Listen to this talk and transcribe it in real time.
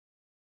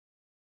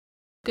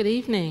Good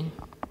evening.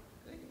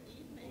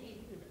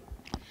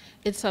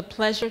 It's a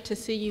pleasure to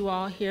see you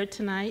all here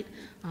tonight.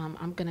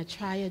 I'm going to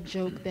try a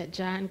joke that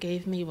John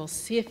gave me. We'll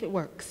see if it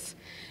works.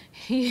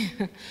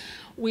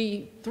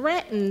 We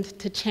threatened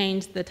to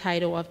change the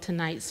title of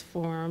tonight's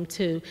forum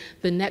to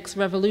The Next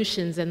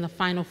Revolutions and the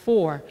Final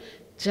Four,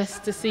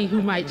 just to see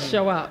who might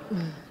show up.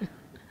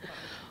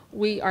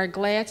 We are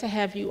glad to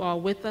have you all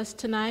with us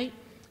tonight.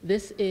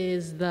 This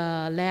is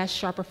the last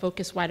Sharper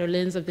Focus, Wider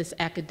Lens of this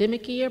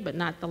academic year, but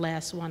not the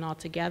last one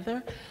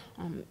altogether.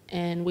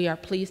 And we are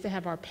pleased to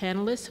have our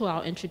panelists, who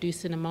I'll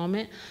introduce in a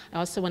moment. I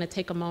also want to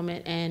take a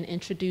moment and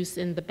introduce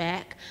in the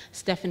back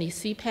Stephanie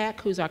Sepak,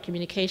 who's our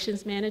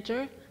communications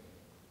manager.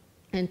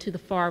 And to the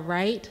far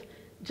right,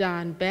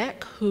 John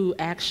Beck, who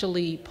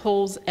actually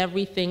pulls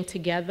everything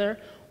together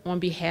on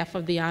behalf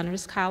of the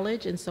Honors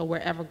College. And so we're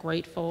ever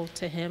grateful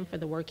to him for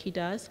the work he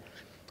does.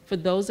 For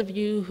those of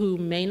you who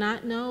may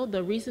not know,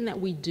 the reason that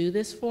we do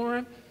this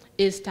forum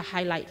is to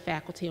highlight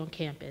faculty on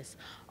campus.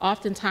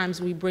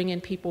 Oftentimes we bring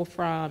in people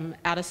from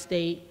out of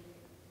state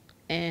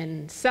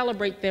and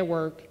celebrate their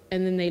work,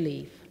 and then they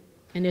leave.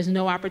 And there's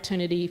no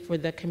opportunity for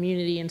the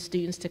community and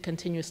students to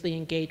continuously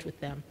engage with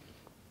them.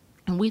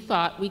 And we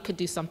thought we could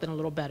do something a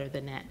little better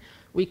than that.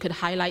 We could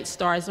highlight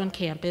stars on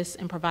campus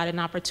and provide an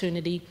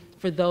opportunity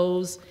for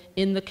those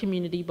in the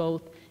community,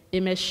 both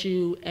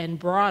MSU and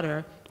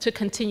broader, to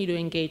continue to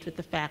engage with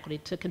the faculty,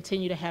 to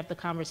continue to have the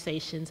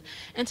conversations,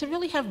 and to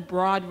really have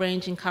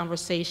broad-ranging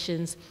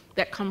conversations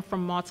that come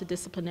from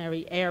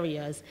multidisciplinary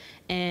areas.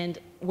 And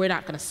we're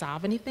not going to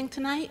solve anything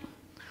tonight,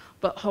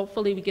 but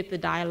hopefully we get the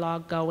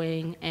dialogue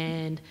going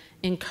and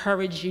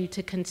encourage you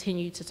to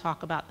continue to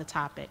talk about the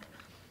topic.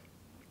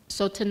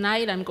 So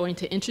tonight I'm going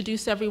to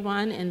introduce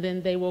everyone, and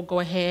then they will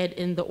go ahead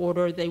in the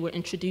order they were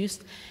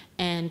introduced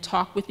and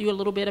talk with you a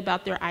little bit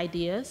about their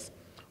ideas.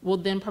 We'll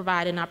then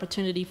provide an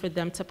opportunity for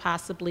them to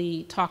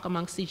possibly talk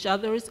amongst each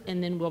other,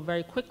 and then we'll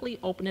very quickly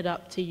open it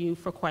up to you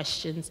for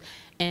questions,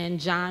 and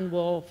John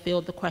will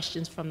field the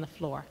questions from the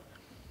floor.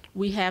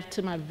 We have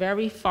to my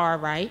very far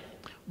right,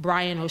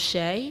 Brian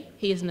O'Shea.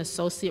 He is an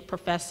associate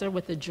professor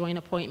with a joint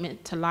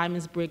appointment to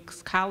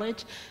Lyman-Briggs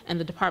College and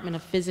the Department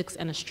of Physics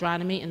and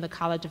Astronomy in the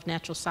College of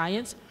Natural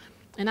Science.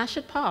 And I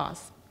should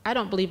pause. I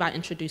don't believe I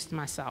introduced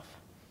myself.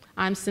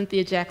 I'm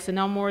Cynthia Jackson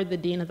Elmore, the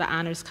Dean of the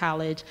Honors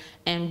College,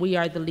 and we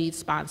are the lead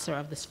sponsor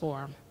of this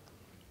forum.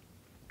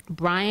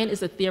 Brian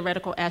is a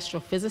theoretical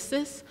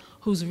astrophysicist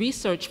whose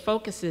research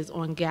focuses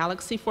on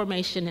galaxy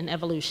formation and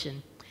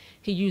evolution.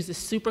 He uses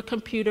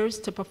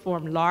supercomputers to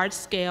perform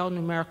large-scale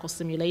numerical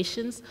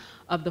simulations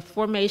of the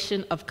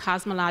formation of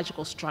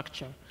cosmological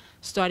structure,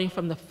 starting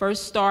from the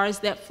first stars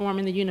that form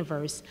in the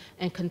universe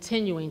and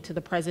continuing to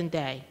the present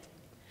day.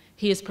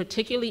 He is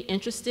particularly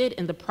interested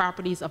in the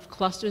properties of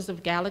clusters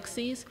of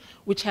galaxies,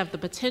 which have the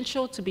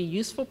potential to be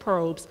useful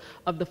probes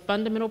of the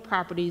fundamental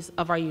properties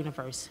of our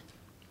universe.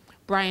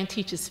 Brian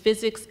teaches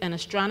physics and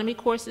astronomy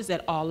courses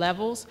at all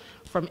levels,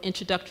 from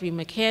introductory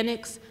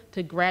mechanics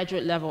to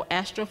graduate level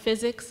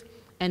astrophysics,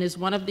 and is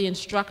one of the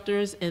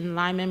instructors in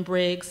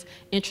Lyman-Briggs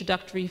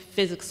Introductory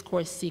Physics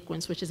Course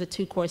Sequence, which is a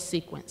 2-course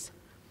sequence.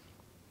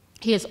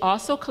 He has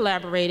also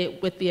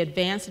collaborated with the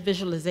Advanced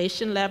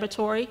Visualization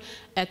Laboratory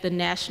at the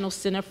National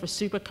Center for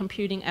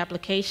Supercomputing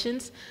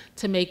Applications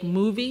to make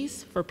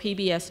movies for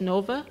PBS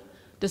Nova,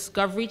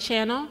 Discovery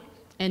Channel,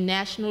 and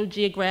National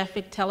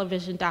Geographic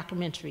television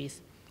documentaries,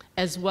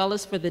 as well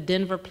as for the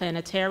Denver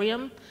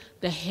Planetarium,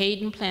 the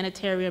Hayden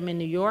Planetarium in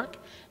New York,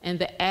 and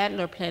the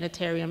Adler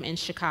Planetarium in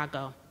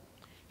Chicago.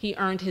 He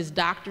earned his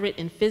doctorate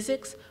in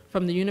physics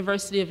from the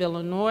University of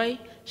Illinois,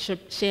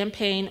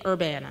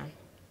 Champaign-Urbana.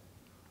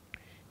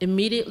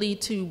 Immediately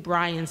to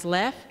Brian's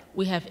left,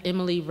 we have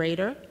Emily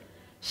Rader.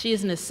 She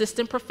is an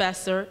assistant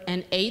professor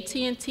and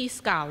AT&T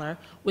scholar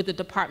with the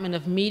Department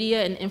of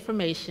Media and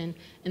Information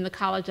in the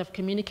College of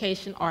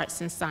Communication Arts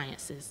and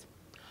Sciences.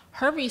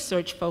 Her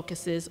research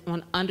focuses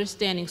on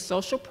understanding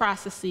social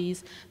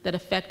processes that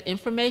affect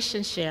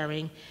information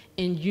sharing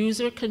in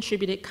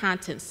user-contributed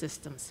content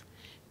systems.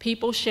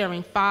 People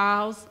sharing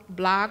files,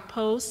 blog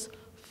posts,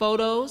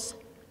 photos,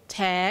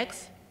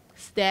 tags,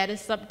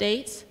 status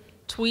updates,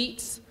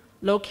 tweets,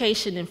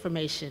 location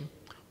information,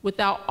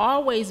 without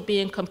always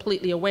being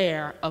completely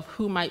aware of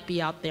who might be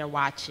out there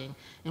watching.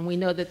 And we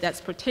know that that's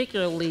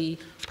particularly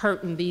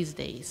pertinent these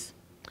days.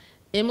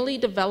 Emily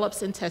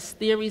develops and tests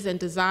theories and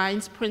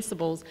designs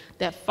principles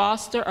that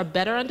foster a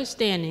better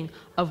understanding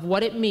of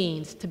what it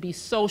means to be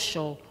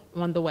social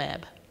on the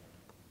web.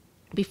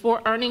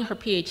 Before earning her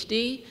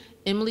PhD,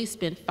 Emily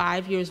spent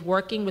 5 years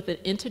working with an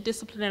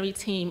interdisciplinary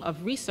team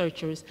of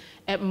researchers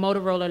at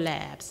Motorola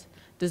Labs,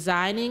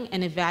 designing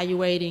and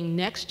evaluating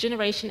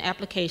next-generation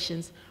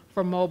applications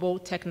for mobile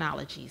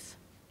technologies.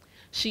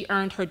 She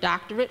earned her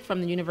doctorate from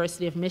the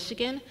University of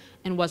Michigan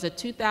and was a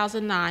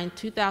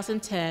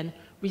 2009-2010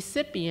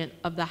 recipient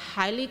of the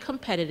highly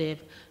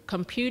competitive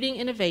Computing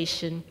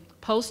Innovation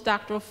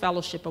Postdoctoral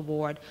Fellowship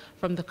Award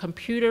from the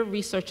Computer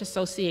Research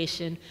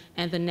Association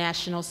and the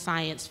National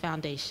Science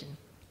Foundation.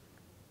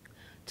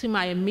 To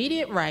my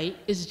immediate right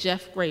is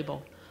Jeff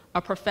Grable,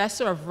 a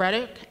professor of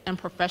rhetoric and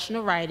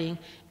professional writing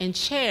and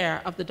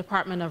chair of the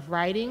Department of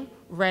Writing,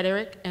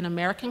 Rhetoric, and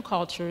American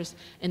Cultures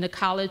in the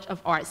College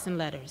of Arts and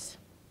Letters.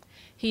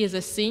 He is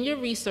a senior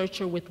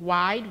researcher with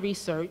Wide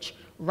Research,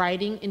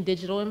 Writing in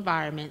Digital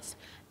Environments,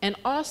 and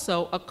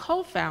also a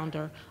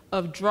co-founder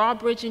of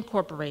Drawbridge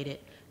Incorporated,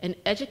 an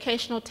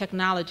educational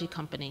technology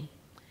company.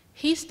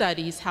 He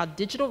studies how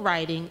digital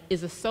writing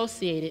is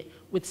associated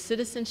with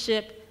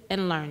citizenship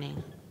and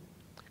learning.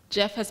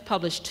 Jeff has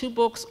published 2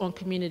 books on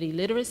community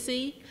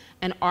literacy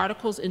and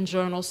articles in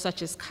journals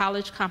such as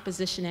College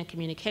Composition and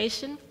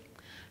Communication,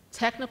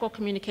 Technical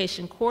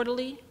Communication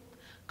Quarterly,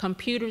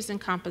 Computers and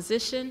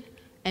Composition,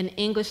 and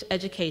English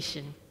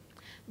Education.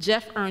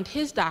 Jeff earned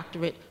his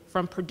doctorate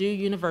from Purdue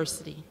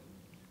University.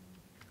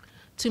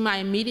 To my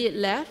immediate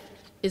left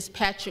is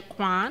Patrick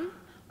Kwan,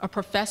 a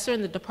professor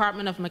in the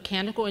Department of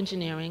Mechanical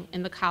Engineering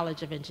in the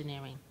College of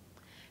Engineering.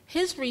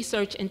 His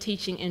research and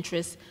teaching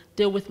interests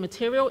deal with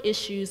material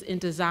issues in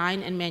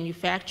design and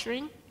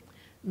manufacturing,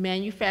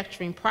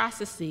 manufacturing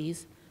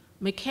processes,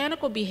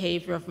 mechanical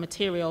behavior of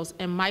materials,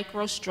 and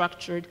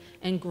microstructured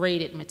and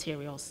graded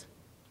materials.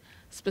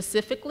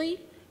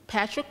 Specifically,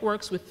 Patrick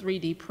works with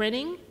 3D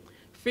printing,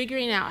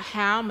 figuring out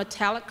how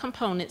metallic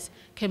components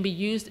can be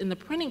used in the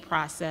printing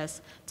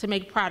process to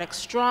make products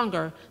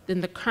stronger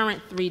than the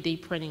current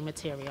 3D printing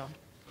material.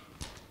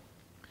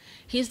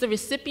 He's the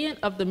recipient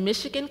of the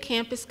Michigan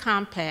Campus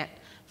Compact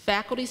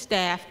Faculty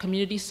Staff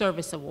Community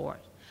Service Award,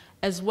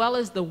 as well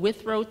as the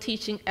Withrow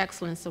Teaching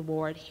Excellence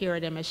Award here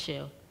at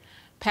MSU.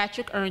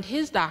 Patrick earned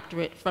his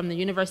doctorate from the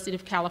University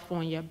of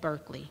California,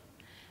 Berkeley.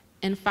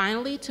 And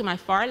finally, to my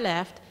far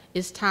left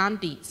is Tom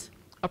Dietz,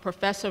 a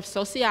professor of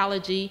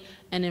sociology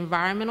and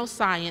environmental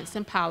science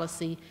and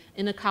policy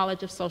in the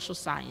College of Social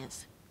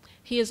Science.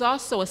 He is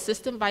also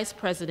assistant vice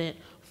president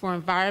for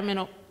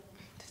environmental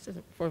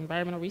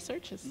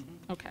research,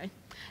 okay,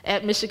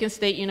 at Michigan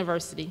State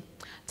University.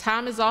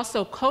 Tom is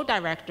also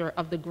co-director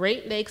of the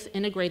Great Lakes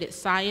Integrated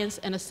Science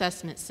and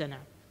Assessment Center.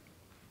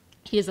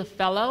 He is a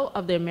fellow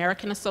of the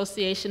American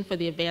Association for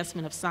the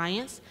Advancement of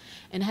Science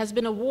and has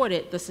been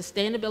awarded the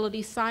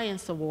Sustainability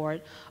Science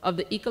Award of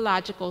the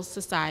Ecological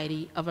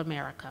Society of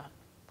America,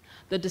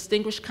 the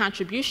Distinguished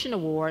Contribution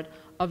Award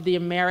of the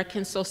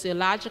American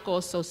Sociological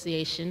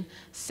Association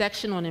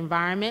section on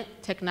Environment,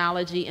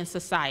 Technology, and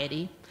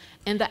Society,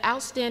 and the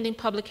Outstanding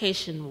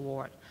Publication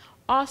Award,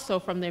 also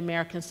from the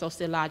American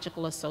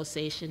Sociological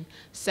Association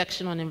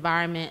section on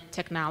Environment,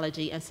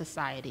 Technology, and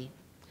Society,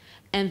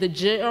 and the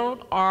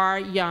Gerald R.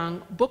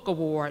 Young Book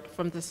Award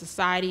from the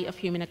Society of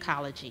Human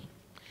Ecology.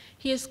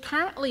 He is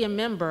currently a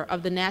member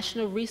of the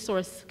National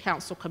Resource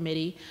Council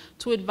Committee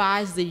to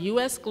advise the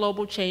U.S.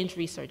 Global Change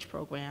Research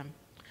Program.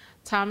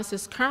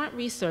 Thomas's current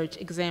research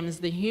examines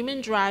the human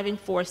driving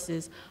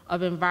forces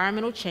of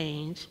environmental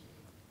change,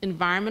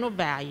 environmental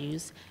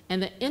values,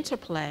 and the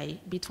interplay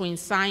between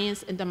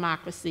science and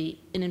democracy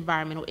in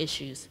environmental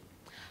issues.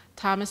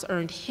 Thomas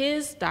earned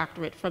his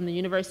doctorate from the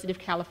University of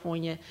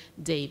California,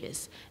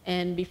 Davis.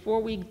 And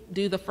before we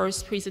do the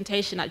first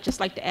presentation, I'd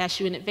just like to ask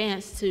you in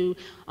advance to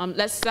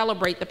let's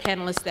celebrate the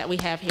panelists that we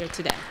have here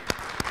today.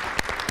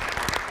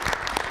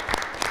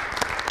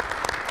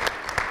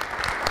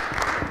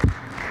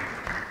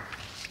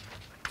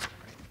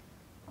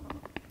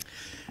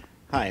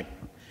 Hi.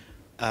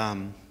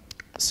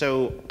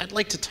 So I'd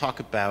like to talk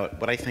about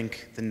what I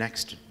think the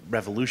next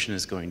revolution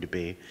is going to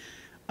be.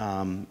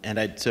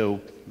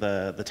 So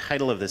the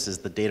title of this is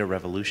The Data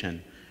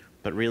Revolution,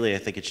 but really I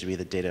think it should be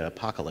The Data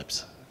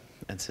Apocalypse.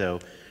 And so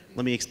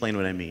let me explain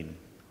what I mean.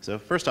 So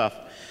first off,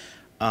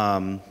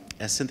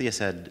 as Cynthia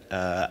said,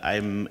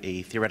 I'm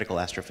a theoretical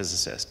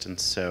astrophysicist. And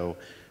so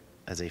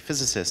as a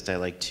physicist, I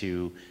like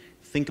to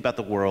think about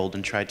the world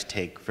and try to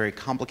take very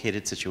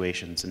complicated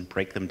situations and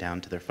break them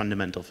down to their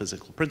fundamental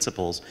physical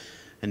principles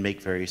and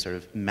make very sort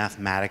of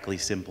mathematically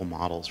simple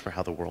models for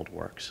how the world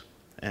works.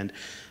 And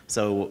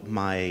so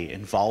my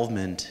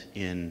involvement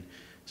in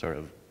sort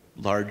of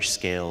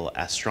large-scale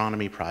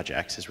astronomy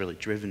projects has really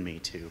driven me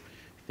to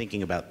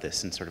thinking about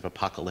this in sort of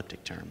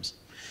apocalyptic terms.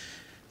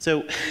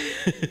 So,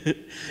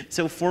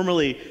 so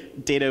formerly,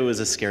 data was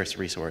a scarce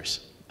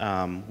resource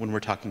when we're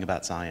talking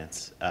about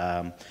science.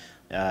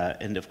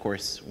 And of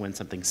course, when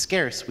something's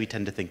scarce, we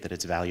tend to think that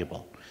it's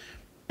valuable.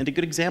 And a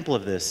good example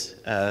of this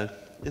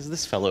is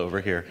this fellow over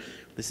here.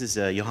 This is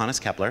Johannes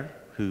Kepler,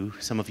 who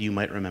some of you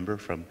might remember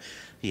from,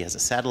 he has a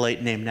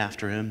satellite named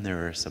after him.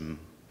 There are some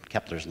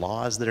Kepler's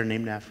laws that are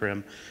named after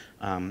him.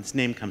 His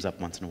name comes up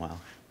once in a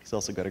while. He's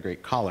also got a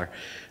great collar.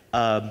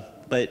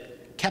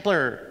 But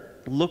Kepler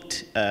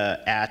looked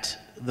at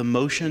the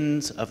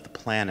motions of the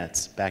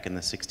planets back in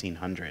the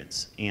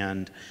 1600s.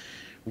 And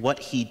what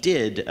he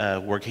did,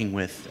 working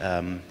with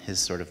his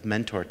sort of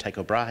mentor,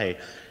 Tycho Brahe,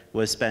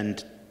 was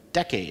spend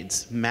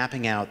decades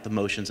mapping out the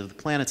motions of the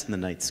planets in the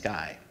night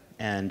sky.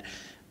 And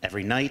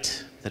every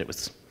night that it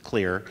was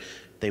clear,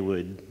 they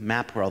would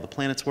map where all the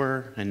planets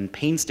were and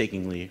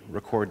painstakingly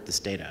record this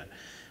data.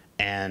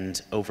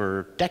 And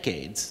over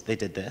decades, they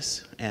did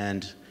this.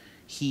 And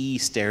he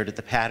stared at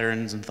the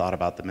patterns and thought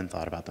about them and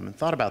thought about them and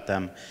thought about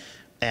them.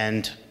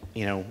 And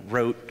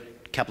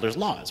wrote Kepler's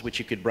laws, which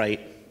you could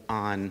write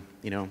on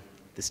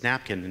this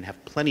napkin and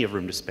have plenty of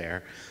room to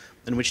spare,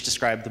 and which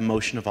described the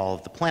motion of all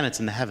of the planets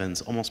in the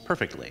heavens almost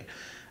perfectly.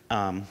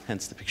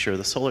 Hence the picture of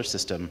the solar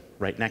system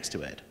right next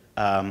to it.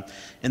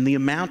 And the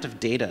amount of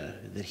data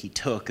that he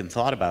took and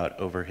thought about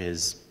over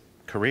his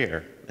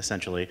career,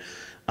 essentially,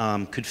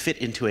 could fit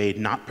into a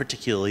not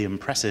particularly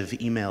impressive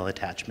email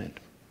attachment.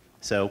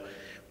 So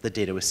the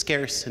data was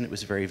scarce, and it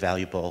was very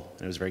valuable,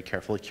 and it was very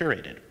carefully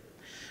curated.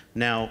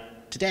 Now,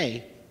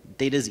 today,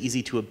 data is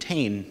easy to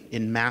obtain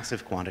in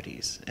massive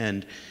quantities.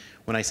 And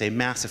when I say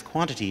massive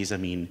quantities, I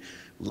mean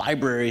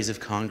libraries of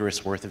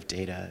Congress worth of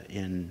data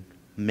in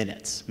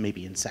minutes,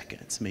 maybe in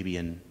seconds, maybe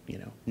in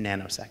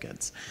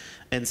nanoseconds.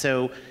 And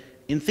so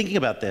in thinking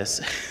about this,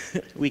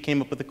 we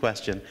came up with the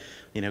question,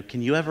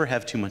 can you ever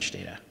have too much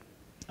data?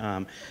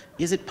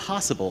 Is it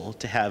possible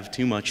to have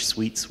too much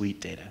sweet, sweet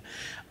data?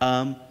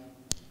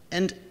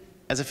 And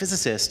as a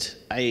physicist,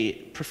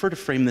 I prefer to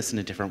frame this in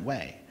a different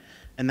way.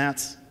 And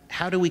that's,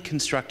 how do we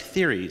construct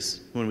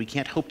theories when we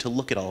can't hope to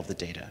look at all of the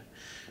data?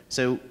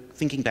 So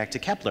thinking back to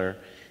Kepler,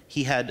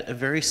 he had a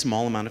very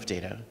small amount of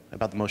data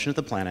about the motion of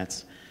the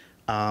planets,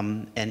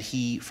 and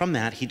from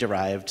that, he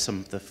derived some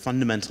of the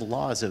fundamental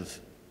laws of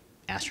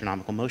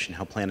astronomical motion,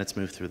 how planets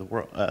move through the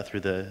world, through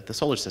the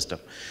solar system.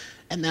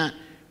 And that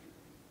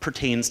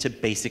pertains to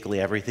basically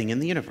everything in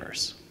the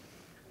universe.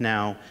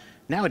 Now,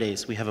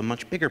 nowadays, we have a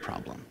much bigger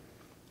problem.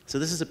 So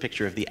this is a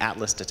picture of the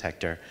ATLAS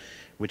detector,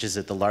 which is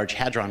at the Large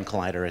Hadron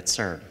Collider at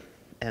CERN.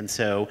 And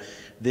so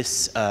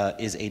this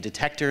is a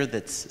detector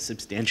that's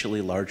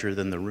substantially larger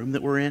than the room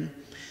that we're in.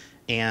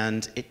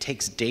 And it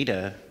takes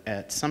data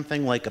at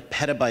something like a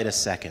petabyte a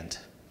second,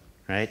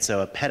 right?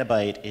 So a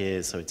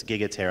petabyte so it's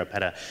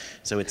gigaterapeta.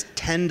 So it's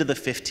 10 to the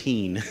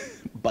 15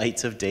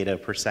 bytes of data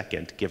per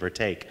second, give or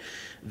take,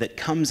 that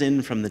comes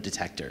in from the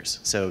detectors.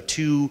 So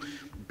 2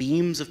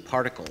 beams of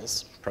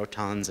particles,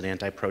 protons and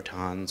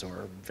antiprotons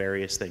or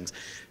various things,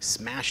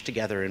 smash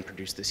together and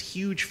produce this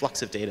huge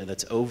flux of data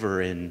that's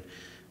over in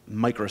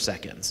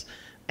microseconds.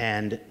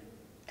 And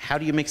how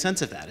do you make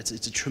sense of that? It's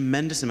a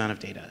tremendous amount of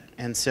data.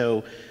 And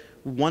so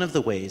one of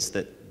the ways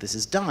that this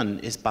is done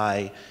is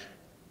by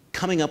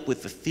coming up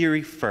with the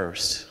theory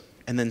first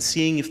and then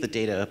seeing if the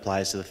data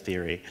applies to the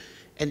theory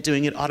and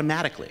doing it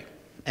automatically.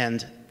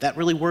 And that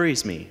really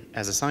worries me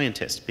as a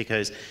scientist,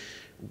 because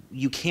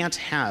you can't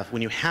have,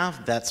 when you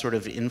have that sort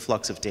of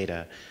influx of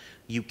data,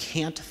 you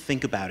can't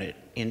think about it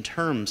in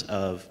terms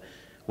of,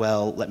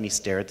 well, let me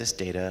stare at this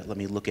data, let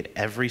me look at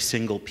every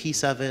single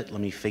piece of it,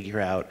 let me figure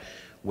out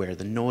where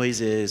the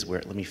noise is,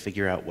 let me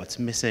figure out what's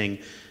missing.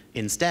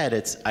 Instead,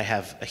 I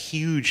have a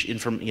huge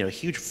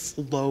huge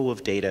flow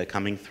of data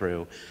coming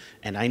through,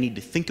 and I need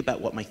to think about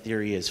what my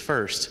theory is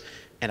first,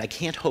 and I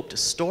can't hope to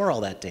store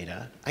all that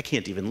data. I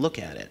can't even look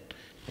at it.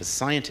 As a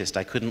scientist,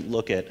 I couldn't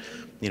look at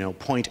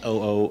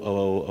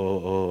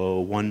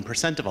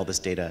 0.0000001% of all this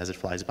data as it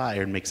flies by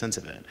and make sense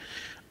of it.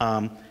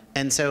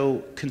 And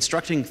so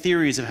constructing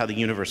theories of how the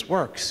universe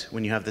works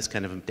when you have this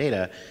kind of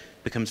data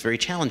becomes very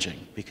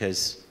challenging,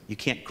 because you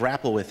can't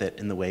grapple with it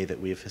in the way that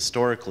we've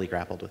historically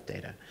grappled with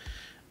data.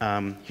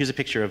 Here's a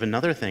picture of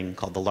another thing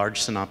called the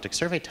Large Synoptic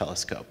Survey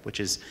Telescope, which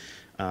is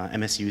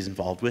MSU is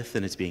involved with,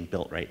 and it's being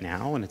built right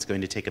now, and it's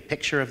going to take a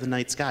picture of the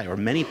night sky, or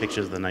many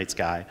pictures of the night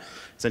sky,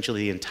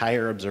 essentially the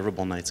entire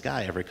observable night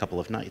sky every couple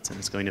of nights, and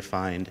it's going to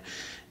find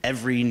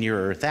every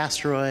near-Earth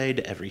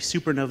asteroid, every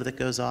supernova that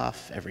goes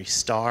off, every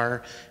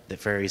star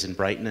that varies in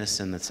brightness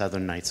in the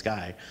southern night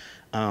sky.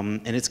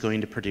 And it's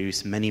going to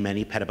produce many,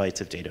 many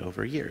petabytes of data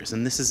over years.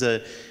 And this is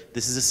a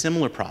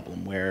similar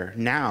problem, where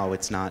now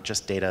it's not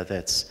just data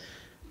that's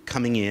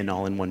coming in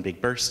all in one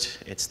big burst.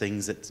 It's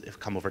things that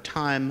have come over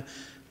time,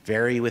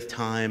 vary with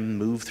time,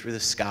 move through the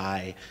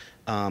sky,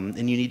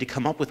 and you need to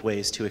come up with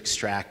ways to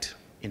extract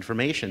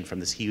information from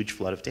this huge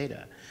flood of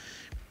data.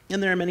 And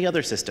there are many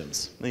other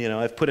systems.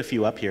 I've put a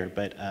few up here,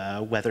 but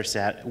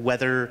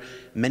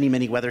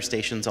many weather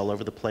stations all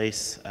over the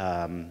place.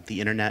 The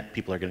internet,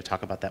 people are going to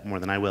talk about that more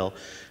than I will.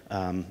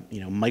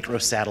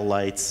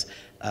 Microsatellites,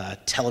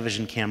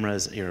 television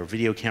cameras,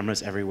 video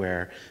cameras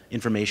everywhere,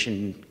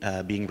 information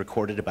being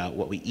recorded about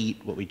what we eat,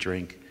 what we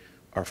drink,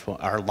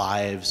 our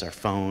lives, our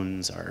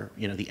phones,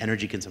 the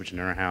energy consumption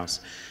in our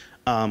house.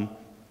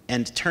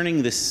 And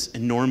turning this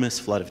enormous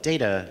flood of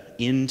data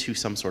into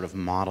some sort of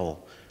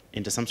model,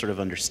 into some sort of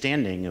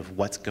understanding of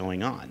what's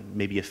going on,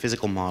 maybe a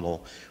physical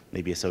model,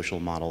 maybe a social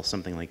model,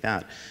 something like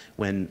that,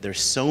 when there's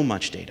so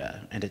much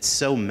data and it's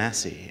so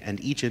messy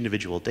and each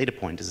individual data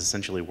point is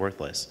essentially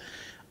worthless.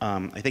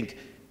 I think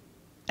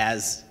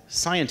as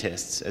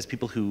scientists, as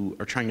people who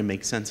are trying to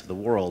make sense of the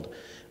world,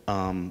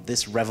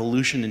 this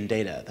revolution in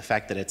data, the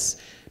fact that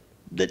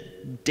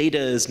data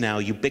is now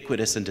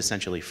ubiquitous and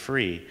essentially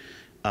free,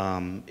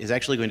 is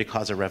actually going to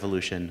cause a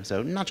revolution.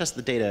 So not just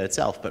the data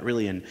itself, but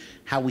really in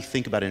how we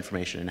think about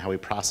information and how we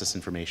process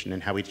information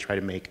and how we try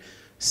to make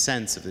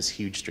sense of this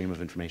huge stream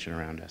of information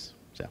around us.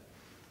 So,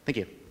 thank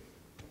you.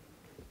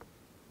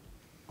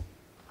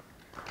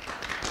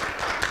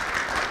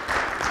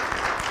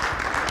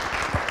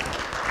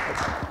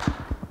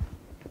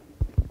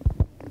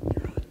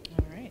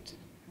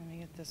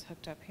 this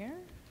hooked up here.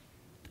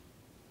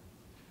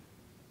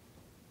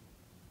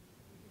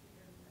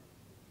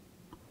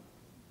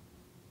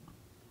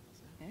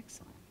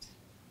 Excellent.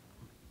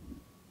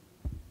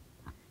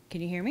 Can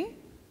you hear me?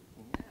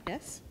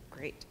 Yes?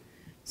 Great.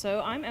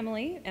 So I'm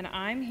Emily, and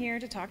I'm here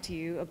to talk to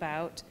you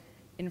about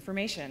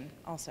information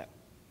also.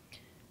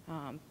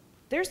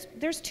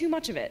 There's too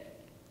much of it.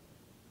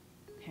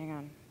 Hang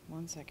on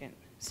 1 second.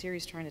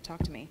 Siri's trying to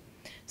talk to me.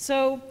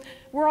 So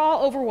we're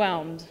all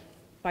overwhelmed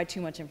by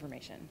too much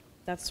information.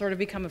 That's sort of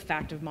become a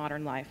fact of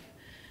modern life.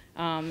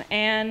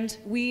 And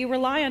we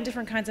rely on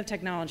different kinds of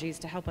technologies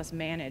to help us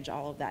manage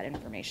all of that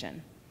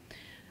information.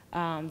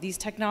 These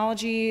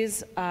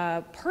technologies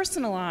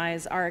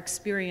personalize our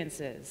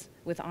experiences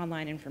with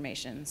online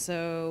information.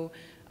 So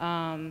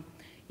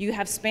you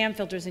have spam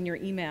filters in your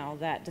email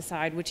that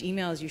decide which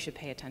emails you should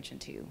pay attention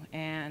to.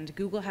 And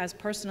Google has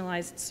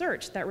personalized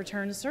search that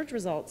returns search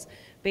results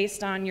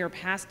based on your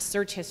past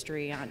search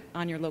history,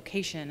 on your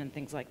location and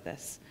things like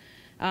this.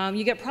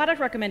 You get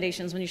product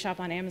recommendations when you shop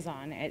on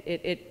Amazon.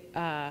 It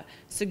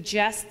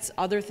suggests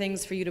other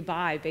things for you to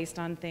buy based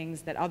on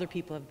things that other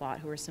people have bought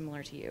who are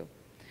similar to you.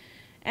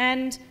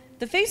 And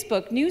the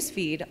Facebook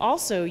newsfeed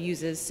also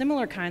uses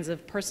similar kinds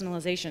of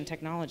personalization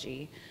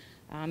technology.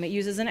 It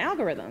uses an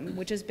algorithm,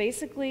 which is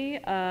basically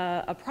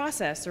a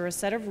process or a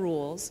set of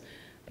rules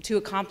to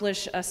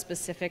accomplish a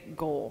specific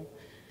goal.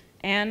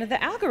 And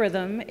the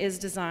algorithm is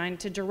designed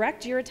to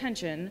direct your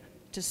attention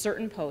to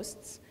certain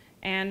posts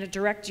and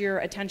direct your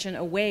attention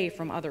away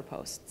from other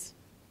posts.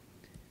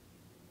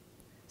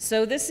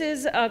 So this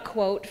is a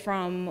quote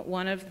from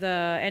one of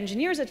the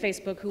engineers at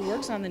Facebook who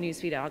works on the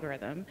newsfeed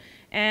algorithm.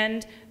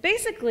 And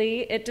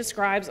basically, it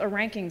describes a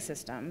ranking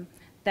system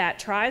that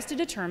tries to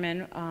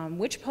determine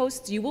which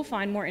posts you will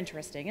find more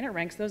interesting, and it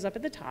ranks those up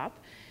at the top.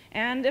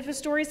 And if a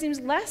story seems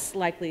less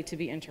likely to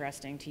be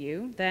interesting to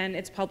you, then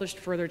it's published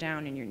further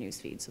down in your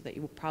newsfeed so that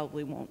you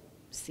probably won't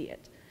see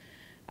it.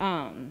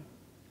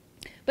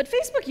 But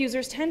Facebook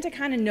users tend to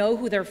kind of know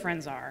who their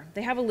friends are.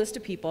 They have a list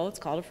of people, it's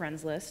called a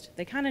friends list.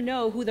 They kind of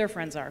know who their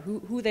friends are,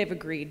 who they've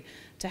agreed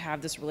to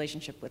have this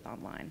relationship with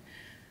online.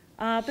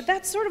 But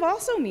that sort of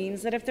also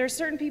means that if there's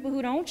certain people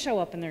who don't show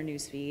up in their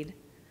newsfeed,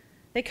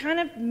 they kind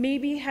of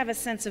maybe have a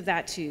sense of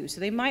that too. So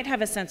they might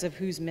have a sense of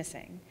who's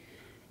missing.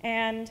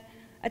 And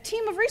a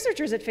team of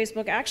researchers at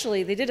Facebook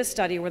actually, they did a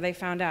study where they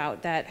found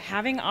out that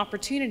having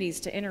opportunities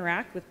to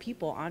interact with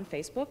people on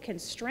Facebook can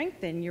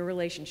strengthen your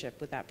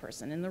relationship with that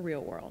person in the real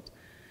world.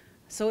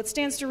 So it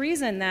stands to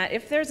reason that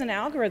if there's an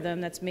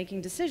algorithm that's making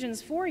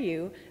decisions for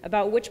you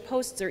about which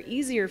posts are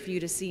easier for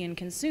you to see and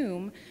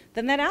consume,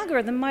 then that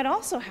algorithm might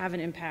also have an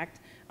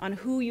impact on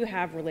who you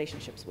have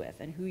relationships with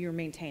and who you're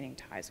maintaining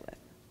ties with.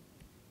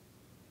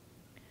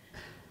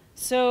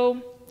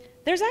 So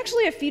there's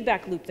actually a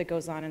feedback loop that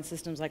goes on in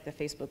systems like the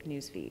Facebook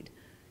newsfeed.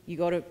 You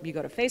go to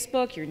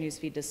Facebook, your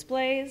newsfeed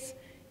displays,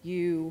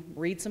 you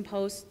read some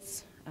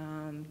posts,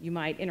 you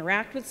might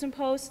interact with some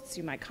posts,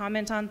 you might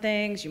comment on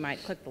things, you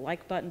might click the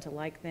like button to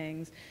like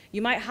things,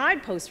 you might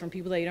hide posts from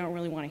people that you don't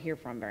really want to hear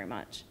from very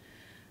much.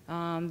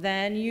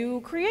 Then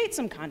you create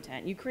some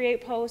content, you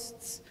create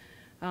posts,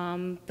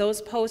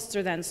 those posts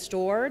are then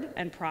stored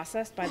and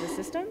processed by the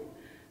system.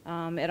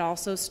 It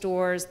also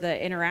stores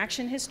the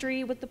interaction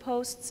history with the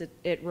posts.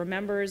 It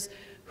remembers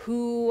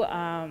who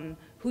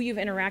you've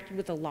interacted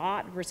with a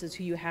lot versus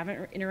who you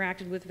haven't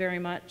interacted with very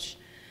much.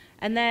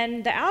 And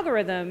then the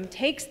algorithm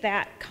takes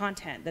that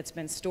content that's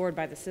been stored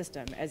by the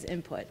system as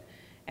input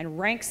and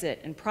ranks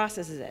it and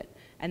processes it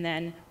and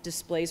then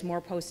displays more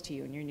posts to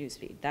you in your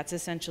newsfeed. That's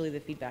essentially the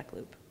feedback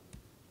loop.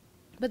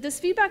 But this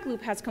feedback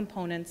loop has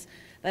components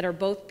that are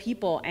both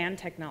people and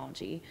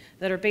technology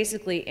that are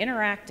basically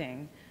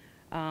interacting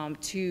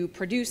to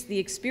produce the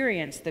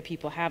experience that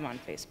people have on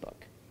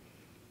Facebook.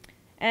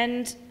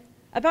 And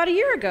about a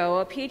year ago,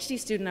 a PhD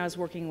student I was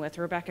working with,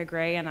 Rebecca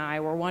Gray, and I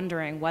were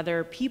wondering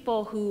whether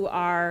people who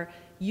are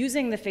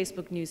using the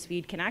Facebook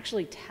newsfeed can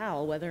actually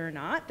tell whether or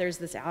not there's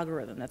this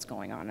algorithm that's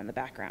going on in the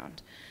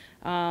background.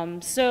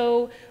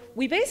 So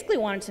we basically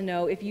wanted to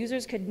know if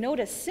users could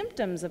notice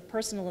symptoms of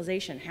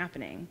personalization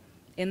happening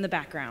in the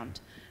background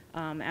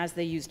as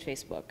they used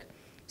Facebook.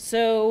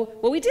 So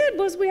what we did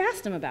was we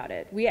asked them about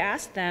it. We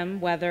asked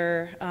them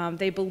whether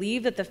they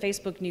believe that the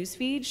Facebook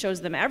newsfeed shows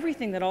them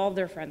everything that all of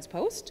their friends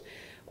post,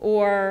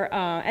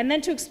 and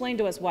then to explain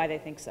to us why they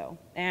think so.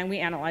 And we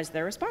analyzed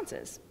their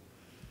responses.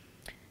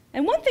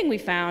 And one thing we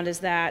found is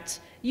that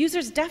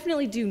users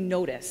definitely do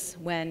notice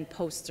when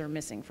posts are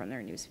missing from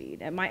their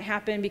newsfeed. It might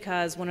happen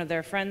because one of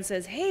their friends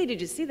says, "Hey, did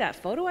you see that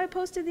photo I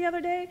posted the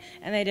other day?"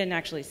 And they didn't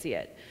actually see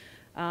it.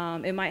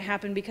 It might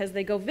happen because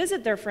they go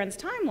visit their friend's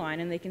timeline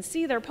and they can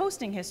see their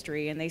posting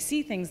history and they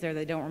see things there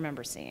they don't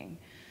remember seeing.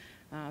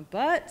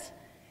 But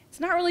it's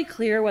not really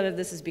clear whether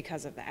this is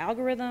because of the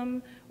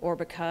algorithm or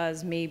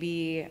because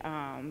maybe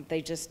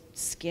they just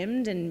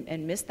skimmed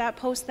and missed that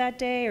post that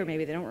day, or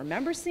maybe they don't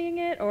remember seeing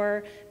it,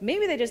 or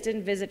maybe they just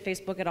didn't visit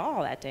Facebook at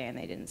all that day and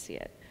they didn't see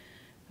it.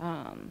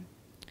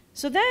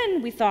 So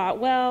then we thought,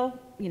 well,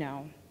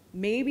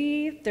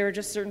 Maybe there are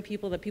just certain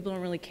people that people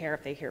don't really care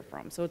if they hear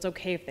from, so it's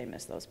okay if they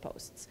miss those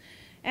posts.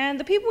 And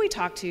the people we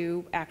talked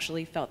to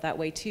actually felt that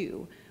way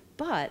too,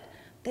 but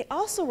they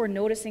also were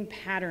noticing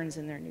patterns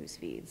in their news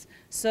feeds.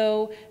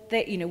 So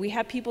we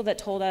had people that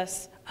told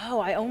us, oh,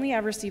 I only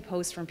ever see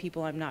posts from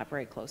people I'm not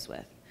very close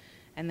with.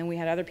 And then we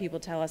had other people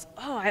tell us,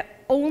 oh, I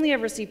only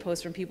ever see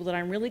posts from people that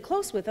I'm really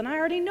close with, and I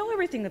already know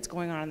everything that's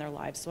going on in their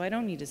lives, so I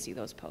don't need to see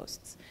those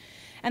posts.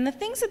 And the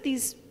things that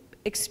these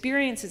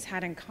experiences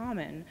had in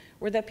common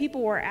were that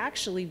people were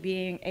actually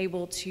being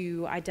able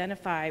to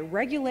identify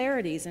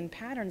regularities and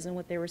patterns in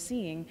what they were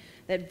seeing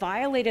that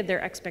violated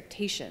their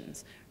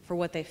expectations for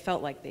what they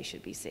felt like they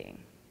should be seeing.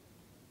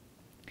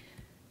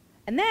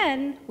 And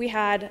then we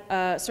had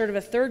sort of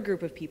a third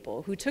group of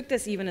people who took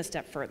this even a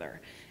step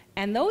further.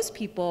 And those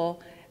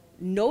people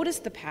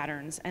noticed the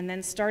patterns and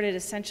then started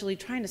essentially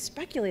trying to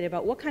speculate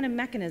about what kind of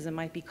mechanism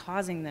might be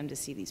causing them to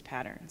see these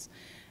patterns.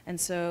 And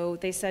so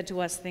they said to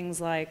us things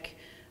like,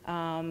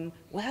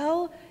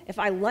 well, if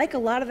I like a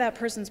lot of that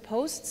person's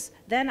posts,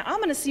 then I'm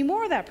going to see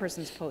more of that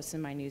person's posts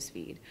in my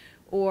newsfeed.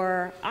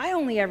 Or I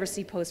only ever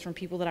see posts from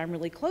people that I'm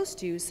really close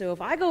to, so if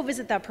I go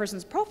visit that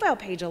person's profile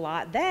page a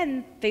lot,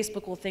 then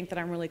Facebook will think that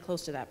I'm really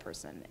close to that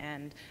person,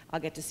 and I'll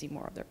get to see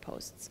more of their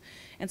posts.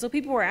 And so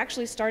people were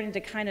actually starting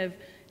to kind of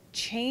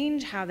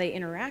change how they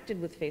interacted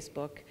with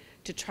Facebook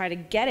to try to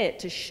get it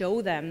to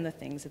show them the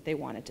things that they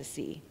wanted to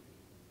see.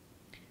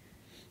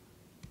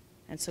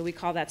 And so we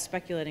call that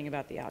speculating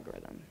about the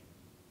algorithm.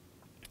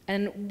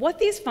 And what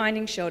these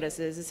findings showed us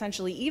is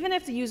essentially, even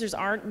if the users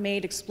aren't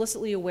made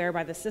explicitly aware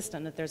by the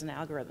system that there's an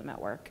algorithm at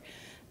work,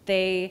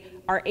 they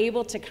are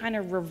able to kind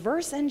of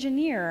reverse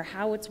engineer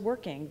how it's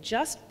working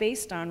just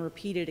based on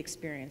repeated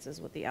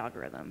experiences with the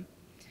algorithm.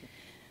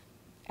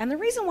 And the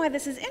reason why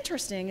this is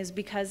interesting is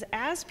because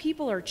as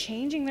people are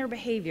changing their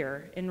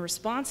behavior in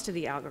response to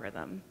the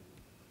algorithm,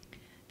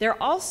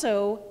 they're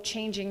also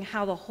changing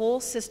how the whole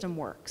system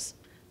works.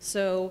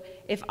 So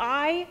if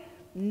I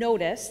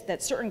notice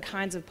that certain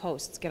kinds of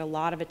posts get a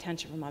lot of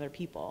attention from other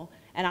people,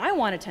 and I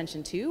want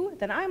attention too,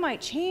 then I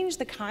might change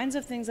the kinds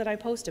of things that I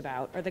post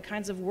about or the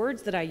kinds of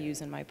words that I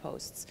use in my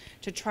posts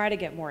to try to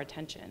get more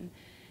attention.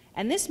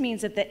 And this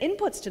means that the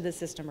inputs to the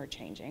system are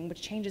changing,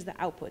 which changes the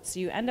outputs. So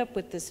you end up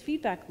with this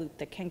feedback loop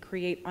that can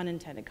create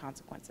unintended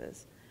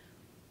consequences.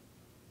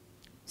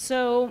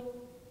 So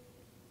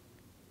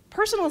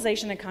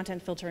personalization and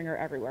content filtering are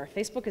everywhere.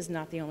 Facebook is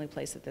not the only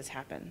place that this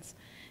happens.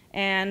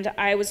 And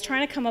I was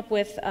trying to come up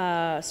with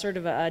sort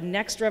of a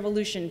next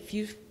revolution,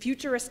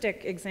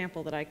 futuristic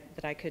example that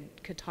I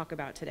could talk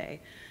about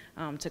today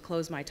to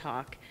close my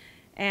talk.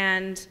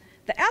 And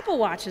the Apple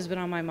Watch has been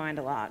on my mind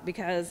a lot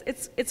because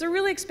it's a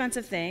really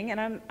expensive thing, and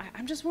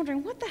I'm just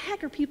wondering, what the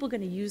heck are people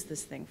going to use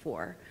this thing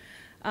for?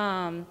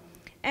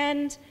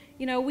 And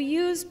we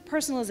use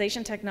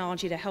personalization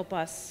technology to help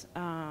us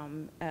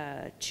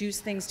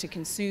choose things to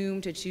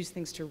consume, to choose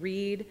things to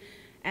read.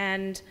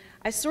 And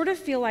I sort of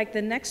feel like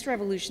the next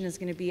revolution is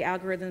going to be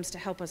algorithms to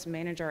help us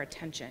manage our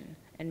attention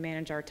and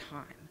manage our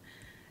time.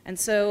 And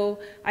so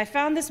I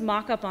found this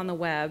mock-up on the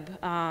web.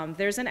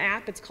 There's an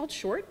app, it's called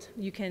Short.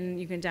 You can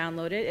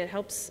download it. It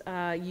helps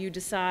you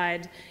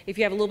decide if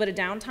you have a little bit of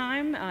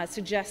downtime,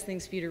 suggests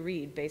things for you to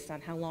read based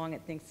on how long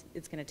it thinks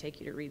it's going to take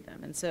you to read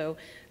them. And so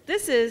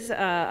this is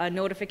a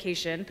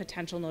notification,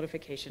 potential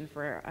notification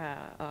for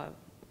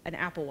an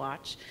Apple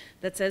Watch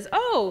that says,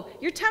 oh,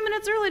 you're 10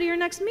 minutes early to your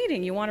next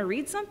meeting. You want to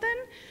read something?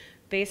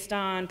 Based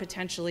on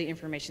potentially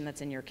information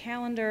that's in your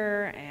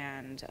calendar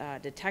and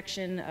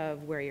detection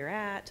of where you're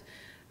at.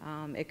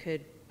 It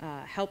could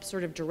help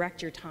sort of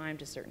direct your time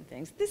to certain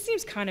things. This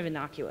seems kind of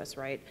innocuous,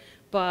 right?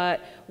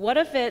 But what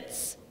if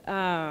it's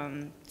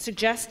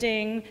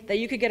suggesting that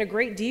you could get a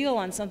great deal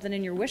on something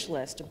in your wish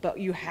list, but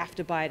you have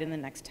to buy it in the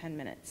next 10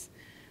 minutes?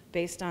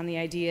 Based on the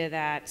idea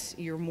that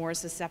you're more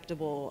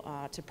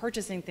susceptible to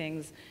purchasing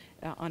things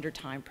under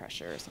time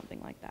pressure or something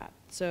like that.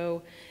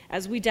 So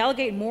as we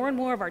delegate more and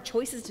more of our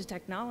choices to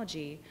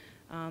technology,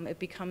 it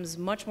becomes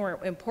much more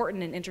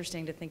important and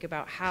interesting to think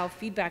about how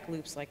feedback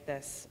loops like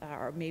this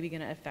are maybe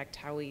going to affect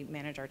how we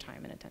manage our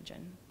time and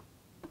attention.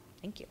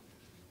 Thank you.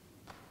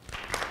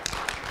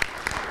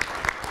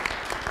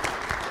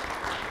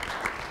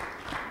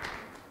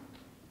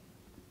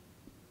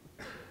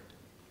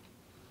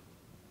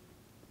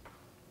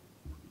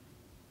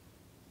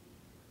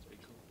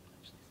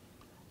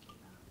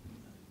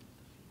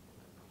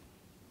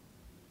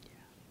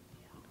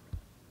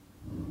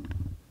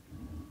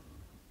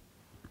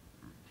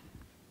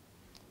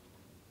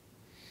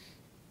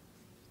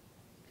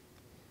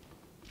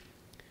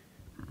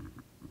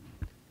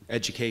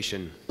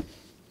 Education.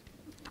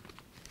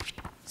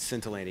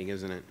 Scintillating,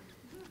 isn't it?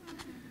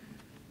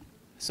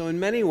 So in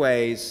many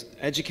ways,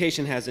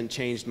 education hasn't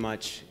changed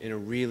much in a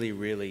really,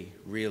 really,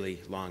 really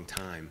long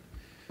time.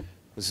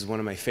 This is one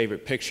of my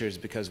favorite pictures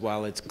because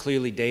while it's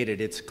clearly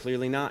dated, it's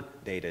clearly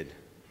not dated.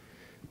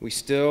 We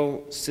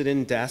still sit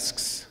in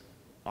desks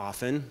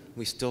often.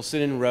 We still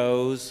sit in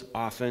rows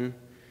often.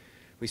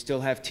 We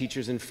still have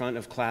teachers in front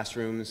of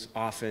classrooms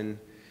often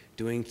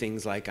doing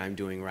things like I'm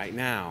doing right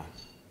now.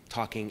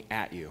 talking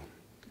at you.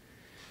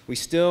 We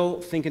still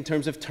think in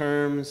terms of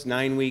terms,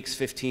 9 weeks,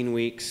 15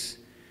 weeks.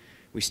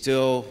 We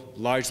still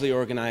largely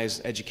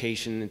organize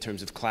education in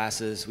terms of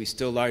classes. We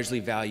still largely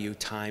value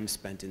time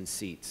spent in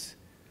seats.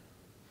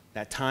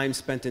 That time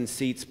spent in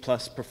seats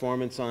plus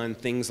performance on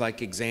things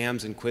like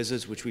exams and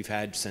quizzes, which we've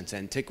had since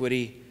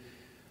antiquity,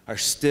 are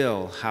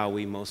still how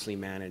we mostly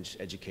manage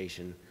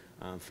education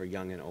for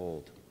young and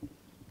old.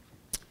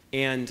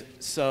 And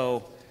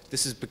so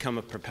this has become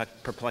a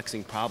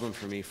perplexing problem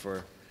for me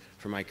for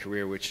my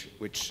career,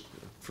 which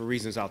for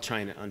reasons I'll try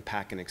and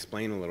unpack and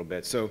explain a little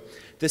bit. So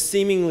this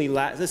seeming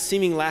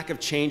lack of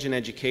change in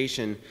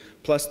education,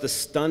 plus the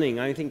stunning,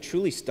 I think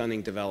truly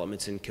stunning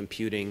developments in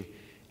computing,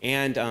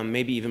 and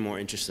maybe even more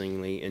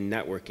interestingly in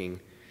networking,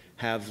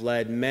 have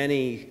led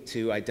many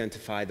to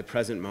identify the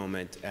present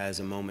moment as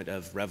a moment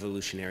of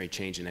revolutionary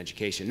change in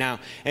education. Now,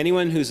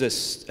 anyone who's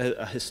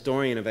a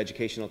historian of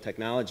educational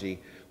technology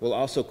will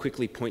also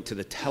quickly point to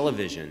the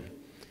television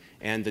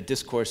and the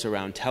discourse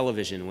around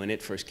television when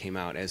it first came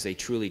out as a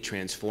truly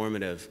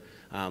transformative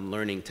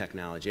learning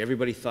technology.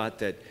 Everybody thought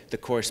that the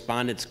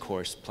correspondence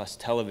course plus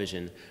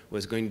television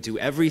was going to do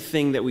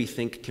everything that we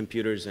think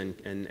computers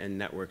and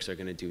networks are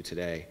going to do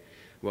today.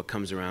 What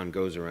comes around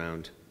goes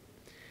around.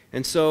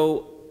 And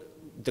so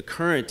the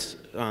current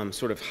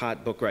sort of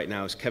hot book right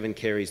now is Kevin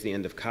Carey's The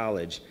End of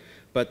College.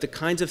 But the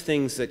kinds of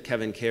things that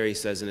Kevin Carey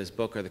says in his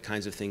book are the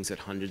kinds of things that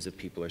hundreds of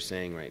people are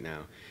saying right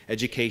now.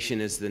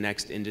 Education is the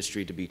next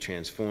industry to be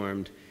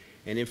transformed,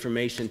 and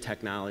information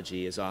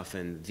technology is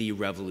often the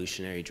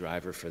revolutionary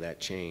driver for that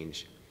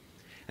change.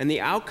 And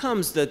the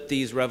outcomes that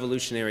these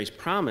revolutionaries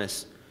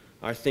promise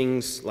are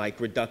things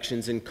like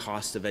reductions in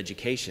cost of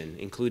education,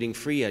 including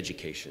free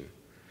education,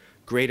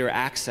 greater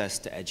access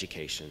to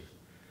education,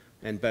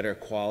 and better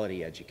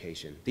quality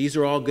education. These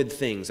are all good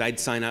things. I'd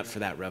sign up for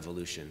that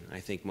revolution. I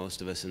think most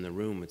of us in the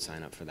room would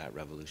sign up for that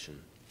revolution.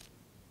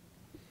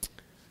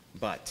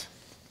 But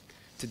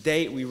to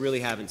date, we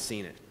really haven't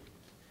seen it.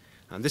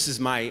 This is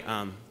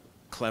my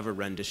clever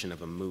rendition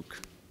of a MOOC,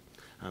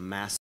 a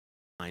massive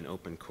online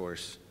open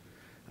course.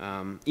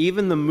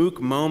 Even the MOOC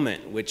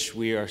moment, which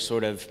we are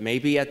sort of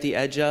maybe at the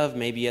edge of,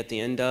 maybe at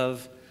the end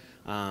of,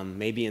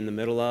 maybe in the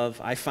middle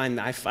of. I've found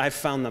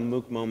the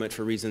MOOC moment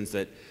for reasons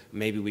that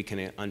maybe we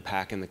can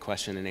unpack in the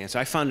question and answer.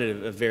 I found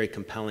it a very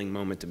compelling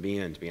moment to be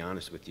in, to be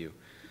honest with you.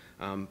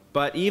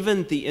 But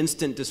even the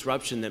instant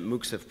disruption that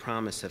MOOCs have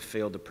promised have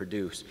failed to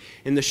produce.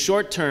 In the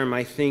short term,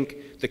 I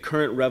think the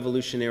current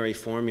revolutionary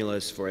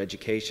formulas for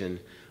education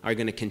are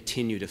going to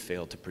continue to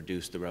fail to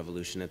produce the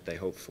revolution that they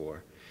hope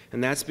for.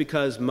 And that's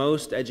because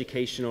most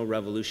educational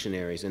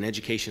revolutionaries and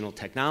educational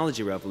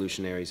technology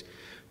revolutionaries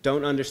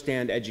don't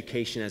understand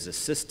education as a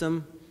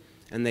system,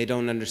 and they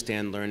don't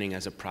understand learning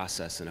as a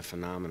process and a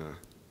phenomena.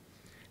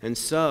 And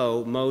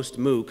so most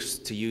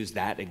MOOCs, to use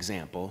that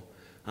example,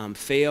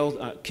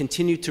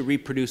 continue to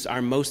reproduce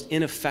our most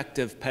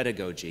ineffective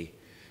pedagogy,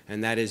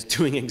 and that is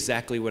doing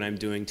exactly what I'm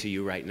doing to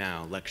you right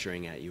now,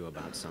 lecturing at you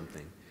about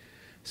something.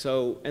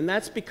 So, and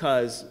that's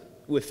because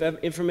with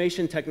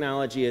information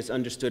technology is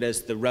understood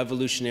as the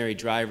revolutionary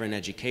driver in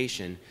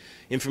education,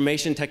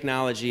 information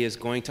technology is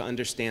going to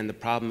understand the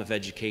problem of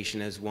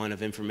education as one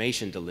of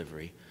information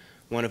delivery,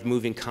 one of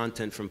moving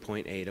content from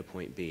point A to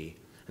point B.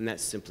 And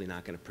that's simply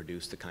not going to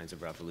produce the kinds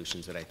of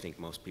revolutions that I think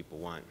most people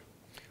want.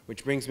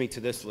 Which brings me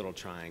to this little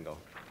triangle,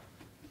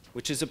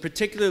 which is a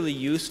particularly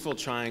useful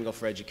triangle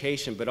for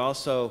education, but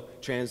also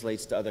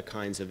translates to other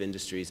kinds of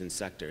industries and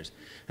sectors.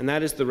 And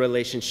that is the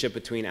relationship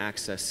between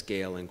access,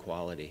 scale, and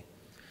quality.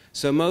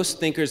 So most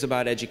thinkers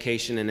about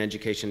education and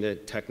education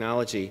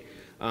technology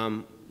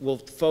will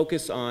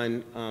focus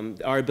on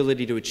our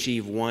ability to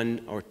achieve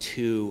one or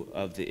two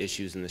of the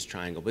issues in this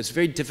triangle, but it's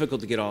very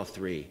difficult to get all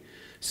three.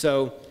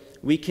 So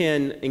we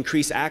can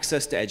increase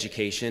access to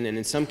education, and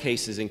in some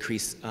cases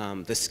increase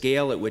the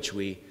scale at which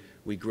we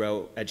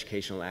grow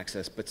educational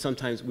access, but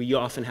sometimes we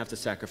often have to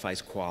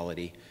sacrifice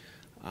quality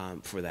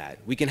for that.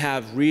 We can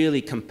have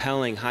really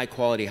compelling, high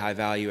quality, high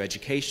value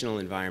educational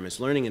environments,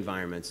 learning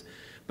environments,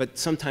 but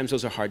sometimes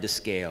those are hard to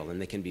scale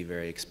and they can be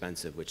very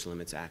expensive, which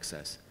limits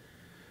access.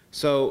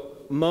 So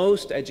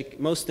most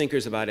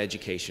thinkers about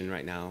education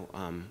right now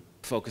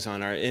focus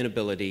on our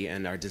inability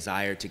and our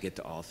desire to get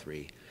to all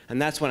three. And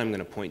that's what I'm going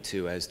to point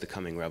to as the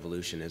coming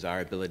revolution, is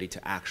our ability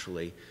to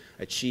actually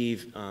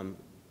achieve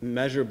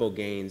measurable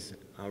gains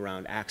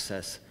around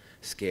access,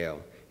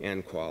 scale,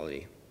 and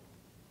quality.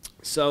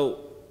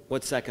 So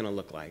what's that going to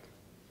look like?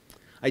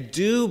 I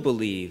do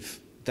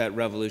believe that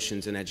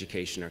revolutions in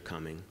education are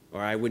coming,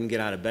 or I wouldn't get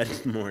out of bed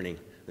in the morning.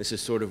 This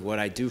is sort of what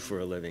I do for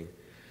a living.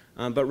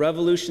 But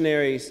revolutions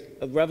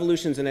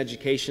in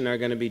education are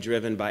going to be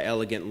driven by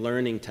elegant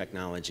learning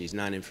technologies,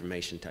 not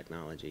information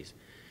technologies.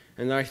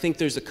 And I think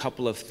there's a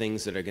couple of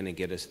things that are going to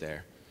get us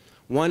there.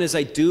 One is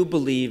I do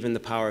believe in the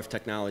power of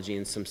technology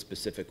in some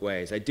specific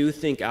ways. I do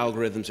think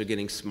algorithms are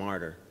getting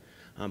smarter,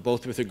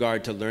 both with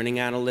regard to learning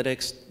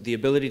analytics, the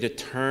ability to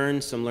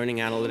turn some learning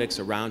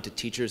analytics around to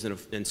teachers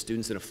and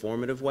students in a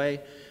formative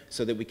way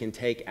so that we can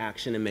take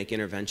action and make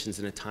interventions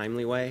in a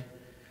timely way.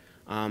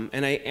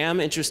 And I am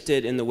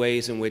interested in the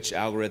ways in which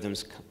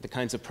algorithms, the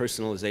kinds of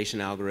personalization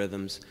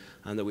algorithms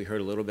that we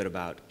heard a little bit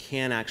about,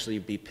 can actually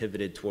be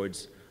pivoted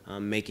towards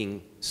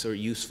making sort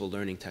of useful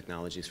learning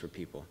technologies for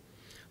people.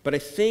 But I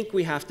think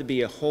we have to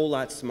be a whole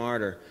lot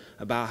smarter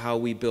about how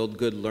we build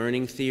good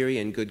learning theory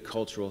and good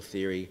cultural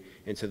theory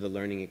into the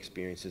learning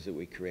experiences that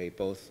we create,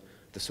 both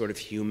the sort of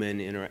human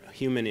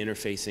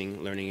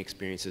interfacing learning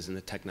experiences and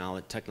the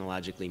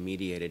technologically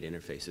mediated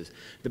interfaces.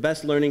 The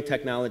best learning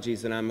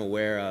technologies that I'm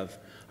aware of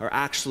are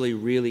actually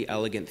really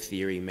elegant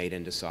theory made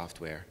into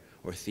software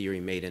or theory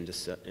made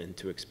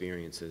into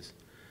experiences.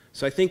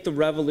 So I think the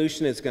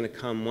revolution is going to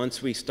come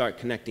once we start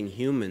connecting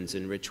humans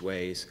in rich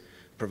ways,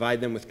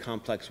 provide them with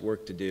complex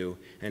work to do,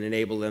 and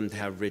enable them to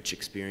have rich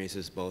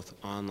experiences both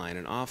online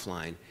and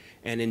offline,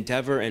 and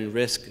endeavor and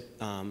risk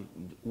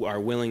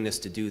our willingness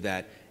to do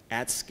that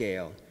at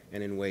scale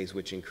and in ways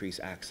which increase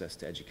access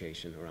to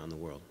education around the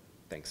world.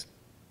 Thanks.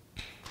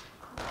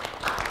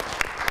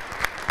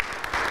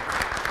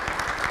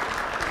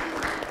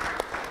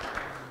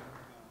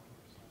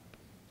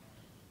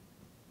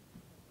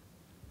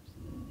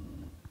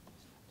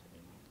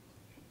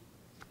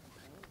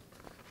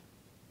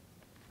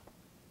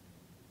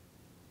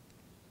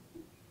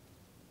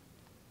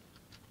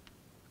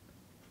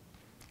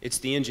 It's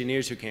the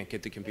engineers who can't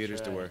get the computers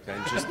to work.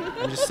 I'm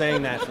just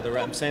saying that for the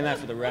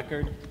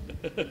record.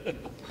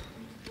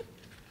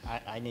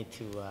 I need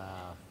to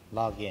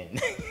log in.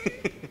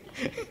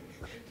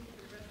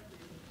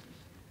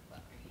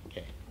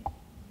 Okay.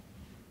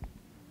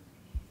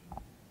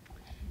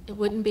 It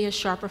wouldn't be a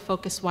sharper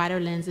focus, wider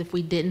lens if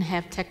we didn't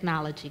have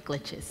technology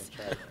glitches.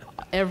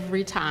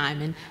 Every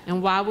time.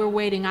 And while we're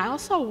waiting, I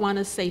also want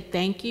to say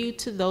thank you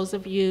to those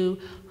of you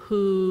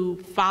who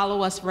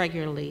follow us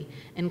regularly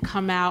and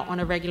come out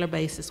on a regular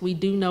basis. We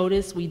do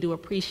notice, we do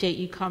appreciate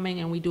you coming,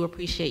 and we do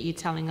appreciate you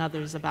telling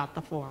others about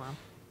the forum.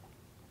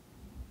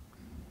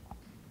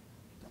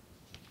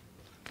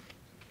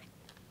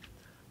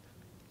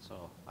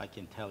 So I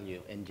can tell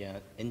you,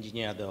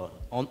 engineer are the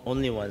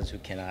only ones who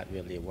cannot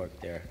really work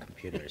their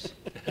computers.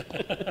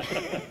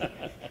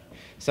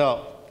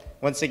 So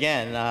once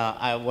again,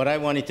 what I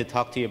wanted to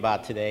talk to you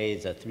about today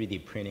is a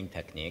 3D printing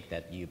technique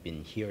that you've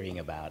been hearing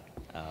about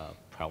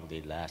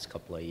probably the last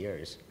couple of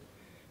years.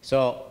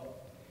 So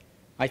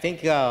I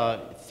think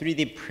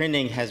 3D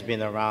printing has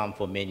been around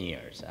for many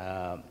years.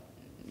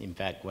 In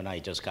fact, when I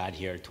just got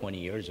here 20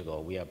 years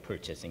ago, we are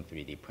purchasing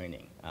 3D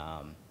printing.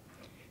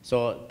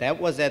 So that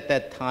was at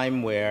that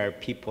time where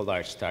people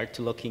start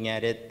to looking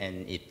at it,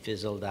 and it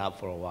fizzled out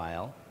for a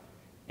while.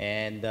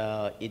 And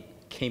it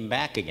came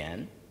back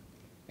again.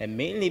 And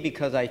mainly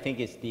because I think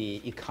it's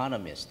the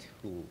economists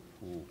who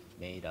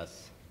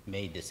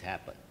made this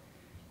happen.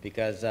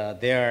 Because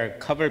their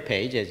cover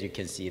page, as you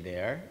can see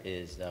there,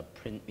 is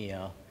Print Me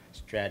a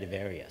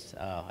Stradivarius.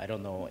 I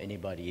don't know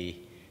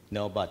anybody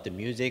know about the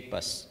music,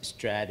 but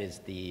Strad is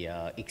the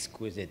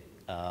exquisite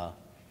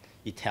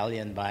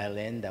Italian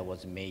violin that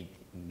was made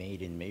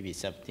in maybe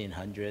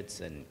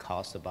 1700s and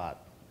cost about,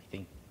 I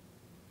think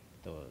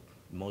the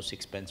most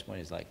expensive one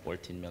is like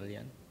 14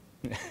 million.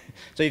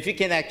 So if you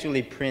can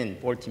actually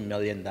print $14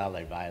 million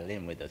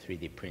violin with a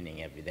 3D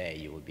printing every day,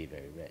 you will be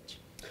very rich.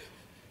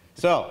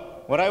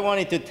 So what I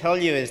wanted to tell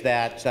you is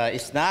that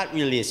it's not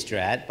really a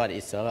Strad, but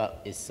it's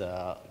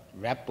a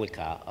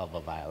replica of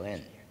a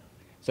violin.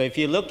 So if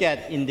you look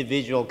at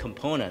individual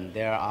components,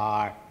 there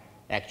are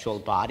actual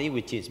body,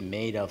 which is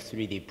made of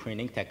 3D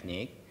printing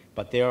technique,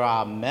 but there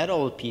are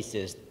metal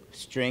pieces,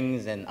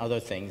 strings and other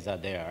things are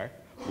there,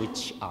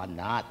 which are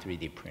not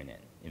 3D printed.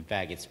 In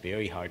fact, it's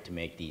very hard to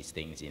make these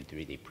things in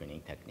 3D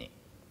printing technique.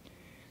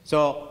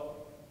 So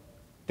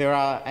there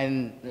are,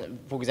 and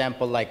for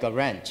example, like a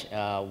wrench.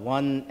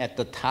 One at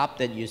the top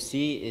that you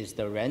see is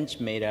the wrench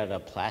made out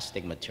of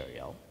plastic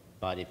material.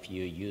 But if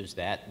you use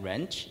that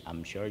wrench,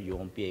 I'm sure you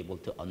won't be able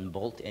to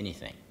unbolt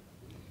anything.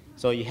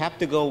 So you have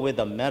to go with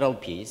a metal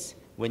piece.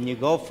 When you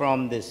go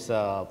from this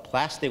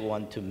plastic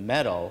one to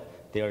metal,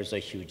 there's a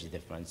huge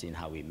difference in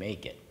how we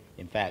make it.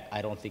 In fact,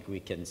 I don't think we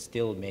can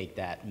still make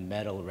that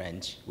metal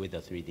wrench with a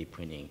 3D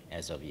printing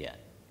as of yet.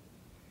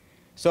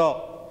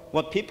 So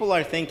what people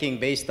are thinking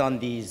based on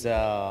these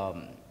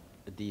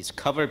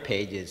cover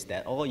pages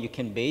that, oh, you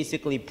can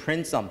basically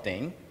print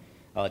something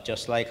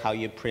just like how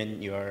you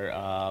print your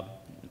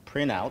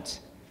printouts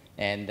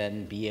and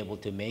then be able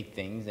to make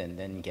things and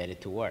then get it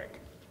to work.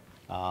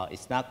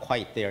 It's not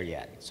quite there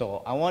yet.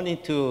 So I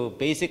wanted to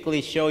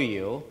basically show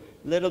you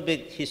a little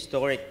bit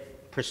historic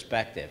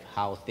perspective,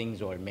 how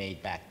things were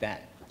made back then.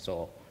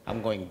 So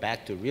I'm going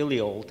back to really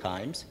old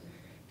times,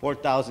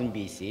 4000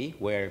 BC,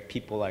 where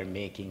people are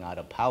making out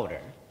of powder.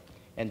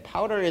 And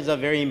powder is a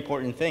very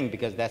important thing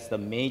because that's the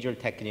major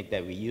technique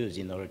that we use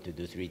in order to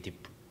do 3D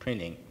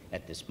printing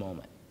at this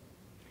moment.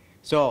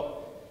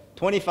 So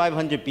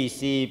 2500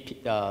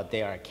 BC,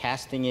 they are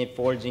casting it,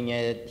 forging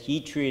it,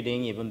 heat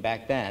treating even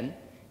back then.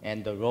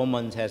 And the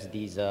Romans has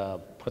these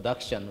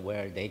production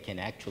where they can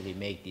actually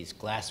make these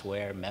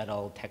glassware,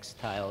 metal,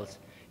 textiles,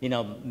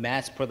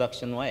 mass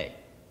production way.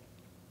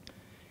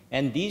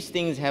 And these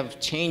things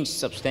have changed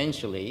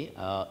substantially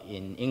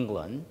in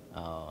England,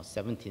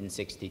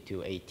 1760 to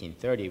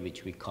 1830,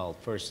 which we call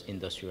First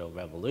Industrial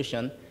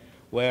Revolution,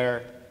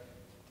 where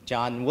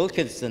John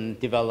Wilkinson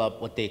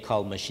developed what they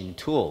call machine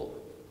tool.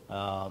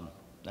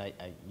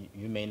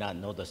 You may not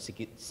know the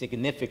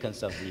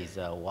significance of these,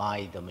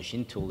 why the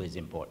machine tool is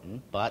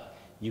important, but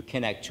you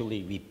can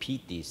actually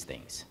repeat these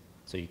things.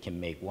 So you can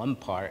make one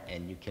part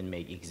and you can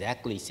make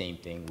exactly the same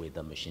thing with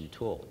a machine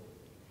tool.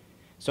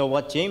 So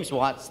what James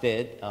Watts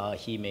did,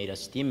 he made a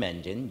steam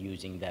engine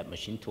using that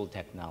machine tool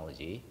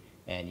technology,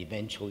 and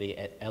eventually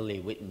at L.A.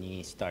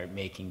 Whitney started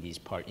making these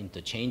parts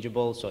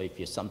interchangeable. So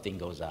if something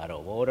goes out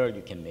of order,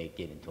 you can make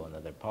it into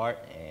another part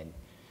and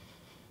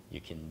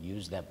you can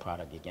use that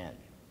product again.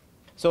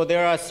 So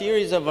there are a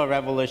series of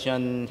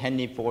revolutions.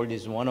 Henry Ford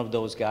is one of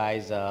those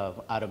guys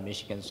out of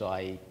Michigan, so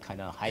I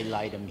kind of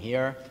highlight him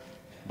here.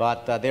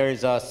 But there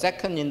is a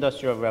second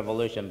industrial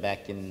revolution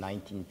back in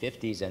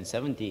 1950s and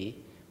 70s,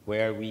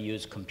 where we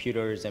use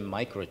computers and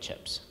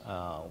microchips,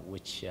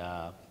 which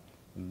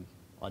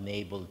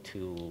enable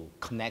to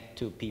connect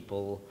to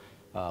people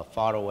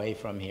far away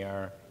from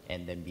here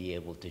and then be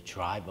able to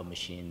drive a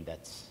machine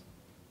that's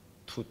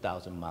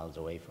 2,000 miles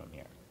away from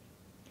here.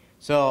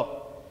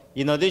 So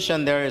in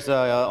addition, there is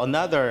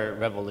another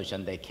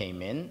revolution that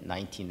came in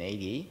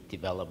 1980,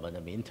 development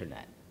of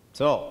internet.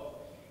 So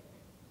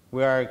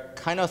we are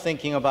kind of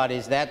thinking about,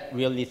 is that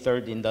really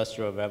third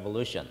industrial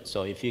revolution?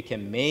 So if you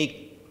can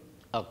make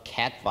a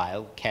CAD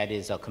file, CAD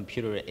is a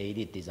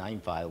computer-aided design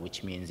file,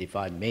 which means if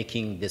I'm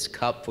making this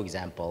cup, for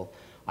example,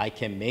 I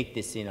can make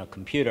this in a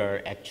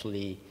computer,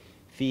 actually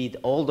feed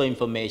all the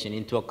information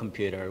into a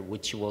computer,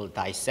 which will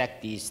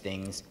dissect these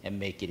things and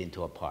make it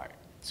into a part.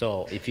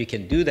 So if you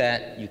can do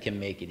that, you can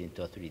make it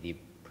into a 3D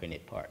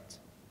printed parts.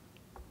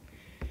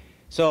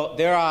 So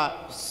there are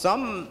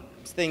some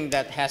thing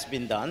that has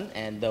been done,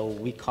 and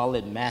we call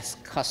it mass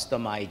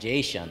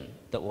customization.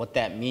 What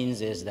that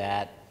means is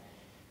that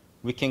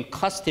we can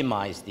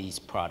customize these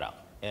products.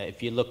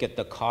 If you look at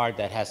the car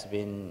that has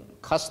been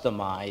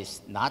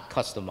customized, not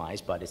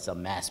customized, but it's a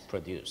mass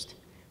produced.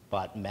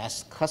 But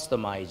mass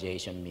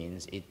customization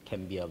means it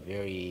can be a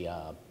very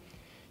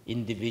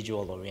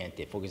individual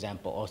oriented. For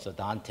example,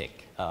 orthodontic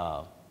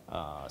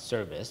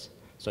service.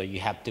 So you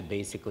have to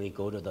basically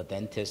go to the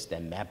dentist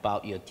and map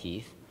out your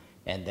teeth.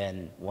 And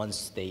then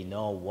once they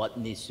know what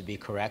needs to be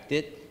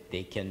corrected,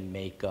 they can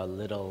make a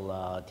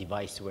little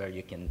device where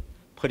you can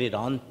put it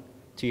on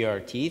to your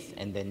teeth,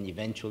 and then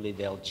eventually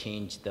they'll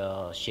change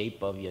the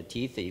shape of your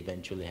teeth.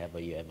 Eventually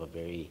you have a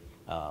very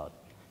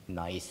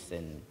nice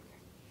and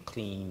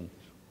clean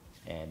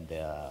and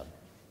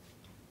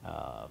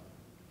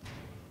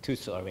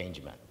tooth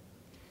arrangement.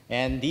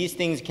 And these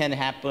things can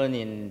happen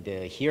in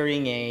the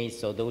hearing aids,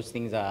 so those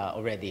things are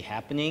already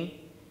happening.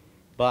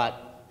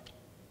 But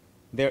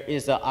there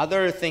is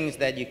other things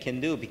that you can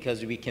do,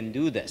 because we can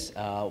do this.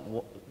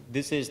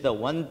 This is the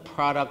one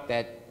product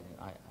that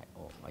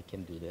I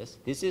can do this.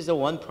 This is the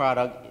one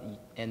product,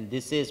 and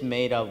this is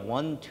made of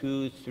 1,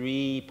 2,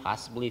 3,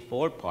 possibly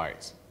 4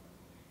 parts.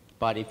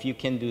 But if you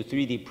can do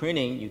 3D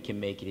printing, you can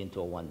make it into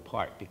a one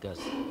part,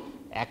 because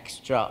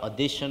extra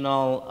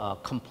additional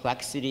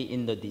complexity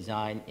in the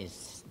design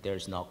is,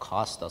 there's no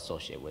cost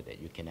associated with it.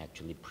 You can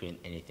actually print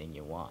anything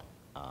you want.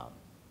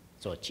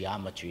 So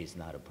geometry is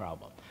not a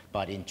problem.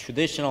 But in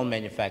traditional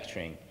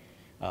manufacturing,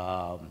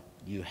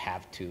 you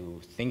have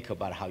to think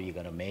about how you're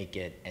going to make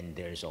it, and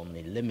there's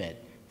only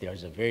limit.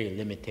 There's a very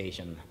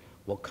limitation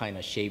what kind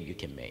of shape you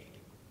can make.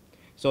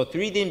 So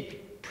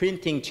 3D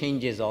printing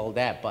changes all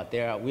that, but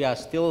we are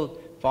still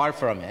far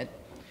from it.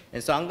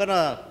 And so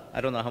I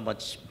don't know how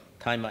much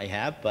time I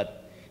have,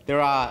 but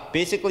there are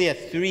basically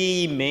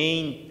 3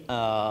 main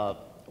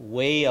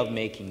way of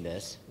making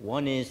this.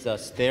 One is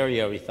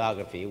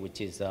stereolithography, which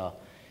is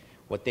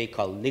what they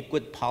call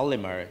liquid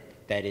polymer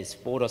that is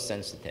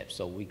photosensitive.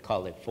 So we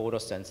call it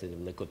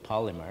photosensitive liquid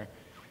polymer,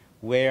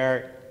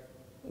 where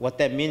what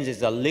that means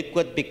is a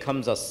liquid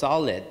becomes a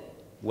solid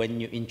when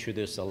you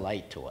introduce a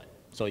light to it.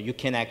 So you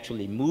can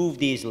actually move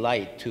these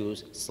light to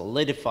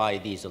solidify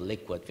these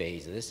liquid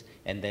phases,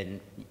 and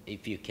then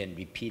if you can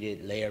repeat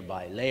it layer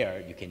by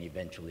layer, you can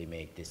eventually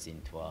make this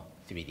into a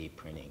 3D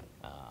printing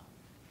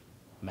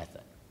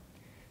method.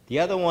 The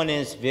other one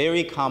is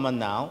very common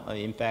now.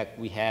 In fact,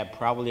 we have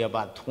probably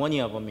about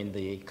 20 of them in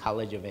the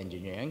College of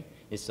Engineering.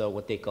 It's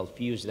what they call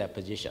fused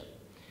deposition.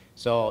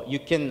 So you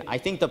can, I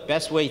think the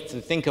best way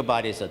to think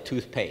about it is a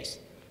toothpaste.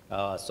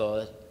 So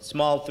a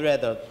small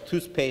thread of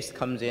toothpaste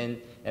comes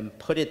in and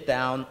put it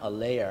down a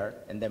layer,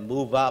 and then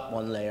move up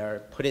one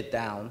layer, put it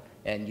down,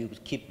 and you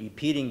keep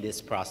repeating this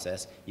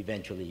process.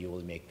 Eventually you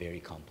will make very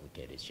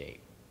complicated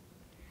shape.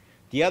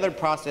 The other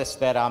process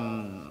that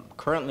I'm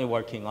currently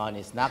working on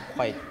is not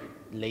quite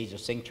laser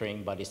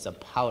sintering, but it's a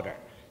powder.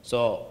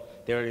 So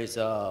there is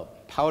a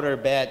powder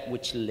bed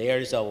which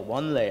layers of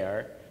one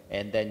layer,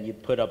 and then you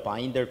put a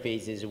binder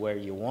phases where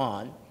you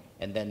want,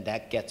 and then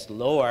that gets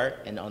lower,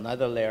 and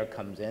another layer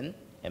comes in,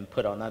 and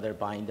put another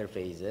binder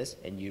phases,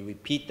 and you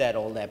repeat that,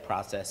 all that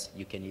process,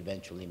 you can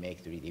eventually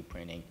make 3D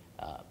printing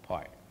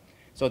part.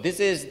 So this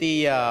is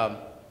the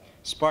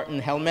Spartan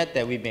helmet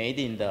that we made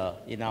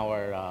in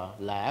our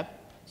lab.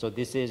 So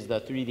this is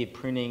the 3D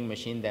printing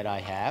machine that I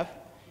have,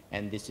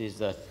 and this is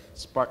the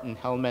Spartan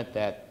helmet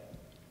that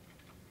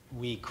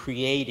we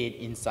created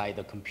inside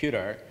the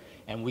computer,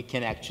 and we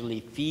can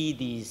actually feed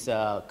these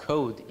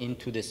code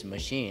into this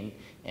machine,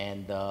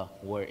 and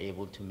we're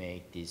able to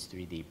make this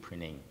 3D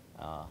printing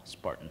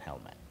Spartan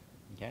helmet.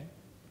 Okay.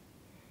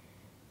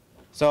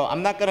 So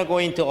I'm not going to go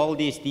into all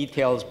these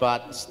details,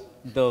 but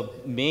the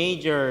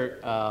major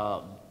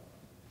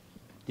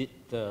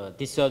the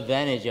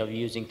disadvantage of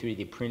using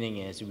 3D printing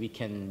is we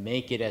can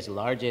make it as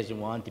large as we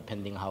want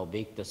depending how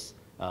big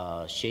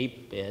the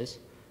shape is,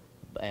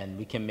 and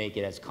we can make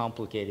it as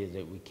complicated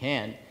as we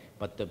can,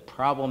 but the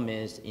problem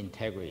is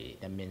integrity.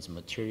 That means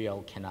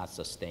material cannot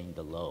sustain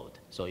the load.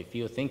 So if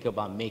you think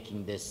about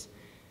making this,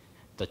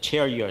 the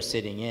chair you're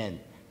sitting in,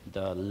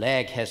 the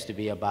leg has to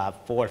be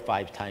about 4 or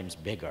 5 times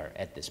bigger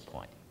at this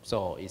point.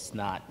 So it's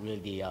not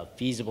really a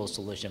feasible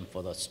solution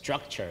for the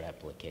structure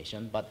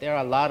application, but there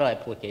are a lot of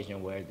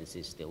applications where this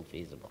is still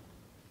feasible.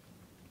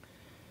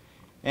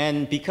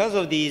 And because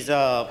of these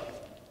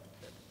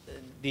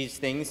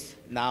things,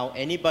 now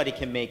anybody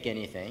can make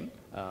anything.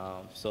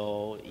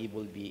 So it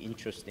will be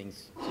interesting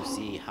to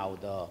see how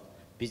the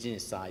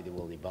business side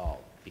will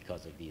evolve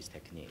because of these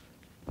techniques.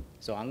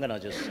 So I'm going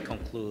to just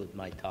conclude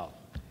my talk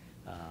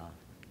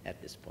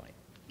at this point.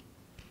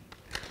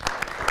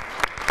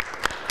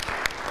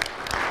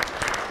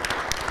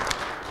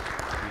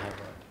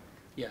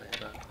 Yeah,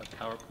 I have a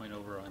PowerPoint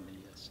over on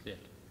the stick.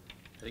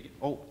 I think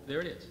Oh.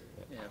 there it is.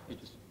 Yeah, if you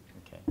just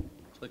Okay.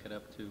 flick it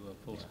up to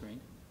full screen.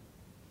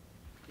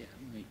 Yeah,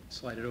 let me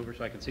slide it over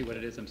so I can see what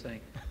it is I'm saying.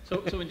 So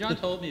when John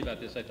told me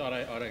about this, I thought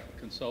I ought to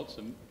consult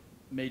some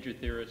major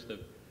theorists of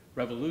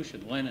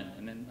revolution, Lenin,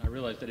 and then I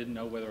realized I didn't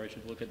know whether I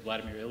should look at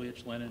Vladimir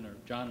Ilyich Lenin or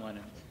John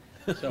Lennon.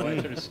 So I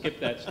sort of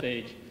skipped that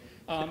stage.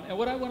 And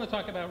what I want to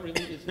talk about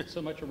really isn't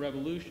so much a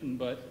revolution,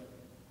 but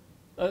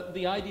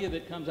the idea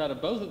that comes out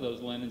of both of those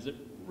Lenins, that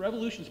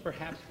revolutions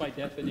perhaps by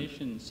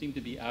definition seem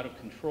to be out of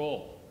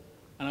control.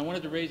 And I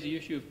wanted to raise the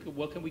issue of,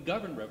 well, can we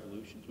govern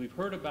revolutions? We've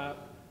heard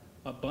about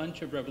a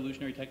bunch of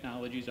revolutionary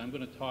technologies. I'm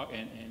going to talk,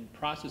 and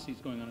processes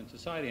going on in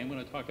society. I'm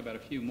going to talk about a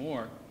few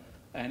more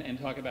and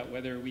talk about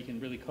whether we can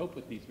really cope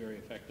with these very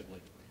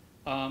effectively.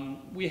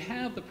 We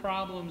have the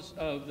problems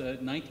of the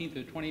 19th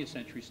or 20th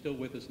century still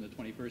with us in the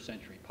 21st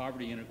century.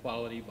 Poverty,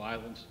 inequality,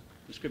 violence,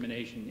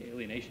 discrimination,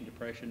 alienation,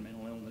 depression,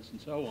 mental illness,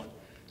 and so on.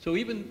 So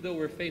even though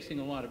we're facing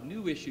a lot of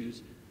new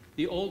issues,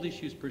 the old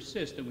issues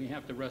persist, and we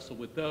have to wrestle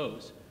with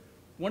those.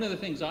 One of the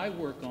things I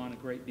work on a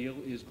great deal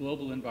is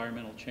global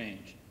environmental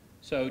change.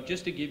 So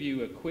just to give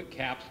you a quick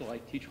capsule, I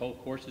teach whole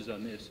courses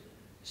on this.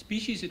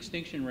 Species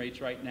extinction rates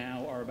right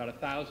now are about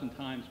 1,000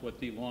 times what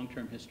the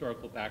long-term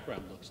historical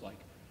background looks like.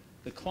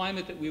 The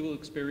climate that we will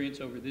experience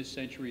over this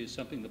century is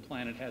something the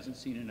planet hasn't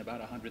seen in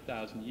about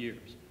 100,000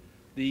 years.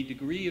 The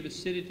degree of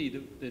acidity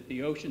that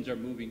the oceans are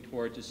moving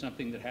towards is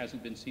something that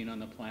hasn't been seen on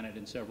the planet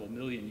in several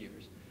million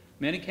years.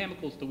 Many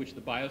chemicals to which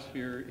the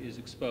biosphere is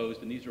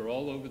exposed, and these are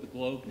all over the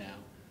globe now,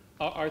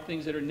 are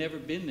things that have never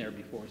been there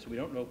before, so we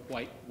don't know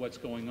quite what's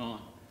going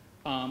on.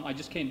 I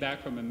just came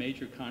back from a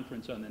major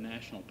conference on the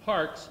national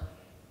parks,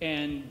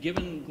 and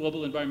given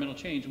global environmental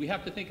change, we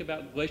have to think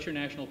about Glacier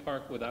National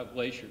Park without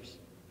glaciers.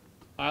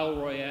 Isle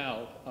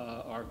Royale,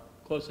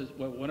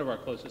 one of our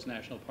closest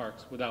national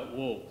parks, without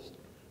wolves.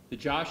 The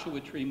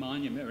Joshua Tree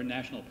Monument, or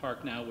National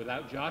Park now,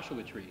 without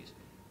Joshua trees.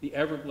 The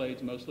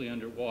Everglades mostly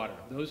underwater.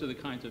 Those are the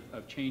kinds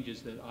of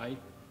changes that I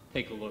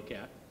take a look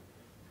at.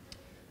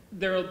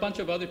 There are a bunch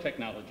of other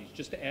technologies,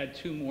 just to add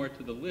 2 more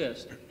to the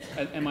list.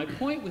 And my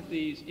point with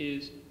these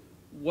is,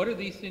 what are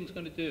these things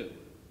going to do?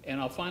 And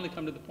I'll finally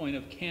come to the point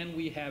of, can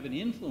we have an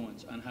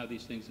influence on how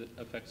these things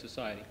affect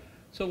society?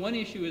 So one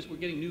issue is we're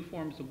getting new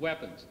forms of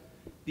weapons.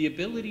 The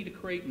ability to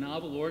create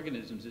novel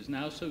organisms is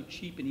now so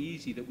cheap and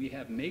easy that we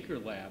have maker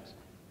labs,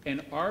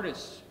 and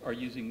artists are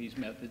using these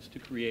methods to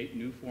create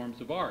new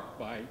forms of art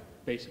by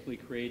basically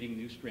creating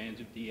new strands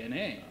of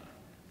DNA.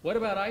 What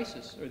about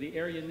ISIS or the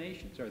Aryan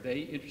nations? Are they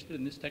interested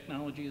in this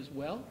technology as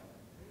well?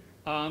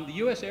 The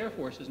US Air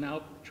Force is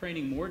now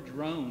training more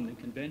drone than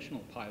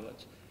conventional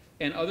pilots,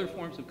 and other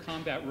forms of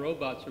combat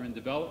robots are in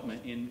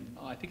development in,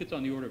 I think it's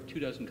on the order of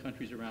 24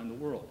 countries around the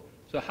world.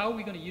 So how are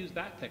we going to use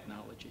that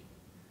technology?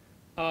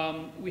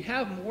 We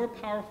have more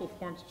powerful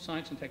forms of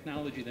science and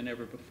technology than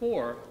ever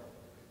before,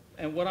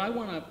 and what I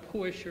want to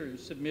push or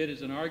submit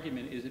as an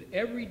argument is that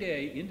every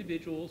day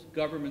individuals,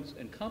 governments,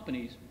 and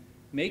companies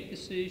make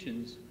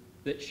decisions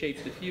that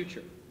shape the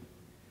future.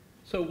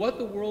 So what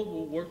the world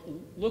will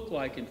look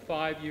like in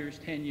 5 years,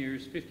 10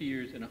 years, 50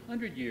 years, and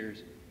 100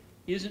 years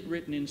isn't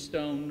written in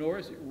stone, nor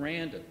is it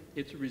random.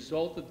 It's a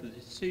result of the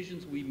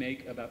decisions we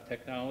make about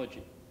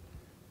technology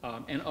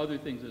and other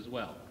things as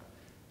well.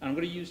 And I'm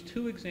going to use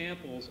 2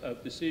 examples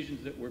of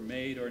decisions that were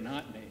made or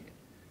not made.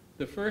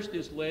 The first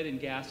is lead in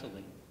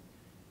gasoline.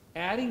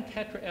 Adding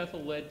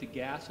tetraethyl lead to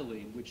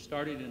gasoline, which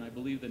started in, I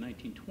believe, the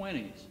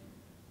 1920s,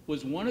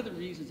 was one of the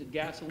reasons that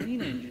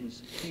gasoline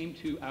engines came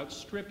to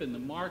outstrip in the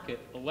market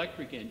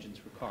electric engines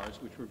for cars,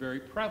 which were very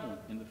prevalent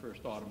in the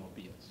first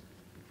automobiles.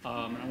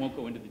 And I won't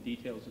go into the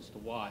details as to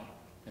why,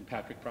 and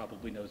Patrick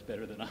probably knows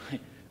better than I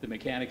the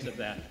mechanics of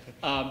that.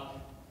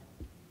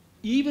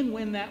 Even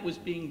when that was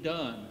being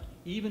done,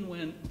 even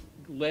when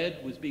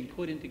lead was being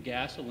put into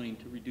gasoline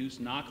to reduce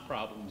knock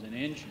problems in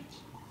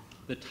engines,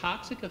 the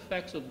toxic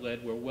effects of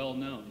lead were well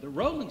known. The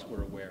Rowlands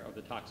were aware of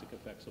the toxic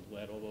effects of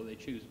lead, although they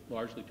choose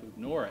largely to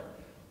ignore it.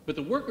 But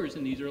the workers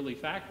in these early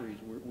factories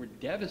were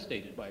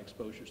devastated by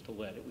exposures to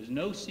lead. It was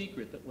no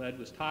secret that lead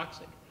was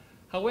toxic.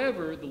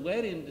 However, the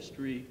lead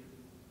industry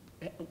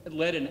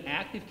led an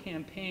active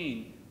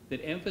campaign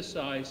that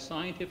emphasized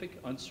scientific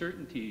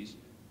uncertainties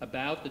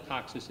about the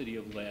toxicity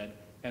of lead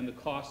and the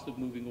cost of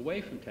moving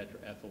away from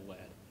tetraethyl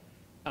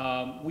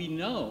lead. We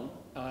know,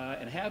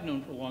 and have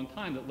known for a long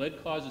time, that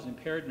lead causes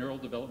impaired neural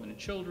development in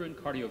children,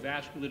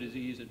 cardiovascular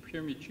disease, and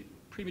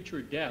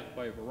premature death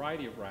by a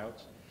variety of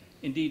routes.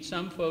 Indeed,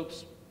 some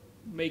folks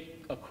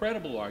make a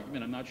credible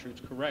argument, I'm not sure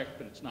it's correct,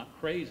 but it's not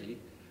crazy,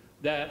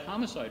 that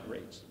homicide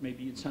rates may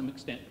be in some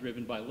extent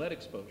driven by lead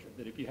exposure,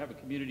 that if you have a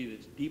community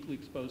that's deeply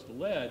exposed to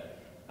lead,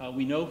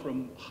 we know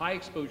from high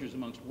exposures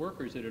amongst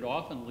workers that it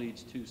often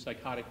leads to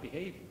psychotic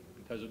behavior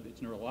because of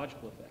its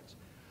neurological effects.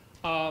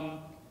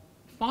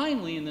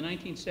 Finally, in the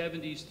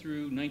 1970s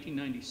through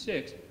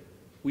 1996,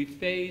 we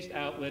phased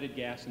out leaded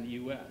gas in the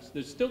U.S.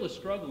 There's still a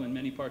struggle in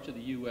many parts of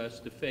the U.S.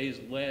 to phase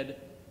lead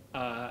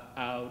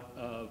out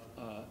of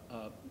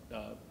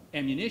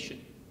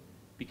ammunition,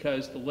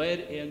 because the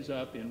lead ends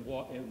up in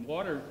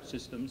water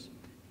systems,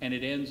 and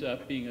it ends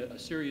up being a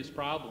serious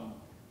problem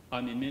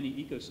in many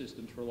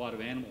ecosystems for a lot of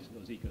animals in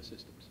those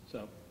ecosystems.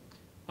 So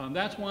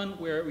that's one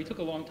where we took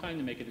a long time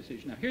to make a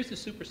decision. Now here's the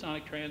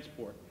supersonic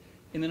transport.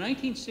 In the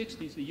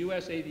 1960s, the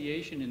U.S.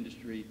 aviation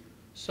industry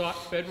sought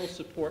federal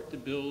support to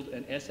build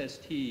an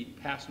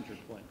SST passenger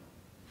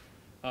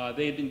plane.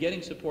 They had been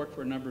getting support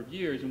for a number of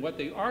years, and what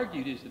they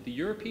argued is that the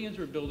Europeans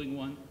were building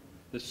one,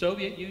 the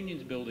Soviet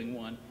Union's building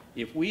one.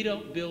 If we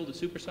don't build a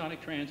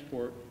supersonic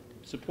transport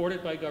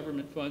supported by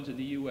government funds in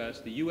the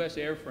U.S.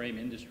 airframe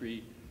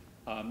industry,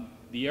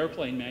 the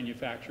airplane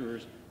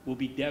manufacturers, will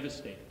be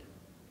devastated.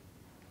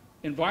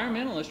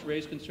 Environmentalists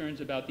raised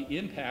concerns about the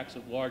impacts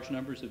of large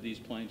numbers of these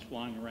planes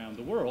flying around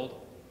the world,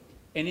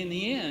 and in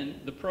the end,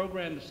 the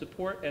program to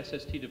support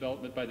SST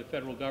development by the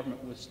federal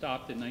government was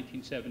stopped in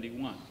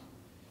 1971.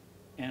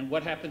 And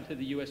what happened to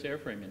the U.S.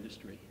 airframe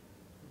industry?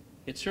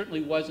 It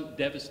certainly wasn't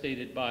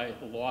devastated by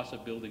the loss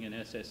of building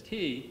an SST.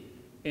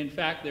 In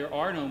fact, there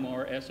are no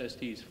more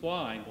SSTs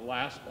flying. The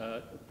last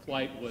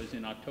flight was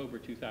in October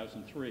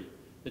 2003.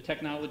 The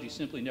technology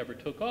simply never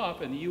took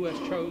off, and the U.S.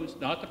 chose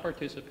not to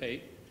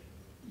participate.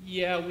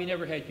 Yeah, we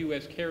never had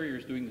U.S.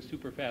 carriers doing the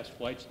super fast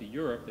flights to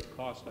Europe that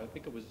cost, I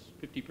think it was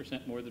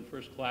 50% more than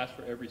first class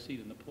for every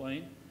seat in the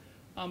plane.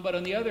 But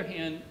on the other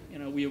hand, you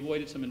know, we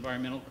avoided some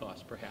environmental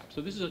costs, perhaps.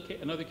 So this is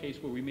another case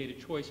where we made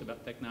a choice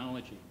about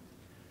technology.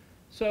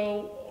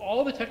 So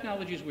all the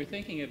technologies we're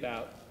thinking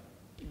about,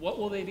 what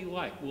will they be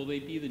like? Will they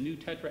be the new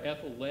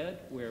tetraethyl lead,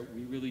 where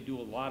we really do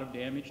a lot of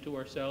damage to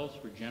ourselves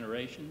for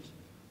generations?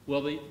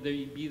 Will they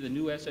be the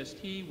new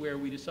SST, where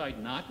we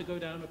decide not to go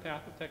down a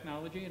path of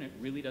technology and it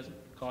really doesn't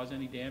cause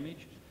any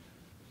damage?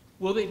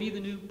 Will they be the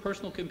new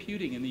personal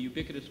computing and the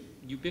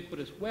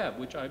ubiquitous web,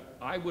 which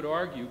I would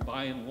argue,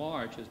 by and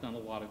large, has done a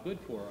lot of good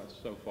for us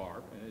so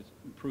far, and has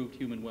improved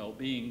human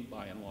well-being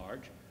by and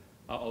large,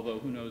 although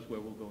who knows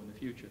where we'll go in the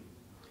future.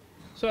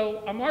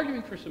 So I'm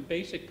arguing for some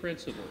basic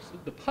principles.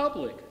 The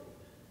public,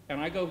 and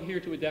I go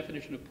here to a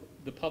definition of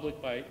the public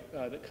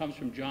that comes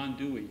from John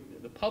Dewey.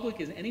 The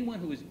public is anyone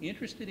who is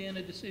interested in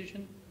a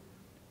decision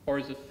or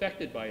is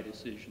affected by a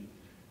decision,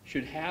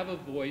 should have a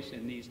voice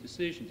in these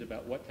decisions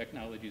about what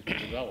technologies will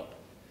develop.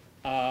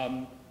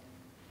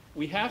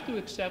 We have to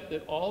accept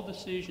that all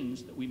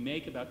decisions that we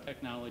make about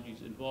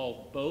technologies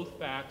involve both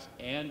facts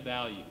and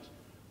values.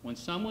 When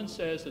someone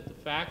says that the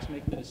facts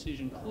make the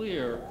decision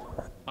clear,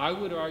 I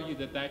would argue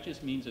that that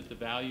just means that the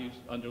values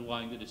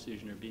underlying the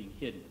decision are being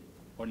hidden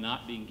or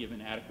not being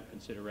given adequate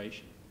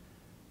consideration.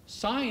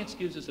 Science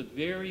gives us a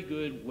very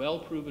good,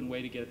 well-proven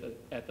way to get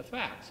at the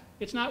facts.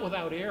 It's not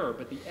without error,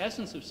 but the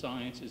essence of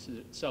science is that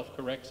it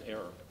self-corrects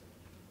error.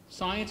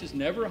 Science is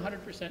never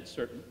 100%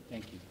 certain,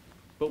 thank you,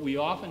 but we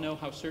often know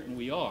how certain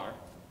we are.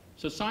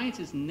 So science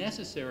is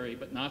necessary,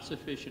 but not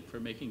sufficient for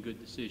making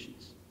good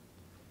decisions.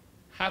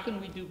 How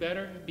can we do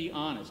better? Be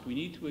honest. We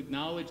need to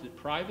acknowledge that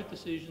private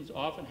decisions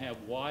often have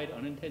wide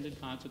unintended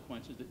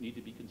consequences that need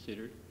to be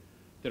considered,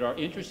 that our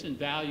interests and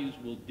values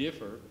will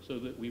differ so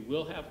that we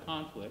will have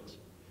conflicts,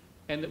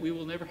 and that we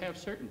will never have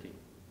certainty.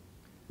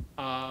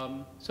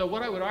 So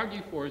what I would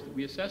argue for is that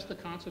we assess the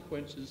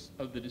consequences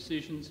of the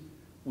decisions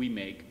we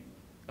make,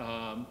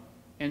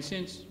 and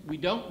since we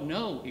don't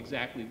know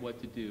exactly what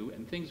to do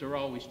and things are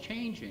always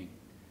changing,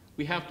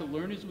 we have to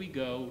learn as we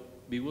go,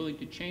 be willing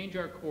to change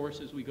our course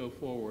as we go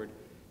forward,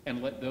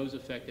 and let those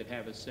affected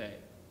have a say.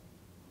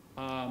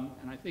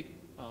 And I think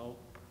I'll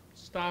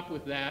stop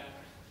with that.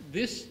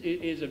 This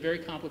is a very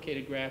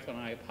complicated graph, and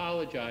I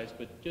apologize,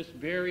 but just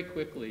very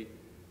quickly,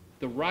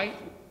 the right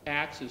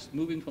axis,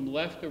 moving from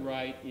left to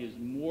right, is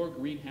more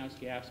greenhouse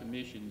gas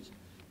emissions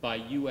by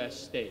U.S.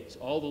 states.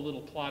 All the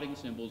little plotting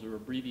symbols are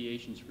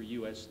abbreviations for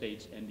U.S.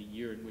 states and the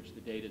year in which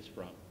the data is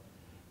from.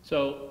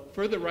 So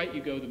further right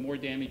you go, the more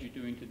damage you're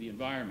doing to the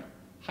environment.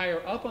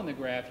 Higher up on the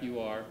graph you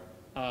are,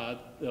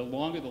 the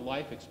longer the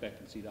life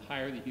expectancy, the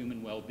higher the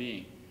human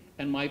well-being.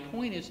 And my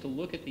point is to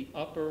look at the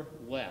upper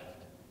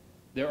left.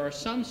 There are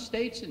some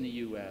states in the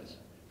U.S.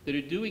 that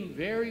are doing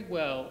very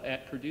well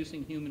at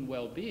producing human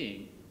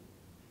well-being,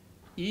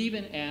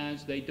 even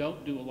as they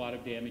don't do a lot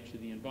of damage to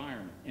the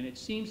environment. And it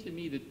seems to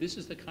me that this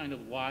is the kind of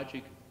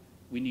logic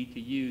we need to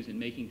use in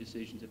making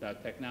decisions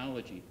about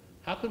technology.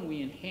 How can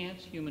we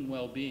enhance human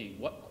well-being?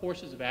 What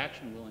courses of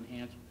action will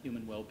enhance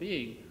human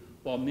well-being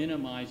while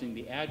minimizing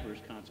the adverse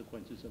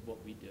consequences of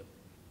what we do?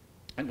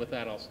 And with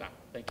that, I'll stop.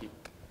 Thank you.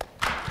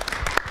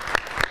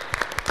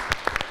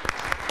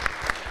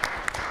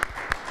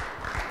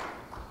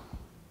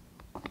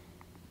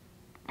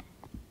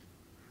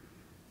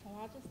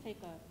 I'll just take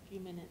a few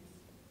minutes.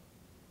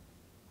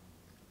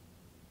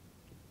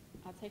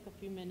 I'll take a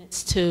few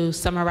minutes to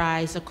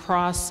summarize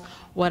across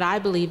what I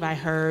believe I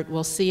heard.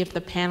 We'll see if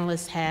the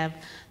panelists have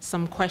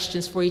some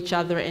questions for each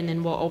other, and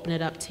then we'll open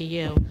it up to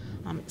you.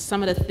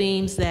 Some of the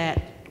themes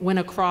that went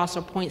across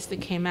or points that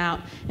came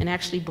out, and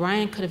actually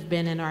Brian could have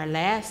been in our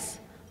last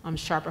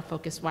Sharper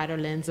Focus, Wider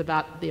Lens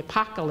about the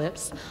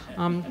apocalypse.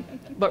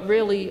 But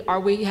really, are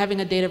we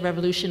having a data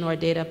revolution or a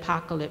data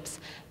apocalypse?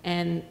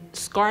 And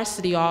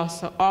scarcity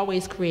also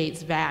always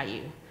creates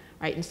value,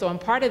 right? And so in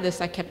part of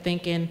this, I kept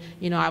thinking,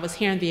 I was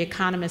hearing the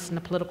economists and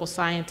the political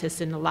scientists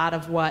and a lot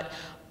of what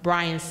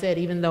Brian said,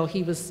 even though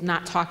he was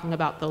not talking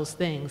about those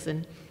things.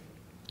 And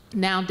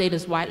now data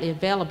is widely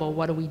available.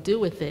 What do we do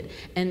with it?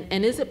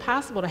 And is it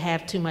possible to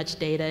have too much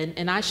data?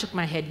 And I shook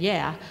my head,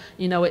 yeah.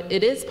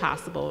 It is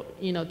possible,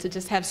 to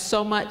just have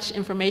so much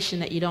information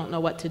that you don't know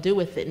what to do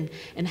with it.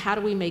 And how do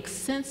we make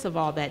sense of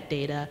all that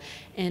data?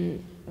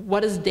 And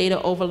what does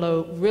data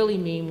overload really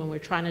mean when we're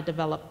trying to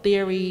develop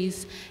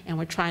theories and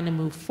we're trying to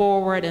move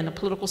forward? And the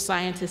political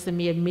scientist in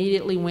me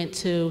immediately went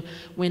to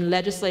when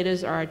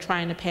legislators are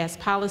trying to pass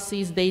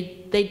policies,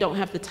 they don't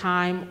have the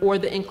time or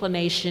the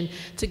inclination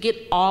to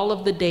get all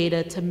of the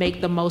data to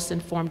make the most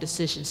informed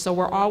decisions. So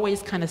we're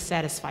always kind of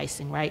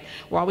satisficing, right?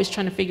 We're always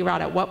trying to figure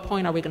out at what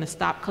point are we going to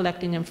stop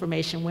collecting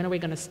information, when are we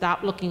going to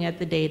stop looking at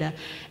the data,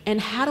 and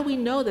how do we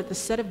know that the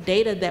set of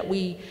data that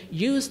we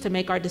use to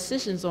make our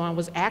decisions on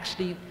was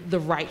actually the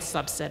right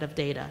subset of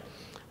data.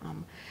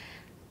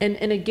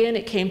 And again,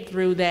 it came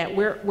through that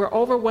we're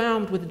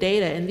overwhelmed with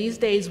data, and these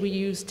days we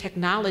use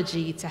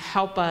technology to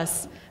help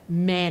us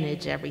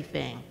manage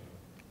everything.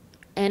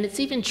 And it's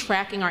even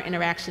tracking our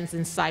interactions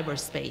in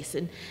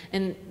cyberspace.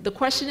 And the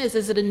question is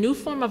it a new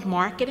form of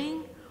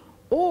marketing,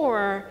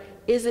 or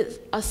is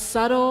it a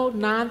subtle,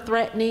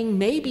 non-threatening,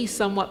 maybe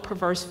somewhat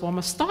perverse form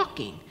of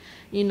stalking?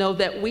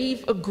 That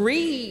we've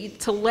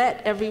agreed to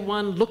let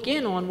everyone look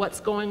in on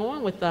what's going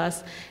on with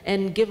us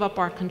and give up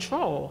our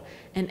control.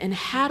 And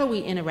how do we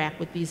interact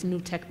with these new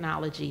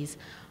technologies?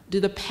 Do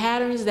the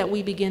patterns that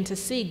we begin to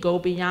see go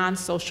beyond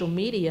social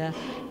media?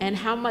 And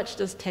how much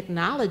does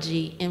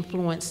technology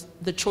influence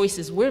the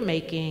choices we're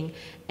making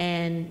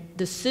and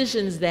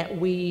decisions that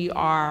we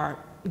are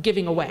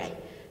giving away?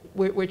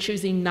 We're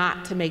choosing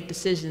not to make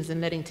decisions and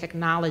letting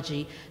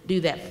technology do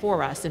that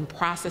for us, and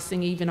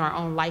processing even our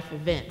own life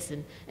events.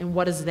 And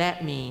what does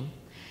that mean?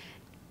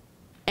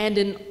 And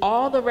in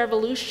all the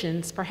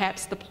revolutions,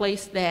 perhaps the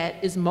place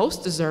that is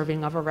most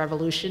deserving of a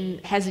revolution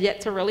has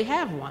yet to really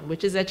have one,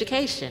 which is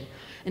education.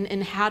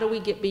 And how do we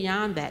get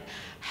beyond that?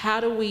 How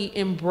do we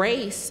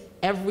embrace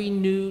every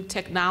new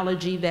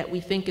technology that we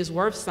think is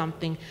worth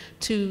something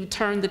to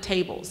turn the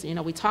tables?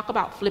 We talk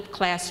about flipped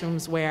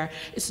classrooms where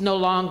it's no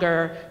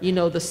longer,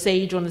 the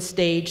sage on the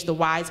stage, the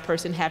wise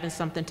person having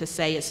something to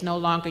say. It's no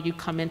longer you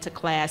come into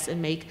class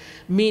and make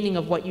meaning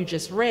of what you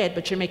just read,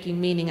 but you're making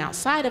meaning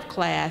outside of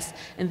class.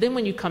 And then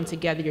when you come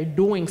together, you're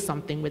doing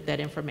something with that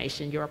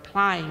information. You're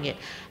applying it.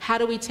 How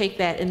do we take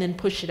that and then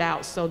push it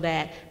out so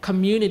that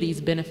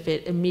communities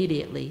benefit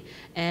immediately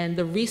and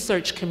the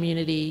research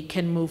community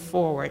can move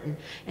forward?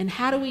 And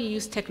how do we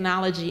use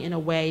technology in a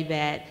way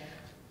that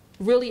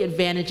really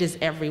advantages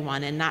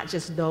everyone and not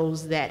just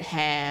those that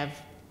have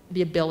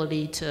the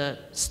ability to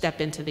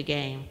step into the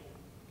game?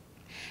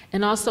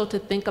 And also to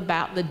think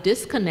about the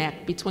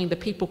disconnect between the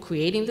people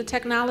creating the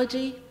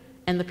technology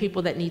and the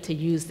people that need to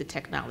use the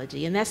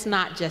technology. And that's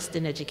not just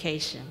in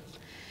education.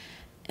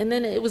 And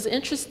then it was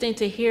interesting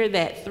to hear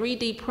that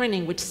 3D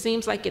printing, which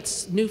seems like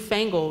it's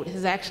newfangled,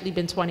 has actually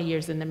been 20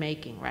 years in the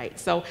making, right?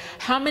 So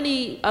how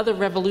many other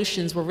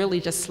revolutions were really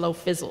just slow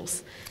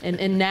fizzles?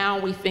 And now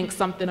we think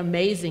something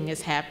amazing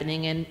is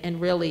happening, and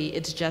really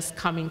it's just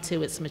coming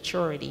to its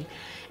maturity.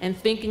 and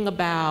thinking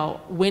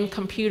about when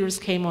computers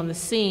came on the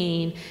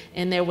scene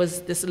and there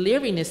was this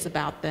leeriness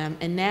about them,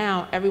 and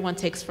now everyone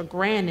takes for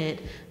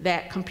granted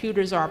that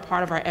computers are a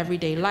part of our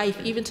everyday life,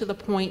 even to the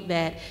point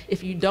that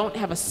if you don't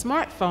have a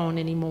smartphone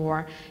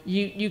anymore,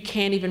 you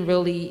can't even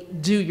really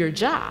do your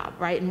job,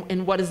 right?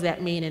 And what does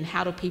that mean, and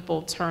how do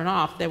people turn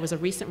off? There was a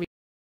recent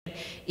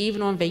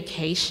even on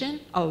vacation,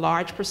 a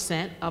large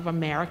percent of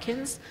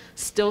Americans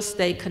still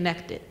stay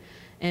connected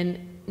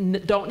and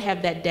don't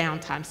have that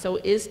downtime. So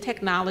is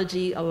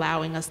technology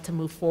allowing us to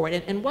move forward?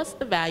 And what's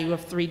the value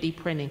of 3D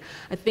printing?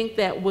 I think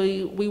that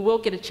we will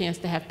get a chance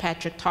to have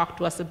Patrick talk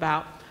to us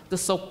about the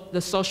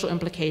social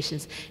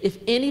implications. If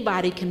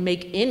anybody can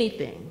make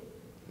anything,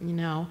 you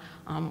know,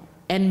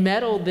 and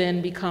metal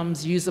then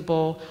becomes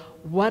usable,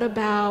 what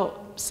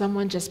about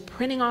someone just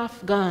printing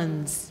off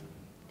guns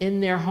in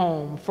their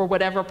home for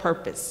whatever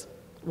purpose?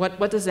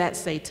 What does that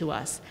say to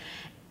us?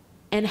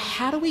 And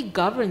how do we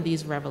govern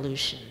these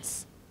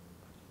revolutions?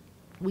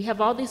 We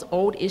have all these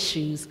old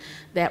issues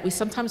that we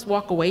sometimes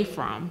walk away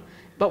from,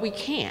 but we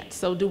can't.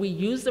 So do we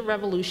use the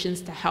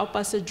revolutions to help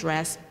us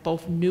address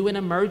both new and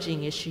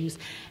emerging issues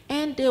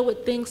and deal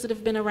with things that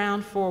have been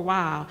around for a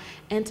while,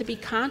 and to be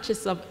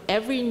conscious of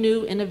every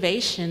new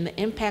innovation,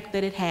 the impact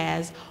that it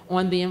has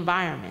on the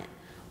environment,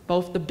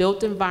 both the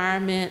built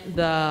environment,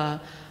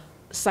 the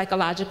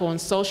psychological and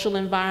social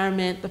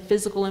environment, the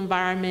physical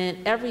environment,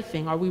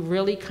 everything. Are we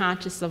really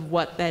conscious of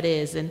what that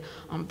is? And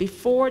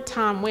before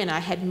Tom went, I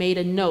had made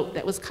a note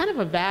that was kind of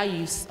a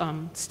value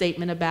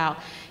statement about,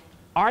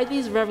 are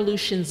these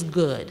revolutions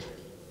good?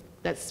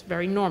 That's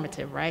very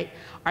normative, right?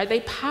 Are they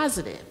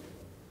positive?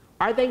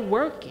 Are they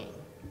working?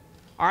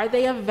 Are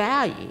they of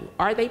value?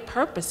 Are they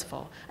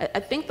purposeful? I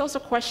think those are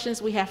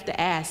questions we have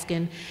to ask,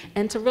 and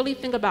to really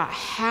think about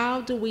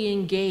how do we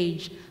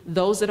engage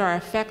those that are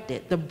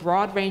affected, the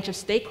broad range of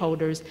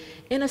stakeholders,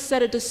 in a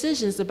set of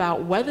decisions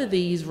about whether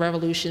these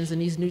revolutions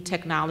and these new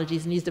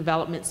technologies and these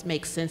developments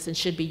make sense and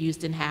should be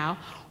used, and how,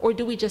 or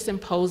do we just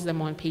impose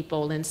them on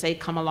people and say,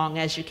 come along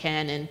as you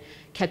can and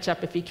catch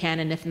up if you can,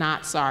 and if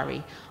not,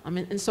 sorry.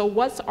 And so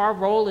what's our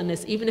role in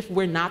this? Even if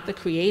we're not the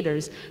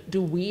creators,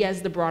 do we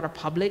as the broader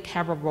public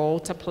have a role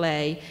to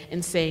play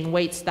in saying,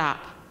 wait, stop,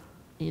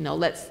 you know,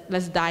 let's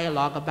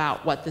dialogue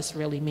about what this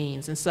really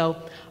means? And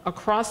so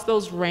across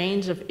those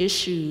range of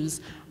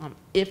issues,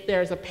 if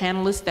there's a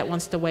panelist that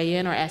wants to weigh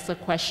in or ask a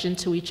question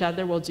to each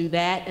other, we'll do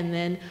that, and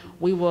then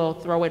we will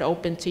throw it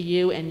open to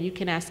you, and you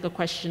can ask a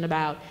question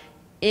about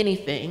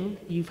anything.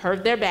 You've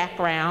heard their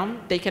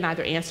background. They can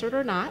either answer it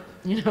or not.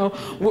 You know,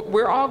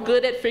 we're all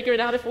good at figuring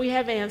out if we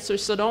have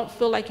answers, so don't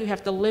feel like you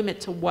have to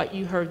limit to what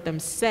you heard them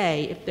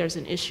say if there's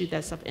an issue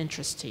that's of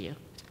interest to you.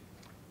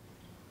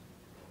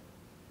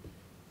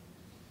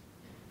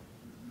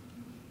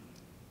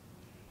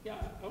 Yeah,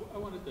 I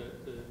wanted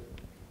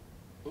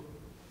to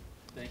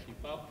thank you,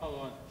 follow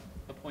on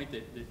a point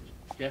that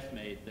Jeff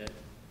made, that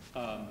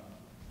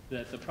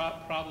that the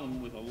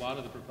problem with a lot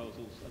of the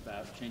proposals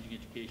about changing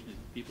education is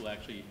people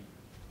actually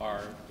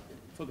are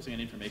focusing on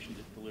information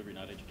delivery,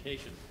 not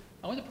education.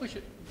 I want to push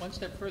it one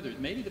step further.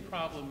 Maybe the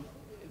problem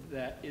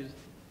that is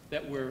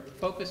that we're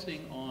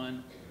focusing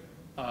on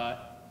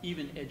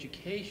even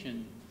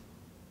education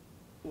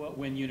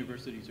when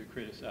universities are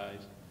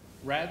criticized,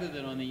 rather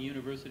than on the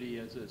university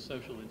as a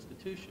social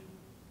institution.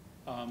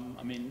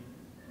 I mean,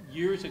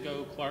 years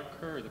ago, Clark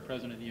Kerr, the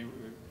president of the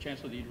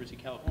chancellor of the University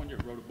of California,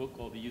 wrote a book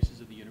called The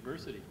Uses of the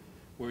University,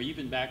 where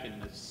even back in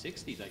the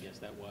 60s, I guess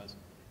that was,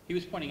 he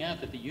was pointing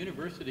out that the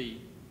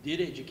university did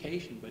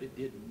education, but it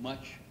did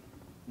much,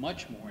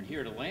 much more. And here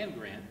at a land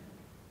grant,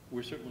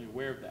 we're certainly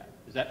aware of that.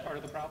 Is that part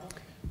of the problem?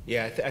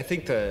 Yeah, I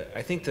think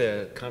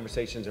the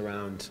conversations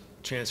around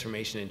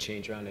transformation and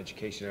change around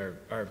education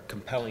are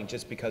compelling,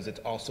 just because it's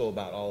also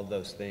about all of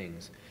those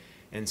things.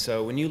 And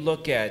so when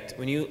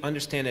you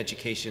understand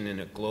education in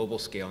a global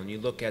scale, and you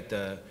look at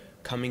the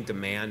coming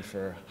demand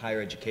for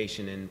higher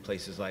education in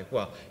places like,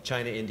 well,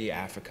 China, India,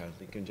 Africa,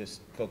 you can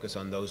just focus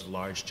on those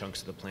large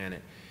chunks of the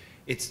planet.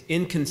 It's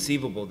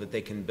inconceivable that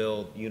they can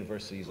build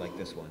universities like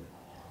this one.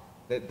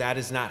 That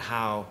is not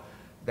how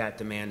that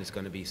demand is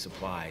going to be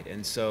supplied.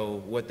 And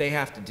so what they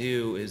have to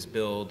do is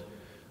build,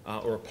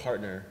 or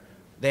partner,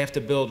 they have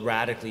to build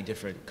radically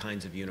different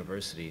kinds of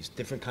universities,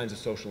 different kinds of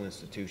social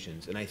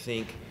institutions. And I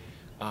think,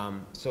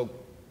 so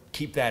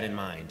keep that in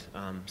mind.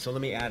 So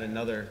let me add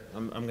another,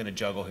 I'm going to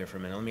juggle here for a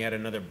minute. Let me add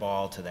another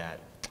ball to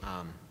that.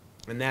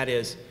 And that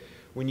is,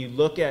 when you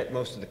look at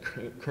most of the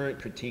current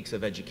critiques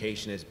of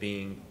education as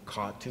being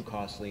too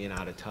costly and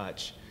out of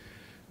touch,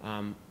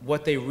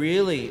 what they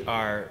really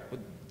are,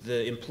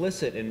 the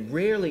implicit and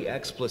rarely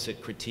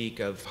explicit critique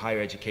of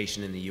higher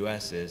education in the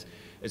US is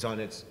on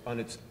its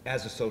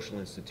as a social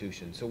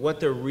institution. So what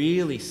they're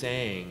really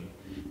saying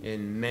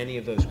in many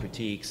of those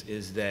critiques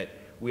is that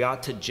we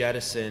ought to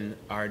jettison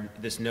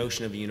this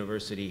notion of a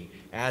university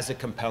as a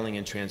compelling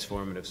and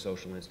transformative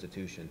social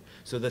institution.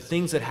 So the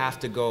things that have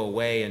to go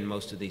away in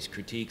most of these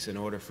critiques in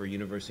order for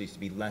universities to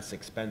be less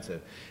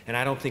expensive, and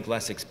I don't think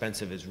less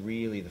expensive is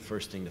really the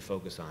first thing to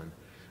focus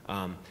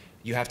on.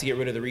 You have to get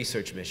rid of the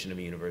research mission of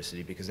a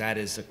university because that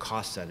is a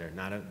cost center,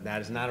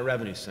 that is not a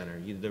revenue center.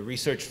 The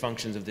research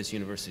functions of this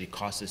university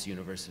cost this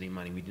university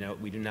money.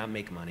 We do not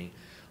make money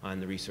on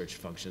the research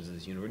functions of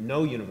this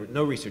university.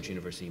 No research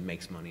university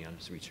makes money on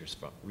its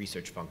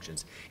research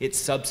functions. It's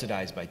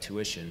subsidized by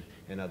tuition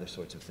and other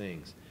sorts of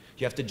things.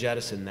 You have to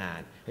jettison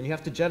that. And you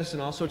have to jettison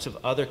all sorts of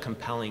other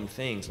compelling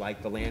things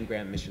like the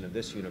land-grant mission of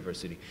this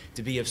university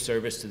to be of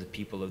service to the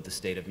people of the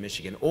state of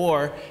Michigan.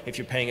 Or, if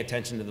you're paying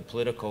attention to the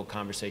political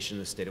conversation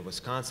in the state of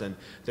Wisconsin,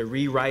 the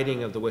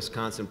rewriting of the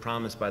Wisconsin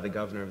Promise by the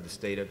governor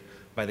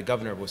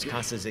of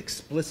Wisconsin is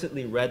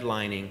explicitly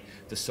redlining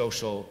the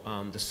social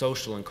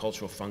and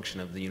cultural function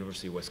of the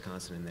University of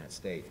Wisconsin in that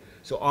state.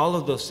 So all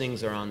of those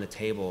things are on the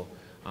table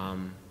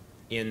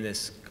in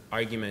this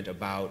argument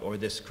about, or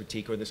this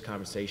critique, or this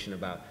conversation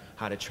about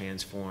how to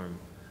transform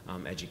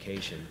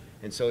education.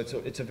 And so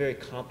it's a very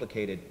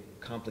complicated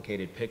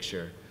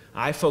picture.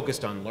 I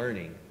focused on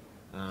learning,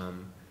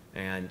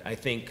 and I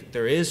think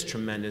there is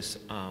tremendous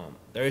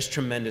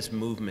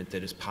movement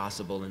that is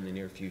possible in the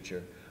near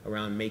future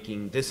around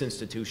making this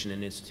institution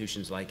and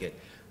institutions like it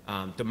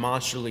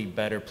demonstrably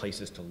better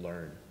places to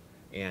learn.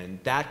 And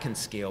that can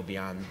scale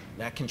beyond,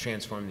 that can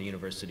transform the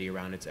university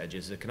around its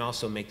edges. It can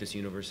also make this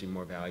university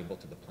more valuable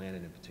to the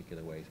planet in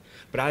particular ways.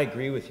 But I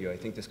agree with you. I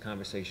think this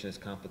conversation is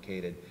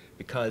complicated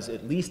because,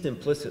 at least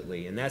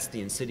implicitly, and that's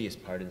the insidious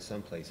part in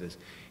some places,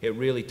 it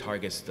really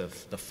targets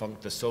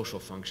the social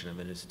function of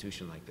an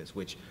institution like this,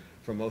 which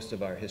for most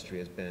of our history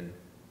has been,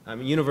 I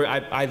mean,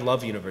 I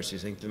love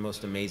universities. I think they're the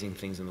most amazing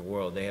things in the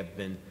world. They have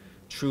been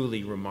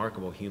truly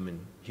remarkable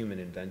human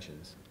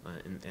inventions,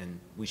 and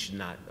we should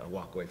not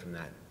walk away from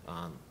that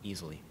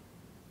easily.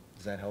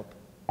 Does that help?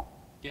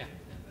 Yeah.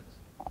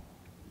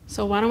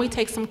 So why don't we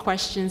take some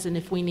questions, and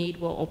if we need,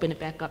 we'll open it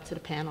back up to the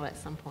panel at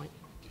some point.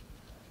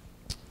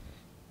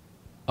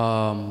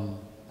 I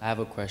have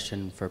a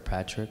question for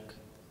Patrick.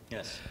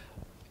 Yes.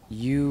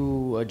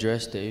 You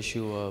addressed the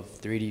issue of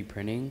 3D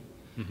printing.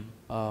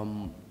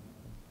 Mm-hmm.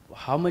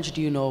 How much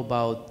do you know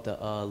about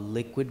the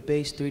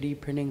liquid-based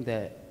 3D printing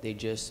that they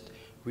just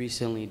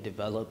recently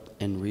developed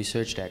and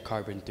researched at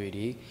Carbon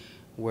 3D,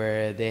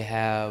 where they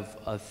have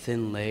a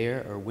thin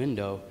layer or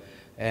window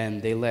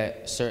and they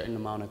let a certain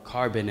amount of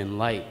carbon and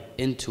light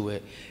into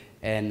it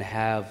and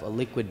have a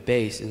liquid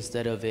base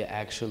instead of it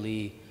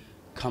actually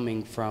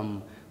coming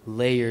from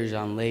layers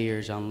on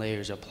layers on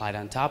layers applied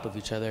on top of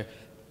each other.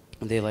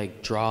 They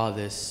like draw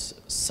this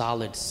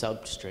solid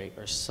substrate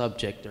or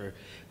subject, or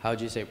how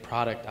would you say,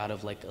 product out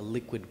of like a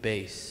liquid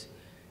base.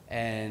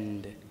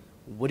 And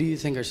what do you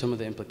think are some of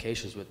the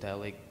implications with that?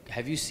 Like,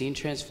 have you seen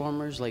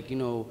Transformers? Like, you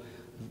know,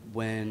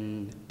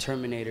 when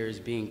Terminator is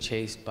being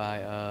chased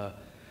by,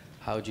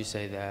 how would you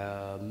say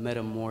that,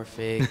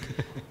 metamorphic,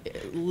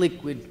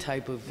 liquid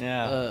type of,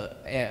 how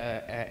do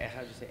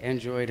you say,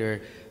 android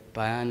or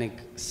bionic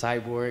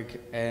cyborg,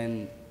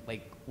 and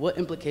like, what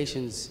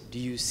implications do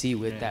you see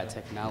with that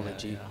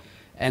technology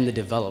and the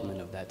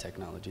development of that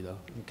technology, though?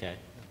 Okay.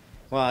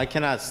 Well, I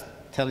cannot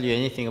tell you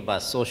anything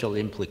about social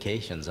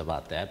implications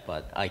about that,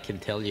 but I can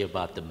tell you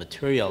about the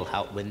material,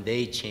 how when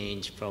they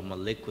change from a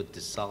liquid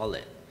to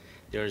solid,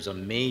 there's a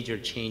major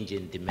change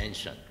in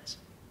dimensions.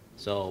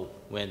 So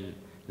when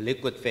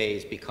liquid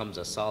phase becomes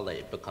a solid,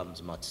 it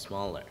becomes much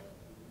smaller.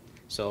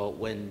 So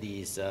when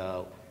these,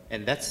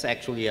 and that's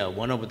actually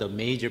one of the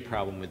major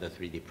problems with the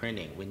 3D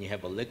printing. When you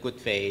have a liquid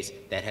phase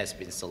that has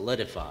been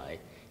solidified,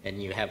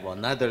 and you have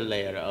another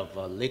layer of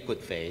a liquid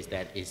phase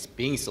that is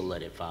being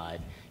solidified,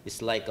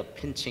 it's like a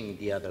pinching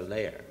the other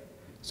layer.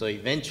 So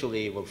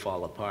eventually it will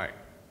fall apart.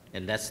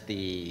 And that's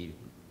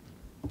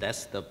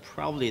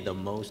probably the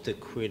most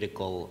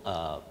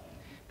critical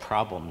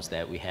problems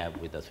that we have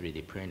with the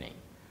 3D printing.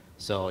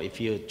 So if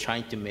you're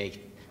trying to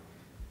make,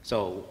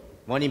 so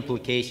one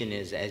implication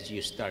is as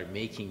you start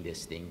making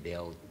this thing,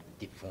 they'll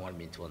deform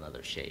into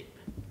another shape.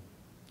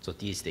 So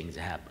these things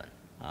happen.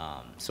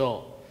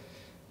 So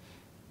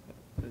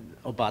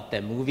about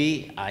that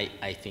movie,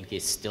 I think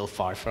it's still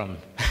far from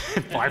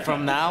far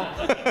from now.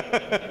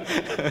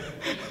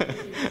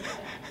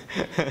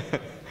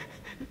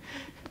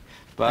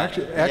 But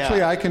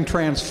actually, I can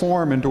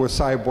transform into a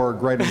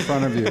cyborg right in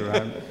front of you.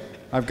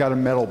 I've got a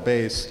metal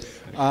base.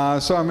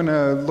 So I'm going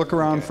to look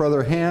around for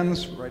other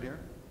hands right here.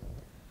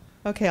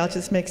 Okay, I'll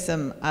just make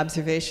some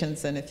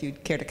observations, and if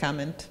you'd care to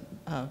comment,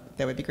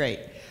 that would be great.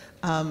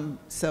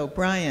 So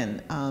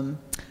Brian,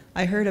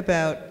 I heard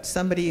about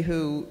somebody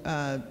who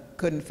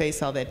couldn't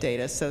face all that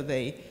data, so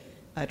they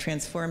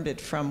transformed it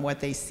from what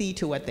they see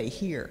to what they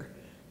hear.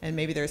 And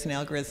maybe there's an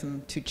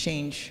algorithm to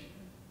change,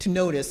 to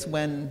notice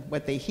when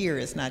what they hear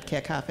is not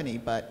cacophony,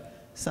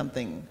 but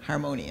something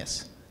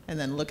harmonious. And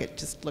then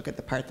just look at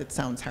the part that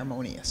sounds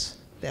harmonious.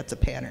 That's a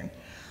pattern.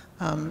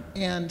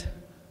 And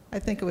I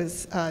think it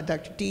was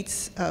Dr.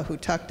 Dietz who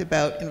talked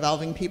about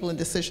involving people in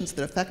decisions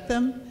that affect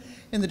them.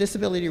 In the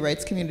disability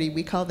rights community,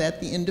 we call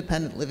that the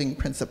independent living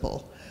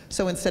principle.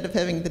 So instead of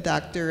having the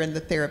doctor and the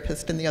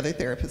therapist and the other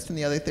therapist and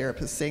the other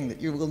therapist saying that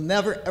you will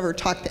never ever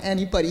talk to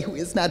anybody who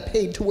is not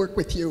paid to work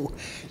with you,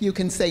 you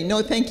can say,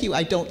 no thank you,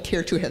 I don't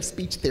care to have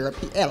speech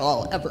therapy at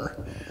all,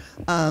 ever.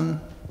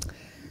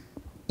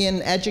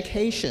 In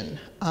education,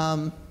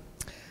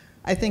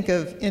 I think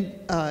of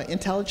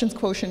intelligence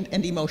quotient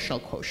and emotional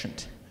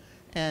quotient.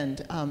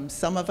 And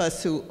some of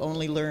us who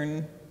only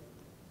learn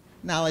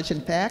knowledge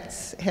and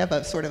facts have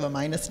a sort of a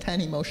 -10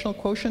 emotional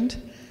quotient,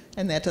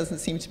 and that doesn't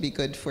seem to be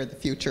good for the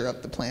future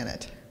of the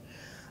planet.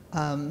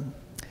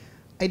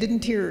 I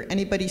didn't hear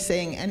anybody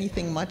saying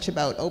anything much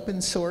about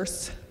open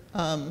source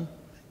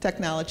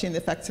technology and the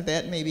effects of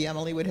that. Maybe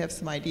Emily would have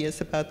some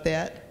ideas about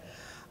that.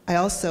 I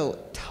also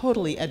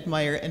totally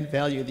admire and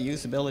value the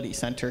Usability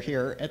Center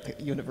here at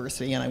the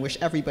university, and I wish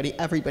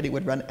everybody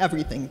would run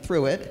everything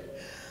through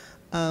it.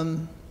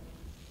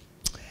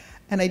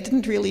 And I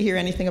didn't really hear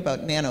anything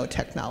about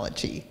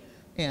nanotechnology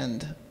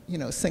and, you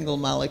know, single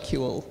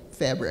molecule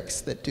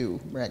fabrics that do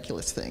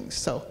miraculous things.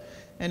 So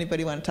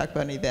anybody want to talk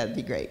about any of that, would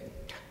be great.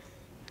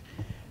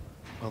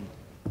 Well,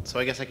 so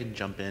I guess I can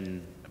jump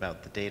in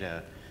about the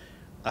data.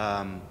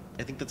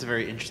 I think that's a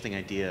very interesting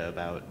idea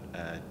about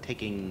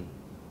taking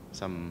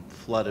some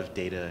flood of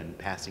data and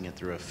passing it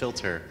through a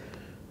filter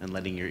and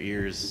letting your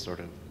ears sort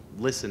of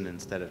listen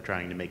instead of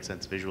trying to make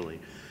sense visually.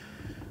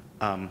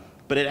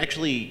 But it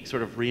actually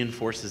sort of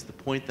reinforces the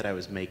point that I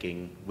was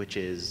making, which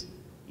is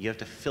you have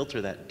to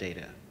filter that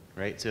data,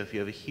 right? So if you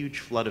have a huge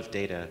flood of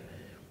data,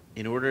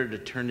 in order to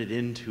turn it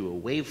into a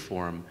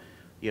waveform,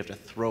 you have to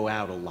throw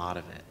out a lot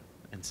of it.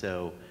 And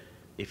so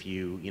if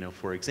you know,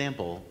 for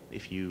example,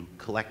 if you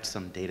collect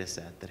some data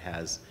set that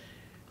has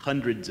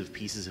hundreds of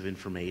pieces of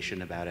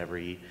information about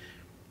every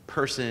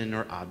person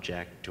or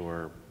object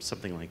or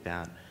something like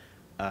that,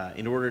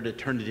 in order to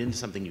turn it into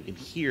something you can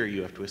hear,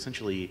 you have to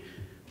essentially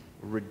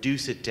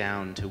reduce it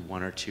down to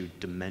one or two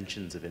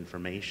dimensions of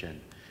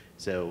information.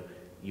 So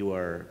you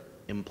are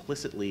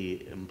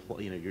implicitly,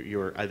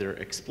 you're either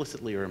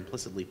explicitly or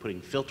implicitly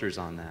putting filters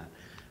on that,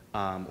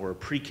 or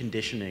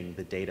preconditioning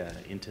the data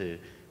into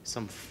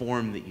some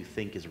form that you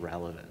think is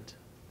relevant,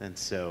 and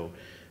so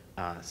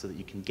so that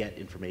you can get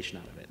information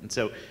out of it. And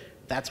so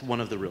that's one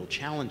of the real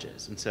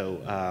challenges. And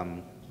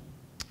so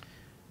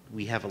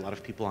we have a lot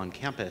of people on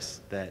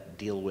campus that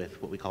deal with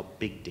what we call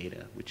big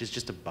data, which is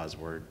just a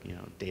buzzword, you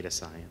know, data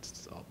science.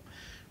 So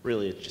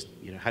really, it's just,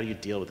 you know, how do you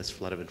deal with this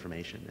flood of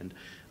information? And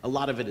a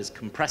lot of it is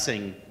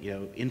compressing, you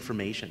know,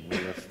 information. We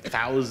have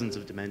thousands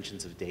of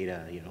dimensions of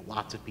data, you know,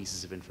 lots of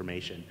pieces of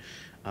information,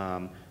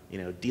 you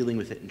know, dealing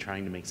with it and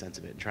trying to make sense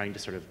of it, and trying to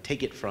sort of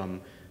take it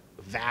from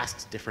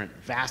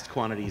vast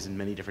quantities in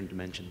many different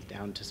dimensions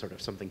down to sort of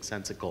something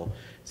sensical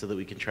so that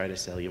we can try to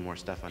sell you more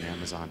stuff on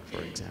Amazon,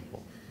 for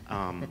example.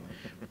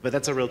 But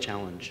that's a real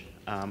challenge.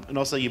 And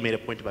also you made a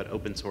point about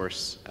open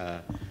source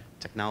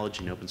technology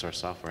and open source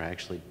software. I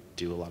actually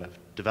do a lot of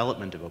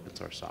development of open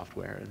source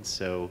software. And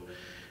so,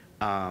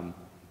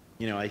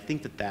 you know, I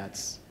think that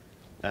that's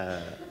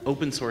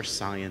open source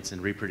science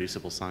and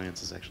reproducible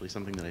science is actually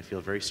something that I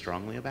feel very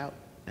strongly about.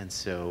 And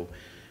so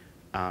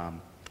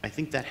I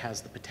think that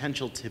has the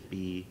potential to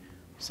be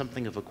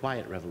something of a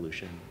quiet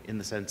revolution in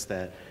the sense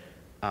that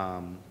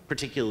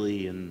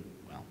particularly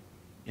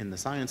in the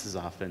sciences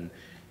often,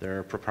 there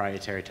are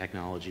proprietary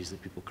technologies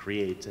that people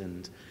create,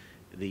 and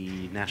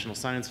the National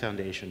Science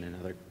Foundation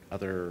and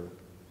other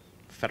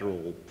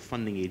federal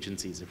funding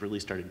agencies have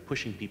really started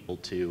pushing people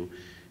to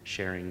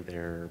sharing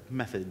their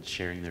methods,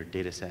 sharing their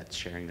data sets,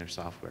 sharing their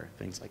software,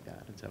 things like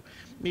that. And so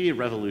maybe a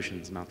revolution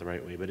is not the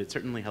right way, but it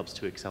certainly helps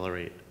to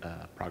accelerate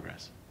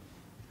progress.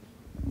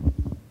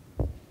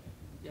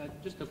 Yeah,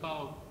 just to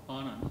follow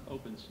on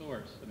open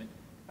source, I mean,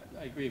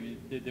 I agree. I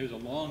mean, there's a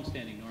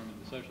long-standing norm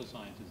in the social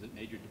sciences that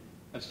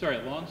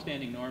a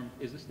long-standing norm,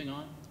 is this thing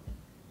on?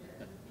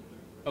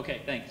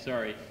 Okay, thanks,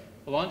 sorry.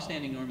 A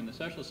long-standing norm in the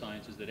social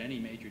sciences that any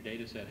major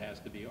data set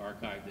has to be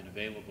archived and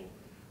available.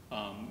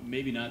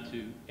 Maybe not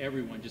to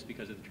everyone just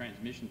because of the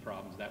transmission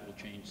problems, that will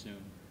change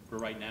soon, for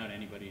right now to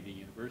anybody at a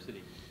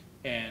university.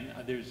 And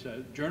there's,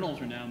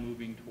 journals are now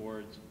moving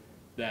towards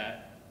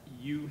that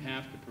you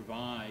have to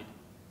provide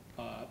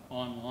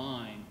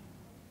online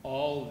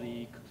all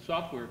the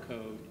software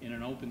code in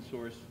an open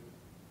source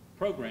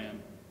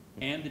program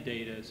and the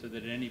data so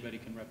that anybody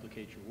can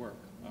replicate your work.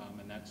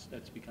 And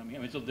that's becoming, I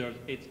mean, so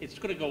it's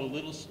going to go a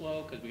little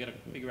slow because we got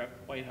to figure out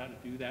quite how to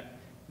do that.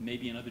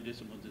 Maybe in other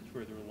disciplines it's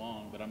further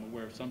along, but I'm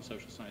aware of some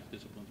social science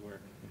disciplines where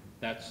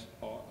that's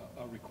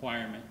a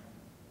requirement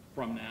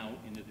from now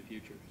into the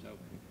future. So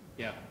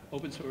yeah,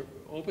 open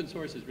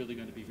source is really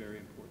going to be very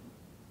important.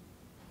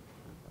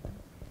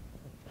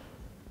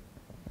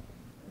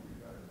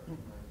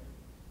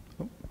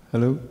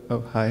 Hello.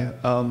 Oh, hi.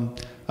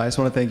 I just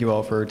want to thank you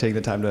all for taking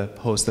the time to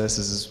host this.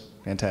 This is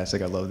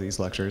fantastic. I love these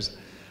lectures.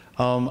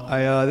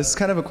 This is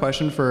kind of a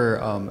question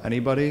for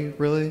anybody,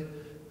 really.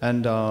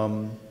 And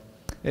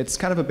it's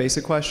kind of a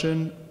basic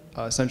question.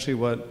 Essentially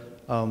what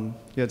you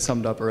had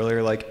summed up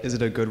earlier, like, is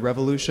it a good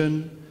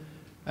revolution?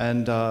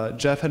 And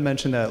Jeff had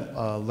mentioned that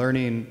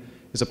learning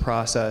is a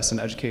process and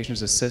education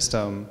is a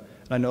system.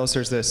 I noticed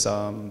there's this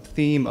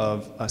theme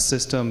of a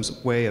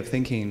systems way of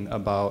thinking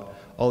about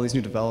all these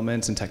new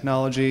developments in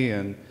technology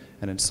and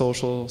in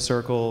social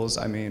circles.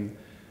 I mean,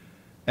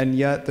 and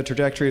yet the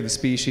trajectory of the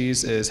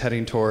species is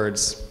heading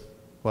towards,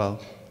 well,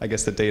 I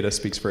guess the data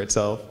speaks for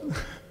itself.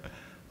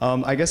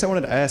 I guess I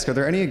wanted to ask, are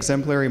there any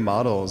exemplary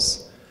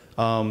models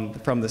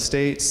from the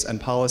states and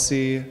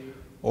policy,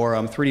 or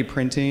 3D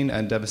printing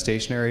and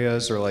devastation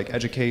areas, or like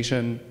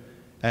education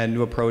and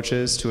new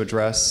approaches to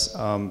address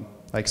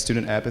like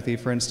student apathy,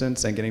 for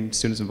instance, and getting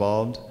students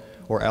involved,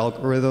 or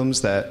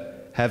algorithms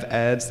that have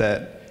ads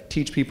that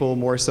teach people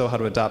more so how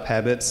to adopt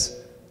habits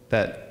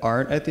that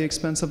aren't at the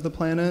expense of the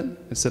planet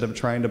instead of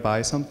trying to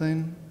buy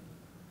something?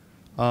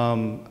 I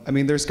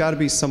mean, there's got to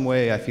be some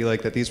way, I feel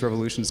like, that these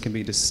revolutions can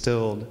be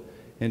distilled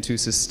into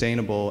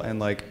sustainable and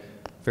like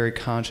very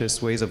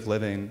conscious ways of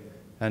living.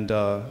 And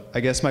I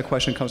guess my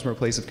question comes from a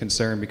place of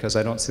concern because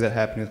I don't see that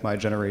happening with my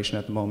generation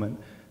at the moment.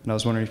 And I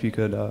was wondering if you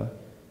could,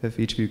 if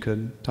each of you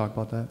could talk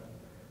about that.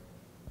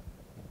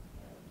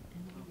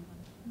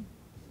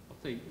 I'll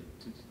say,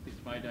 since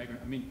it's my diagram,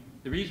 I mean,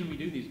 the reason we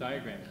do these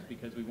diagrams is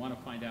because we want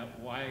to find out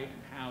why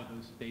and how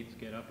those states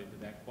get up into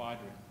that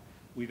quadrant.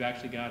 We've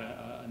actually got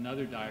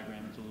another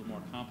diagram that's a little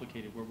more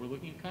complicated where we're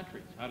looking at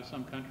countries. How do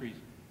some countries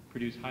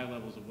produce high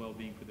levels of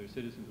well-being for their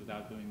citizens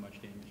without doing much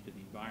damage to the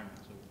environment?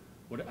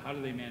 So how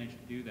do they manage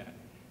to do that?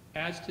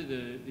 As to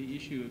the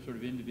issue of sort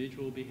of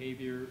individual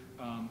behavior,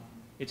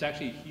 it's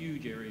actually a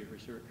huge area of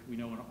research. We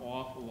know an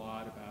awful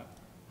lot about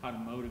how to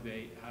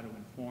motivate, how to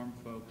inform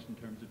folks in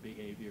terms of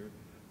behavior.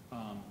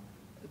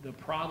 The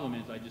problem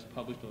is I just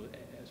published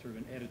a sort of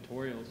an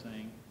editorial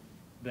saying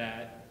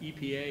that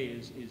EPA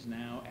is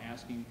now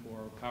asking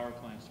for power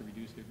plants to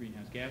reduce their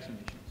greenhouse gas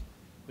emissions,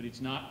 but it's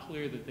not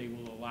clear that they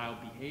will allow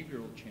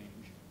behavioral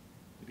change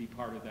to be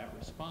part of that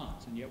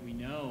response. And yet we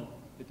know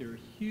that there are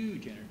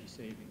huge energy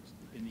savings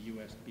in the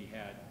U.S. to be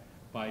had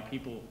by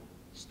people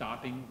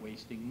stopping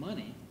wasting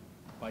money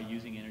by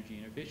using energy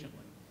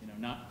inefficiently. You know,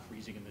 not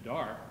freezing in the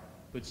dark,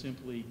 but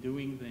simply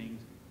doing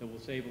things that will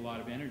save a lot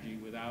of energy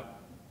without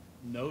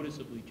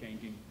noticeably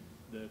changing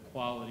the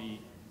quality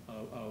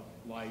of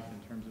life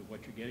in terms of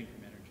what you're getting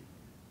from energy.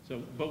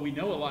 So, but we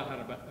know a lot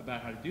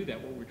about how to do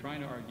that. What we're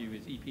trying to argue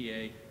is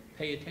EPA,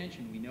 pay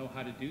attention, we know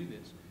how to do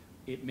this.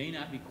 It may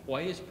not be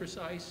quite as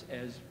precise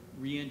as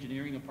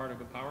re-engineering a part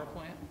of a power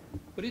plant,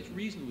 but it's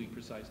reasonably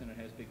precise and it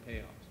has big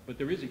payoffs. But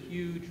there is a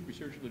huge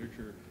research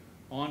literature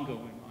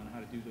ongoing on how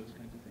to do those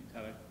kinds of things,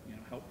 how to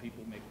help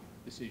people make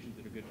decisions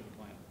that are good for the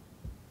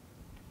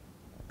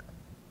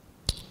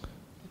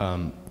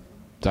planet.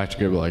 Dr.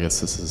 Gribble, I guess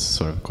this is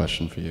sort of a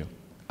question for you.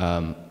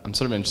 I'm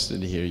sort of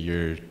interested to hear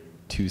your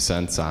 2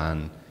 cents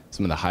on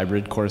some of the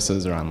hybrid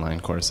courses or online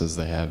courses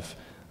they have,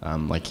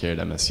 like here at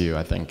MSU.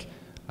 I think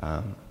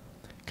kind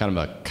of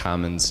a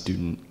common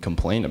student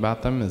complaint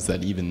about them is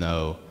that even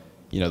though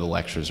the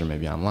lectures are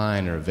maybe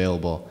online or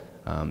available,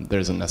 there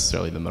isn't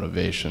necessarily the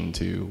motivation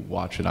to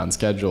watch it on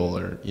schedule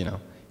or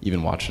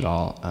even watch it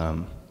all.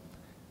 And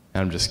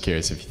I'm just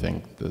curious if you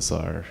think those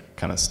are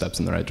kind of steps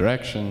in the right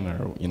direction,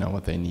 or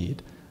what they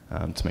need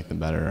to make them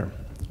better, or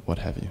what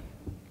have you.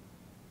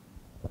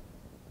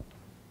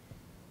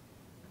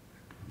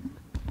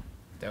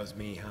 That was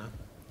me, huh?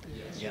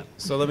 Yes. Yeah.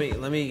 So let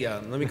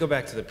me go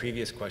back to the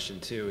previous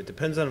question too. It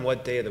depends on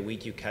what day of the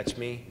week you catch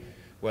me,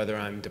 whether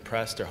I'm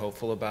depressed or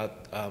hopeful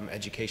about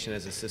education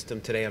as a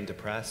system. Today I'm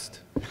depressed.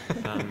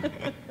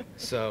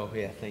 So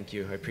yeah, thank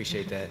you. I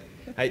appreciate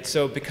that.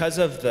 So because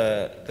of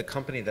the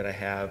company that I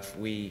have,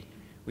 we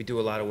do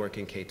a lot of work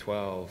in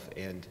K-12,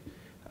 and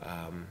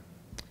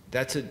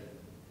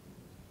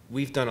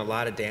we've done a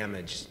lot of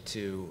damage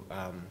to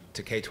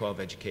K-12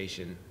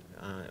 education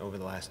over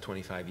the last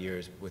 25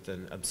 years with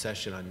an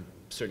obsession on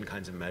certain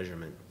kinds of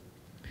measurement.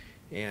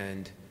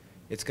 And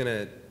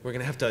we're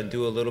gonna have to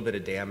undo a little bit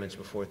of damage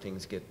before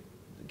things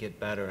get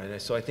better. And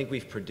so I think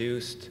we've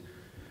produced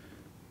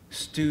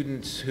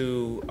students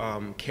who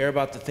care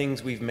about the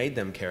things we've made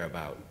them care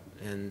about,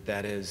 and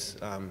that is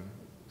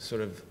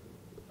sort of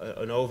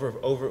an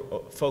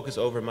focus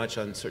over much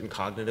on certain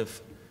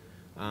cognitive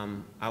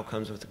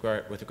outcomes with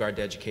regard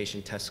to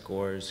education, test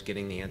scores,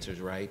 getting the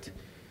answers right.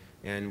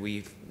 And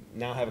we've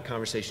now have a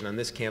conversation on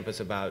this campus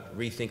about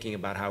rethinking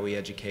about how we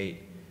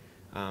educate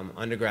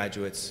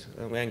undergraduates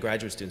and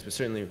graduate students, but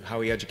certainly how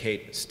we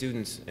educate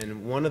students.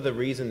 And one of the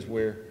reasons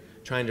we're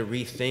trying to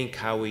rethink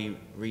how we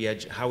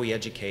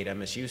educate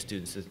MSU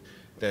students,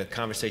 the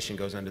conversation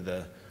goes under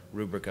the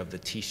rubric of the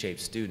T-shaped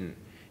student,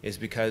 is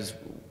because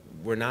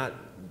we're not,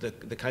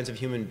 the kinds of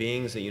human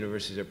beings that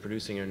universities are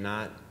producing are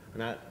not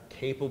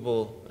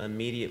capable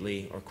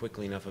immediately or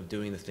quickly enough of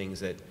doing the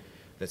things that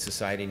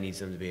society needs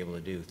them to be able to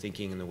do,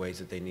 thinking in the ways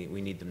that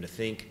we need them to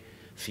think,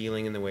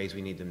 feeling in the ways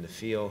we need them to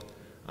feel,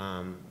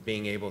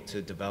 being able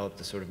to develop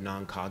the sort of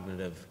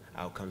non-cognitive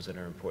outcomes that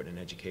are important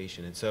in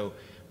education. And so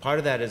part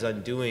of that is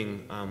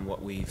undoing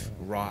what we've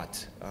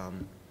wrought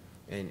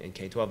in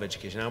K-12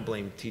 education. I don't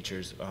blame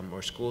teachers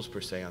or schools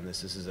per se on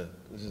this. This is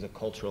a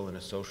cultural and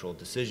a social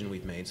decision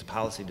we've made. It's a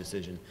policy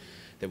decision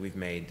that we've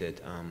made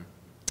that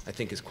I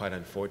think is quite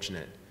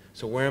unfortunate.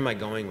 So where am I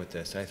going with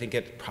this? I think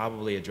it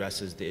probably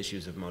addresses the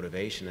issues of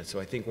motivation. And so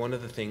I think one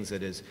of the things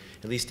that is,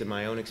 at least in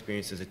my own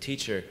experience as a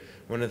teacher,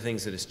 one of the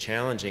things that is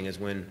challenging is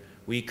when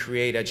we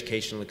create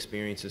educational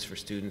experiences for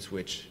students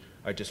which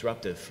are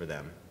disruptive for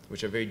them,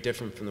 which are very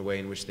different from the way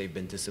in which they've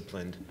been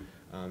disciplined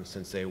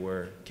since they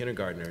were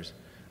kindergartners.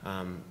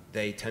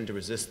 They tend to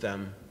resist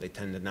them. They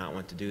tend to not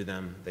want to do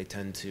them. They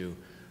tend to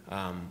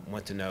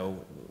want to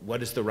know,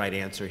 what is the right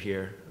answer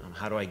here?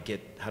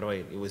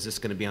 Was this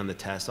going to be on the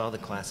test? All the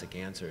classic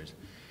answers.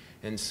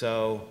 And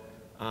so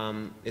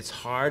it's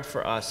hard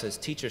for us as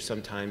teachers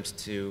sometimes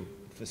to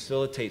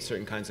facilitate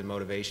certain kinds of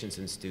motivations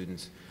in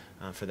students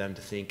for them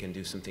to think and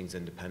do some things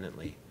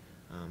independently.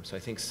 So I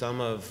think some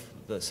of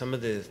the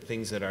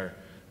things that are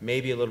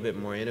maybe a little bit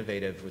more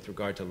innovative with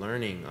regard to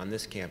learning on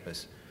this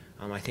campus,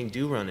 I think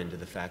do run into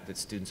the fact that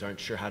students aren't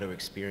sure how to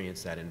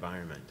experience that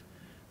environment.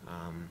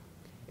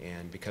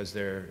 And because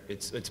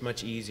it's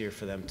much easier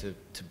for them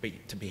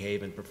to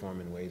behave and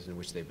perform in ways in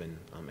which they've been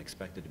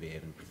expected to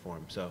behave and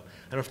perform. So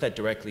I don't know if that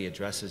directly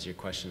addresses your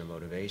question of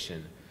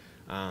motivation,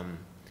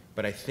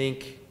 but I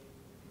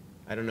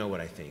don't know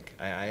what I think.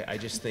 I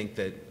just think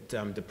that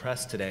I'm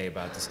depressed today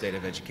about the state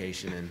of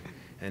education,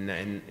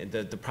 and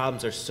the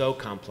problems are so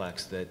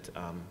complex that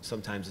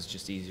sometimes it's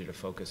just easier to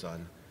focus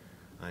on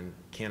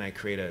can I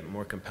create a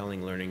more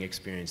compelling learning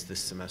experience this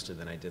semester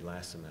than I did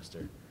last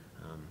semester.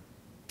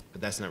 But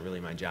that's not really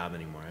my job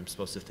anymore. I'm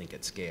supposed to think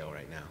at scale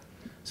right now.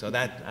 So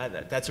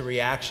that's a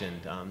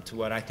reaction to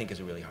what I think is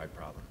a really hard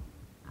problem.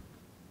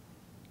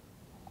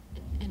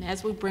 And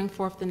as we bring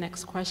forth the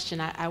next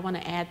question, I want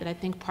to add that I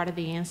think part of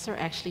the answer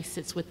actually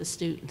sits with the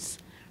students,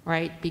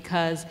 right?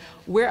 Because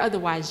we're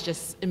otherwise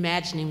just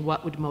imagining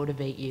what would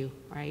motivate you,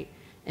 right?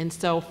 And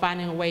so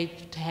finding a way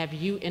to have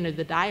you enter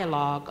the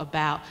dialogue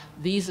about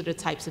these are the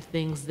types of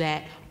things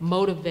that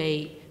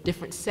motivate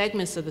different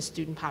segments of the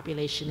student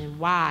population and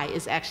why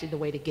is actually the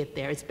way to get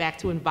there. It's back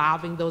to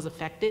involving those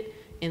affected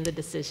in the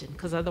decision,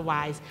 because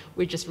otherwise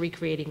we're just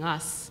recreating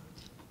us,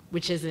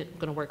 which isn't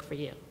going to work for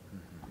you.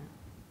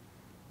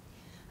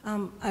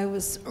 I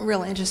was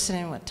real interested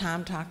in what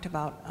Tom talked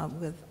about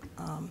with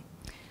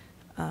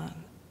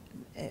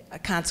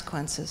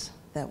consequences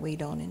that we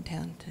don't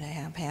intend to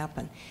have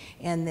happen.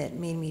 And that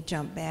made me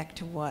jump back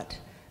to what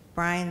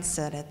Brian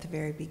said at the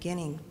very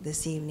beginning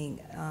this evening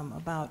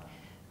about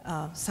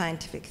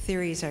scientific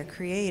theories are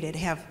created,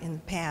 in the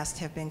past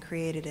have been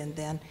created and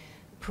then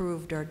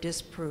proved or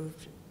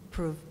disproved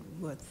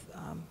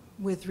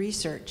with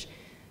research.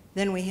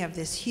 Then we have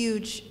this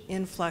huge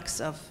influx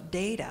of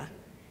data.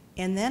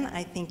 And then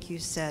I think you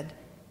said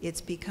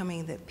it's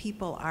becoming that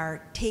people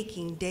are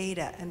taking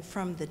data and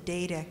from the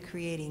data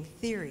creating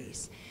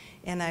theories.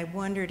 And I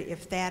wondered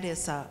if that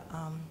is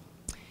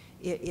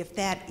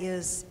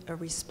a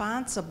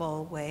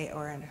responsible way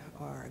or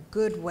a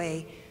good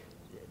way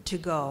to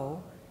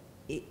go,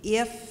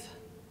 if,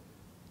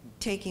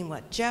 taking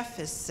what Jeff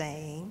is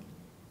saying,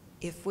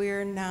 if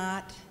we're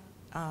not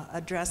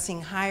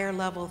addressing higher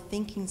level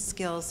thinking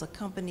skills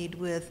accompanied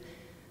with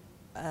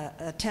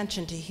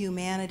attention to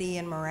humanity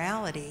and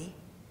morality,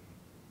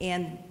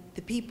 and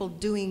the people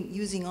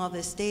using all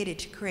this data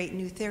to create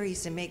new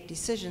theories and make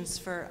decisions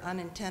for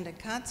unintended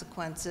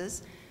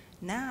consequences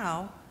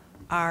now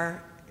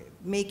are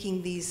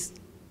making these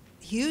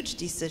huge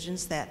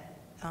decisions that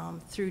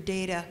through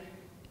data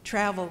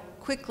travel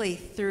quickly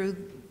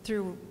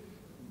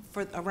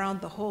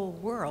around the whole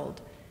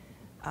world,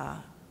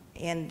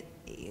 and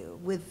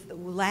with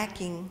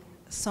lacking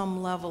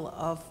some level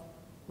of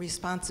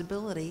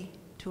responsibility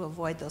to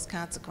avoid those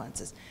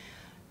consequences.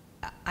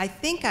 I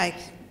think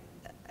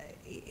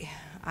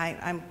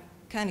I'm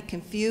kind of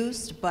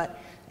confused, but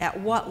at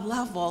what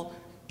level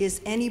is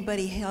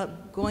anybody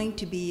going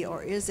to be,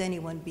 or is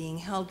anyone being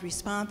held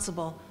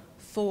responsible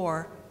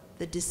for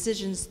the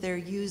decisions they're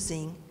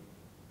using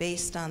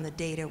based on the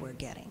data we're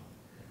getting?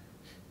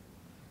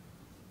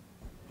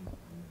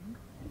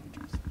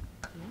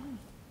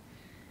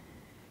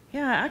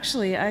 Yeah,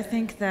 actually, I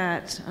think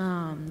that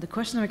the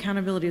question of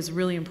accountability is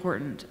really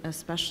important,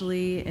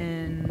 especially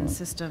in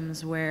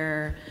systems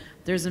where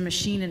there's a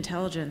machine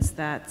intelligence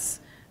that's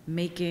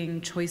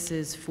making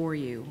choices for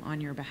you on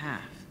your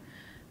behalf.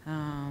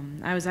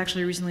 I was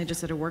actually recently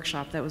just at a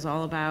workshop that was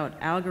all about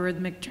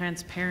algorithmic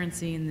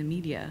transparency in the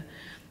media,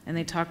 and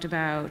they talked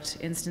about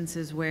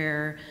instances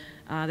where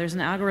there's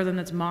an algorithm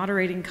that's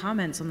moderating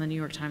comments on the New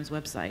York Times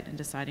website and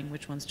deciding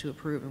which ones to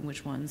approve and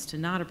which ones to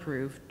not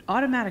approve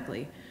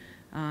automatically.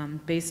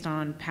 Based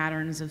on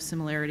patterns of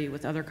similarity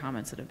with other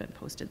comments that have been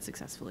posted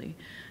successfully.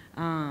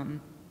 And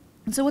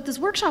so what this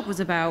workshop was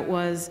about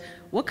was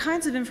what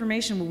kinds of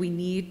information will we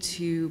need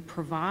to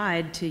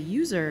provide to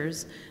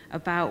users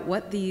about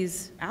what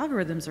these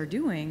algorithms are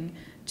doing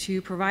to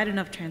provide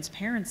enough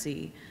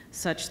transparency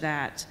such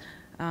that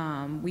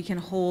we can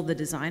hold the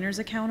designers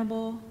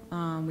accountable,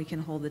 we can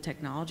hold the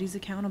technologies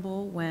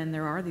accountable when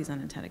there are these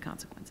unintended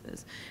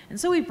consequences. And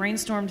so we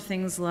brainstormed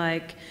things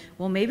like,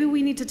 well, maybe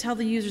we need to tell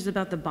the users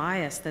about the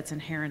bias that's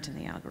inherent in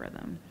the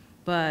algorithm.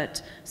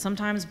 But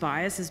sometimes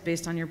bias is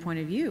based on your point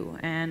of view,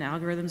 and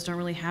algorithms don't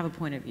really have a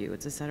point of view.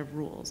 It's a set of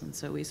rules, and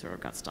so we sort of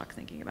got stuck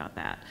thinking about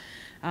that.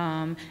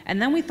 And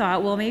then we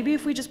thought, well, maybe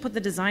if we just put the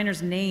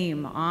designer's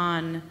name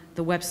on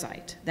the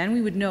website, then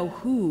we would know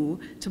who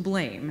to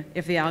blame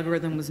if the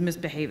algorithm was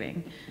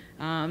misbehaving.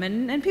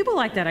 And people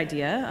like that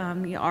idea.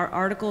 Our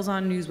articles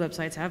on news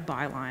websites have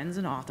bylines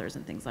and authors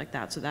and things like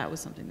that, so that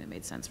was something that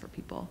made sense for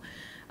people.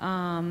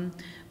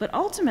 But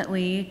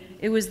ultimately,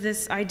 it was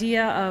this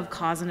idea of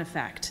cause and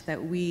effect,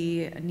 that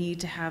we need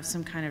to have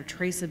some kind of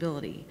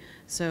traceability.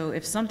 So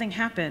if something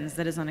happens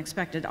that is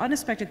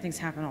unexpected things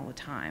happen all the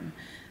time.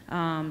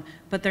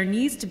 But there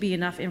needs to be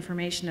enough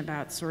information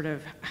about sort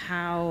of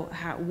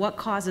what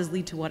causes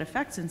lead to what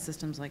effects in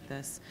systems like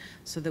this,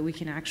 so that we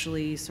can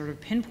actually sort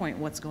of pinpoint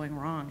what's going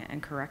wrong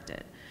and correct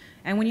it.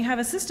 And when you have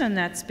a system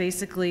that's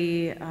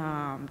basically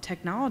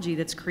technology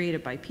that's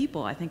created by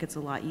people, I think it's a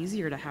lot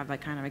easier to have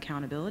that kind of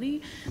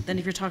accountability than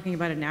if you're talking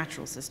about a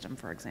natural system,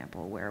 for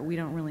example, where we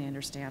don't really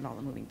understand all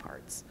the moving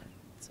parts.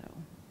 So.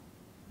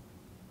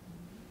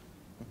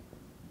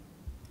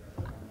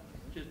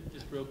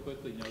 Just real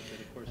quickly note that,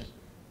 of course,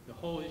 the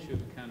whole issue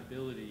of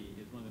accountability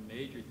is one of the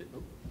major things.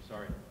 Oh,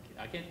 sorry.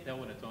 I can't tell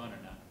when it's on or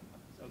not.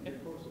 Okay.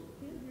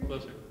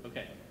 Closer.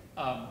 Okay.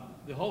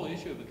 The whole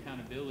issue of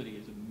accountability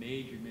is a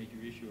major, major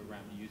issue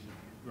around the use of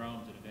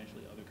drones and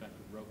eventually other kinds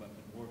of robots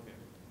in warfare.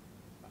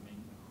 I mean,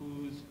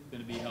 who's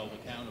going to be held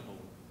accountable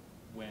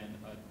when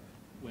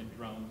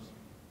drones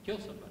kill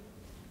somebody?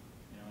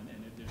 You know,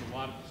 and there's a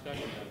lot of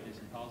discussion about this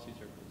in policy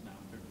circles now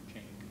in terms of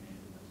chain of command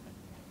and those kinds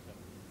of things. So,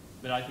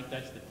 but I think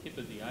that's the tip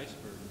of the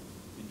iceberg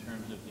in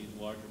terms of these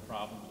larger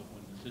problems of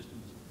when the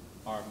systems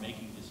are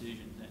making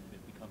decisions and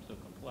it becomes so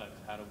complex.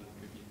 How do we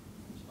attribute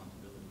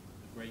responsibility?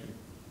 It's a great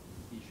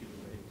issue to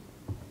raise.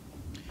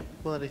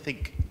 Well, and I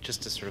think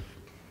just to sort of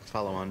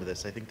follow on to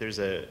this, I think there's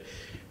an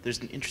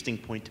interesting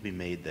point to be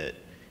made that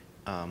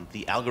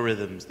the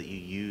algorithms that you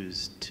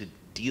use to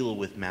deal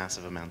with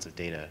massive amounts of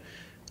data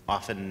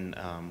often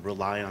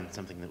rely on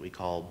something that we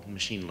call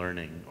machine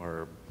learning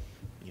or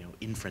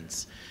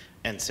inference.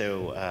 And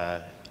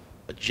so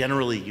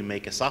generally you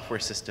make a software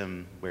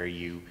system where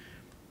you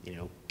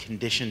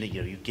condition it,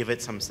 you give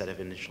it some set of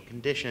initial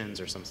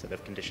conditions or some set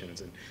of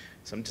conditions and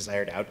some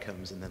desired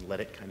outcomes, and then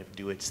let it kind of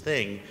do its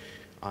thing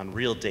on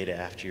real data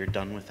after you're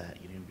done with that.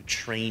 You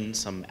train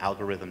some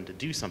algorithm to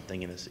do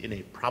something in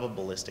a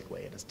probabilistic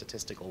way, in a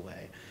statistical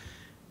way.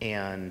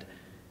 And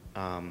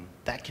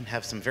that can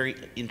have some very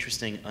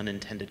interesting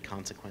unintended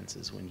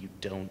consequences when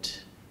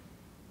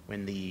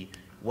when the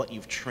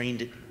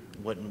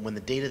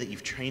data that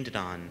you've trained it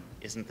on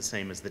isn't the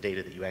same as the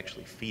data that you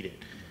actually feed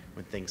it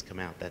when things come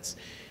out. That's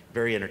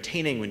very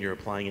entertaining when you're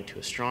applying it to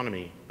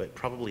astronomy, but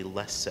probably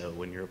less so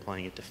when you're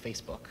applying it to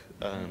Facebook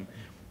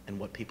and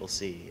what people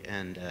see.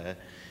 And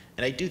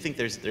I do think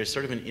there's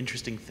sort of an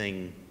interesting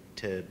thing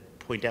to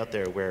point out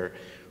there where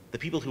the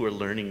people who are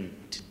learning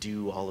to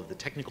do all of the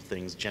technical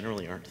things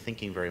generally aren't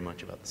thinking very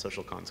much about the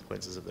social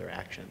consequences of their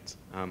actions.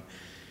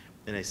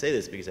 And I say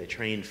this because I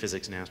train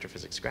physics and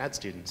astrophysics grad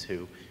students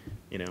who,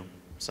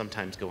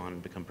 sometimes go on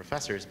and become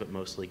professors, but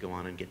mostly go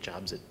on and get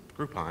jobs at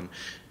Groupon.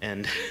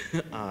 And,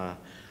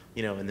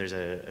 and there's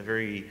a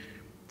very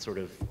sort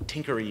of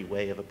tinkery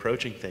way of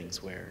approaching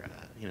things where,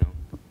 one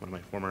of my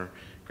former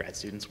grad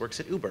students works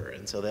at Uber,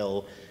 and so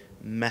they'll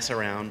mess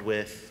around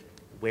with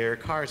where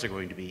cars are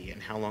going to be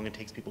and how long it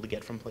takes people to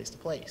get from place to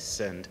place.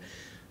 And,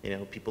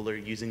 people are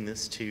using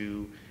this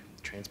to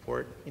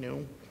transport,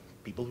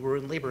 people who are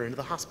in labor into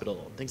the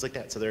hospital and things like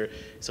that. So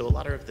a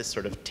lot of this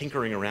sort of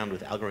tinkering around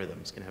with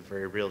algorithms can have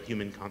very real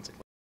human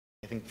consequences.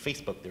 I think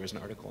Facebook, there was an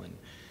article in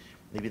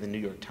maybe the New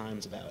York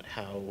Times about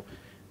how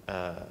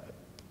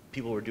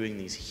people were doing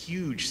these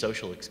huge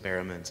social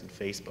experiments in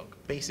Facebook,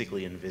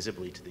 basically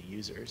invisibly to the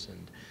users,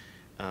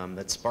 and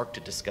that sparked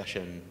a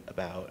discussion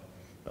about,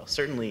 well,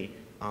 certainly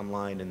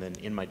online and then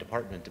in my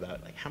department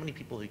about like how many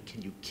people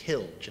can you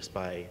kill just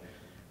by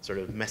sort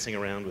of messing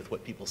around with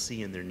what people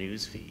see in their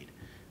news feed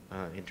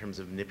in terms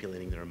of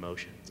manipulating their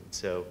emotions. And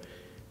so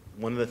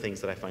one of the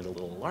things that I find a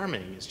little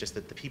alarming is just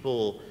that the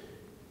people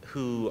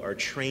who are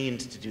trained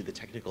to do the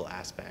technical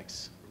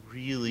aspects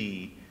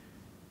really,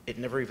 it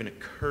never even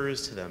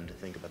occurs to them to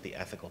think about the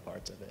ethical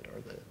parts of it or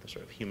the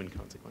sort of human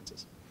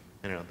consequences.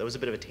 I don't know, that was a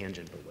bit of a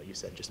tangent, but what you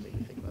said just made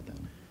me think about that.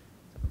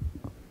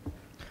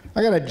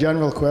 I got a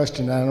general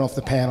question. I don't know if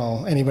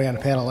anybody on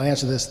the panel will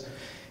answer this.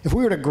 If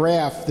we were to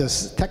graph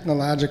this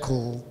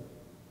technological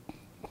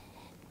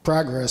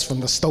progress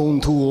from the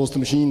stone tools to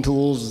machine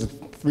tools,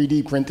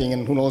 3D printing,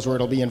 and who knows where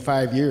it'll be in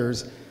 5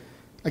 years,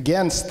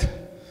 against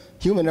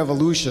human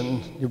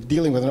evolution, you're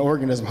dealing with an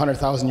organism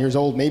 100,000 years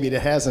old, maybe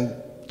that hasn't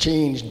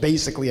changed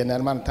basically in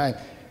that amount of time.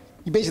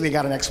 You basically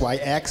got an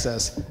XY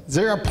axis. Is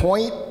there a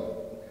point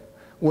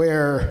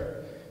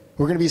where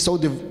we're going to be so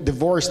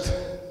divorced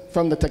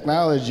from the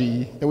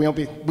technology that we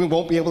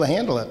won't be able to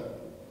handle it?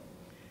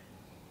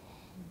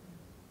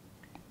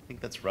 I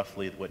think that's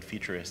roughly what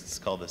futurists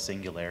call the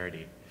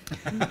singularity.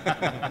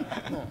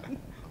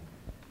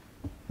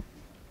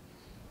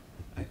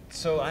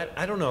 So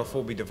I don't know if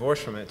we'll be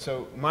divorced from it.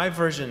 So my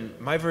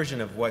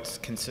version of what's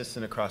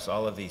consistent across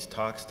all of these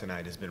talks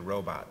tonight has been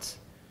robots,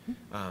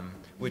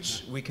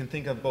 which we can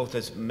think of both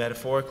as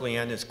metaphorically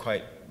and as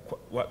quite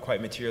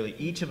materially.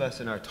 Each of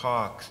us in our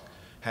talks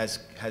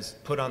has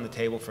put on the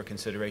table for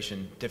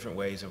consideration different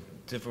ways of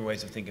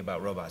thinking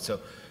about robots.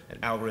 So an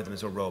algorithm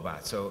is a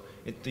robot. So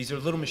these are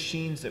little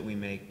machines that we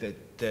make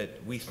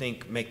that we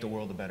think make the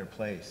world a better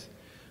place.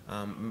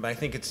 But I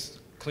think it's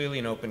clearly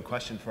an open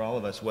question for all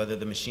of us whether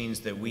the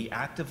machines that we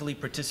actively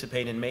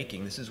participate in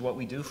making, this is what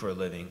we do for a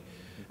living,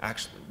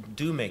 actually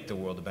do make the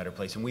world a better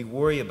place. And we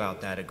worry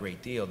about that a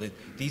great deal.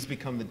 These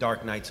become the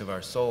dark nights of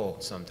our soul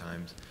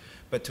sometimes.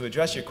 But to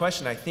address your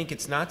question, I think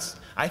it's not,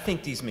 I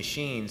think these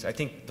machines, I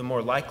think the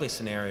more likely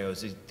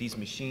scenarios is these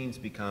machines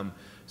become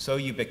so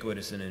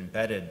ubiquitous and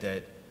embedded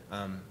that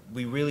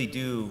we really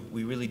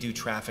do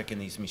traffic in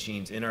these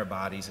machines in our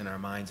bodies and our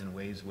minds in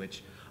ways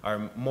which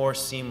are more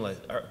seamless,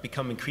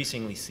 become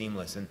increasingly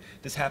seamless. And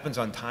this happens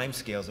on time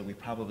scales that we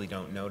probably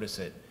don't notice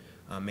it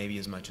maybe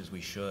as much as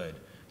we should.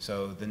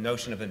 So the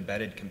notion of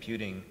embedded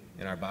computing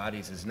in our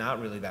bodies is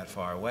not really that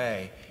far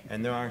away.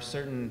 And there are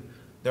certain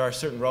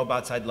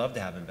robots I'd love to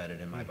have embedded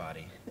in my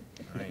body,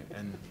 right?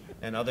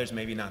 And others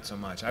maybe not so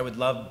much. I would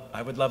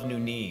love new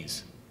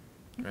knees,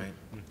 right?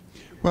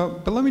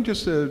 Well, but let me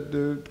just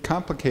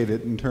complicate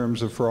it in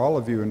terms of, for all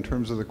of you, in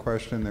terms of the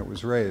question that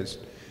was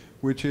raised,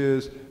 which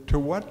is, to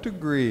what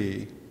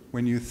degree,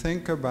 when you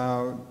think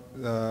about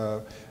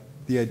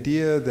the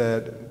idea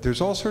that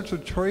there's all sorts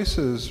of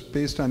choices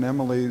based on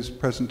Emily's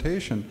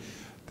presentation,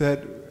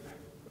 that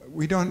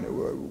we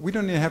don't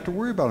even have to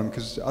worry about them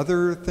because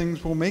other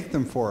things will make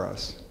them for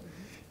us.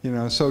 You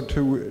know, so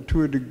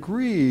to a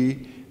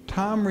degree,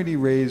 Tom really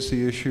raised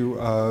the issue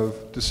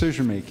of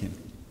decision making.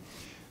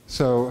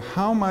 So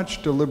how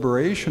much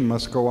deliberation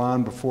must go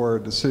on before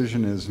a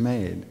decision is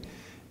made?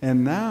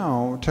 And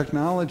now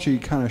technology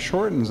kind of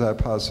shortens that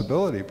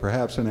possibility.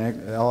 Perhaps an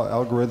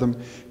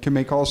algorithm can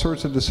make all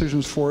sorts of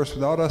decisions for us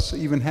without us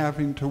even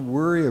having to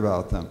worry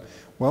about them.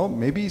 Well,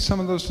 maybe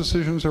some of those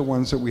decisions are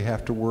ones that we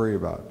have to worry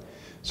about.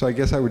 So I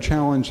guess I would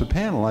challenge the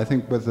panel. I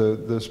think what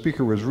the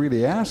speaker was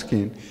really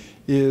asking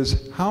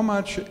is, how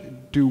much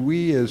do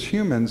we as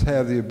humans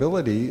have the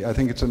ability, I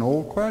think it's an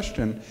old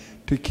question,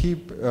 to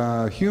keep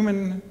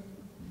human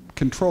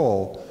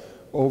control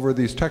over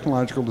these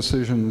technological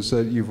decisions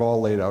that you've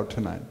all laid out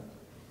tonight?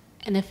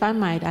 And if I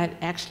might, I'd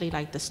actually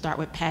like to start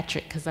with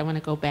Patrick, because I want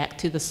to go back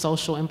to the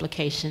social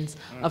implications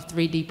of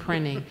 3D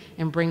printing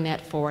and bring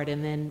that forward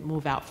and then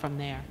move out from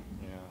there.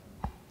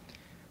 Yeah.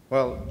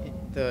 Well,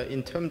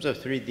 in terms of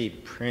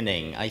 3D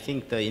printing, I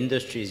think the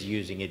industry is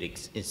using it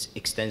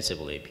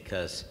extensively,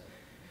 because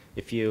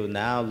if you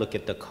now look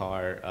at the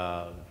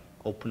car,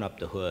 open up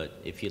the hood,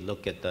 if you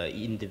look at the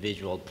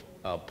individual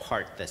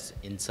part that's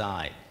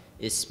inside,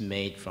 it's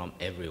made from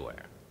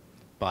everywhere.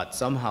 But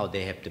somehow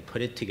they have to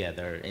put it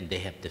together and they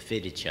have to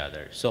fit each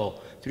other.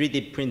 So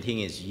 3D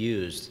printing is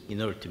used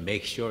in order to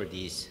make sure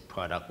these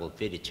products will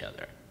fit each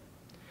other.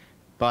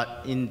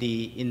 But in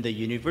the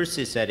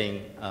university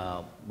setting,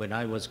 when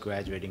I was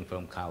graduating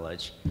from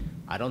college,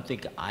 I don't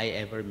think I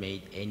ever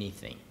made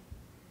anything.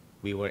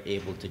 We were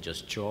able to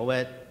just draw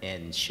it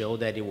and show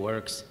that it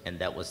works, and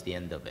that was the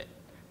end of it.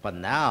 But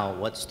now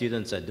what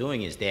students are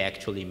doing is they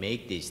actually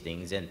make these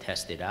things and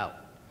test it out,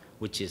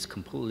 which is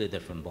completely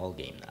different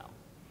ballgame now.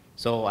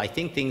 So I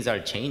think things are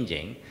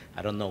changing.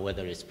 I don't know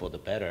whether it's for the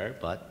better,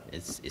 but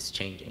it's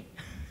changing.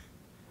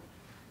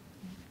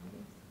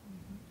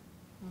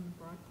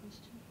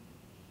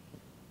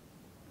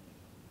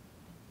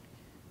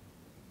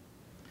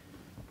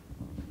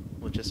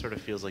 Well, it just sort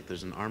of feels like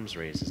there's an arms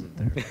race, isn't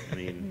there? I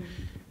mean,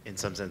 in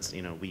some sense,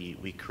 you know,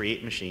 we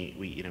create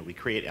we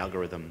create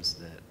algorithms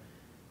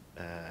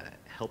that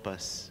help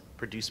us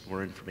produce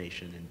more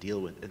information and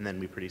deal with, and then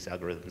we produce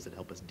algorithms that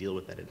help us deal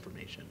with that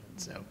information. And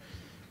so,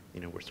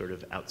 you know, we're sort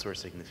of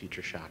outsourcing the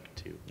future shock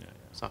to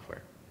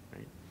software,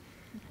 right?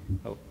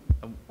 Oh,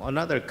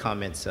 another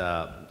comment,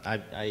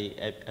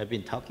 I've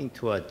been talking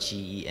to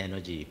GE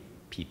Energy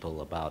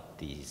people about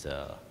these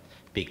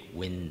big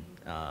wind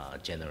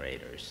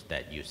generators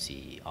that you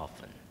see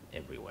often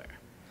everywhere.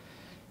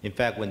 In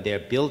fact, when they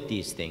build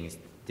these things,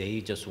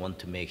 they just want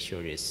to make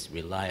sure it's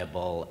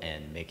reliable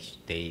and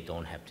they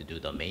don't have to do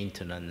the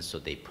maintenance, so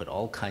they put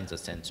all kinds of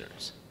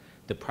sensors.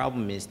 The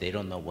problem is they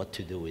don't know what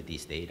to do with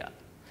these data,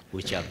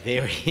 which are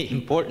very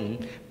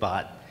important,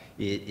 but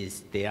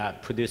they are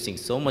producing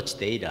so much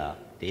data,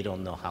 they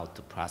don't know how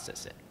to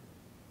process it.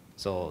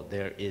 So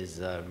there is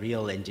a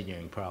real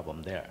engineering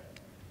problem there.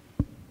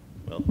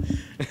 Well,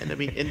 and I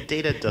mean, and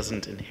data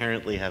doesn't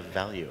inherently have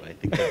value. I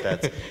think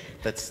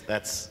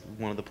that's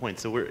one of the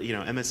points. So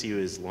MSU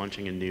is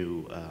launching a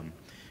new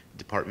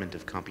Department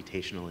of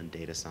Computational and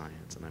Data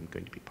Science, and I'm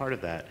going to be part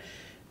of that.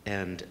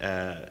 And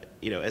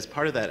as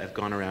part of that, I've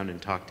gone around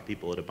and talked to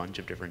people at a bunch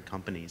of different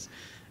companies,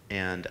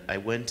 and I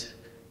went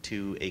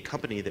to a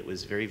company that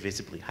was very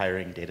visibly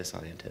hiring data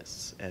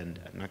scientists, and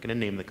I'm not going to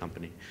name the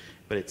company,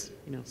 but it's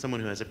someone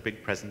who has a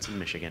big presence in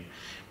Michigan,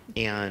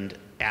 and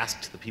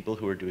asked the people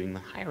who were doing the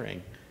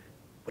hiring,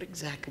 what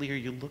exactly are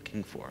you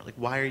looking for? Like,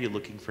 why are you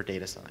looking for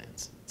data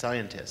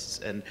scientists?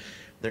 And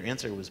their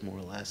answer was more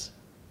or less,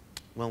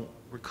 well,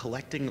 we're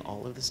collecting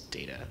all of this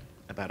data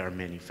about our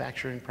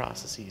manufacturing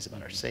processes,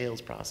 about our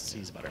sales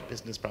processes, about our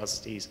business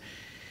processes.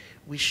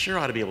 We sure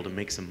ought to be able to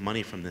make some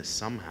money from this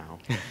somehow.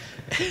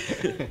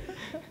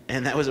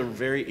 And that was a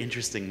very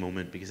interesting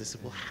moment because I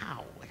said, well,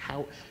 how? Like,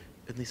 how?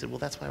 And they said, well,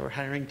 that's why we're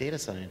hiring data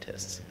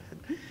scientists.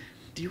 Said,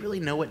 do you really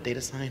know what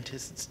data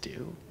scientists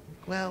do?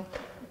 Well,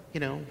 you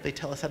know, they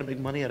tell us how to make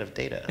money out of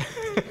data.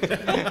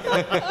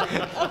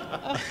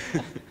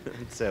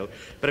 So,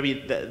 but I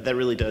mean, that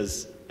really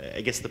does,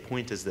 I guess the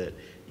point is that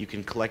you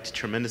can collect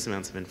tremendous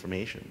amounts of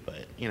information,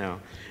 but, you know,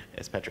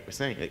 as Patrick was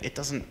saying, it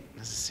doesn't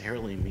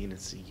necessarily mean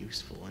it's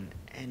useful in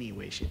any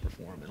way, shape, or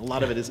form. And a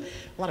lot of it is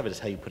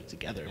how you put it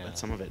together, but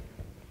some of it,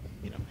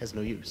 you know, has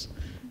no use.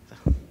 So.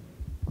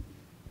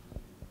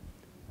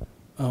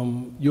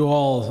 You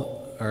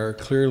all are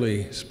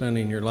clearly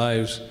spending your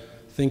lives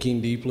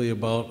thinking deeply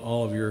about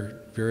all of your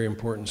very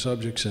important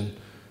subjects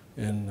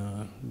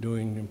and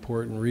doing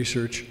important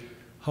research.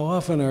 How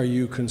often are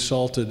you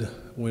consulted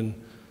when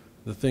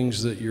the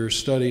things that you're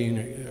studying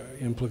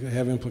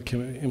have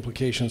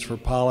implications for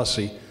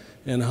policy,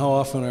 and how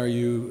often are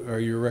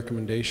your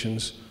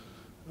recommendations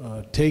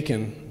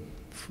taken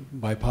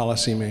by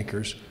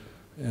policymakers?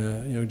 You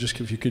know, just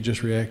if you could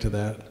just react to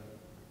that.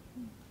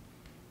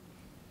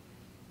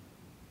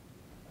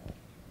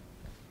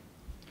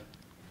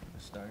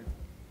 Start.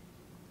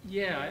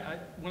 Yeah,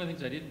 one of the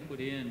things I didn't put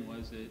in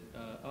was that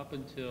up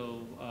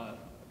until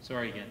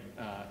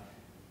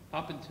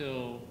up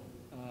until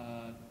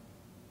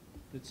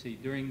let's see,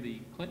 during the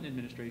Clinton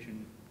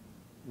administration,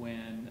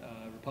 when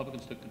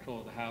Republicans took control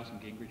of the House and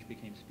Gingrich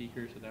became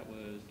Speaker, so that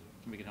was,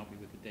 somebody can help me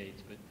with the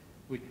dates, but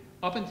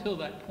up until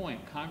that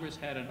point, Congress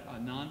had a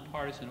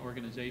nonpartisan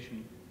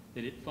organization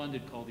that it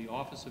funded called the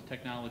Office of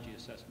Technology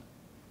Assessment.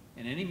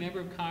 And any member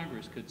of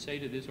Congress could say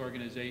to this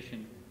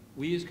organization,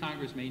 we as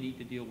Congress may need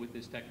to deal with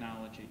this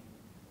technology.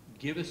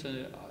 Give us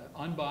an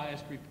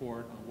unbiased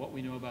report on what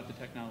we know about the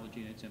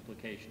technology and its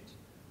implications.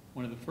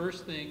 One of the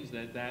first things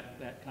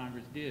that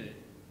Congress did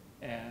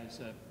as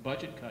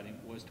budget cutting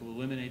was to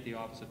eliminate the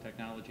Office of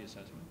Technology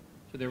Assessment.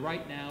 So there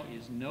right now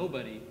is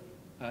nobody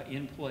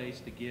in place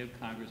to give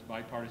Congress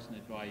bipartisan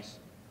advice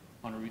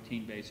on a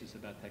routine basis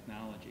about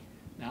technology.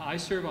 Now, I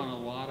serve on a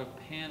lot of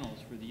panels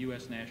for the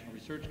U.S. National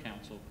Research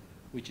Council,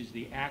 which is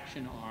the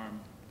action arm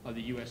of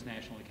the U.S.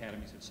 National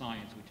Academies of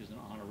Science, which is an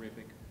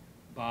honorific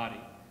body.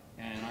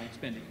 And I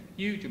spend a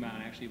huge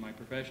amount, actually, of my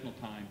professional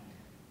time.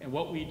 And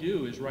what we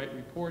do is write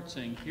reports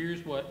saying,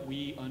 here's what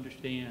we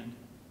understand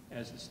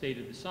as the state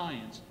of the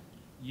science,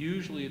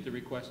 usually at the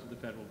request of the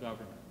federal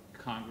government,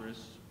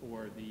 Congress,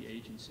 or the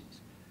agencies.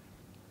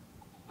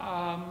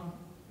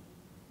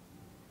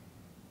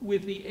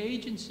 With the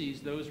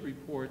agencies, those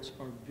reports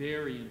are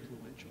very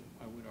influential,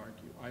 I would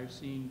argue. I've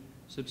seen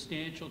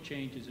substantial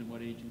changes in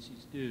what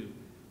agencies do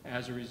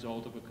as a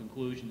result of a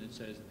conclusion that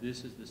says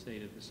this is the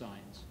state of the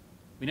science.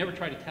 We never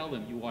try to tell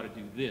them you ought to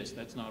do this.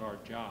 That's not our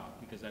job,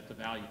 because that's a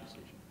value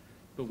decision.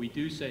 But we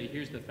do say,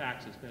 here's the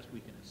facts as best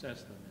we can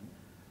assess them, and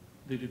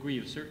the degree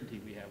of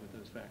certainty we have with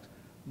those facts.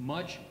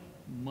 Much,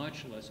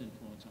 much less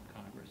influence on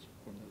Congress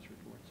from those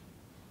reports.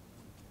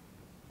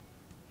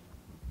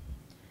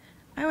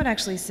 I would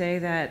actually say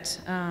that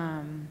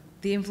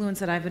the influence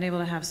that I've been able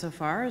to have so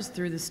far is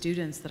through the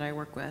students that I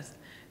work with,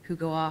 who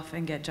go off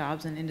and get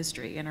jobs in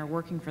industry and are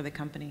working for the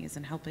companies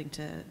and helping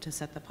to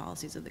set the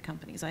policies of the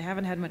companies. I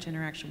haven't had much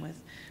interaction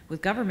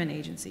with government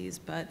agencies,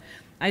 but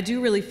I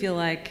do really feel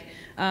like,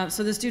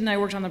 so the student I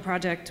worked on the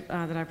project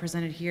that I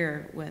presented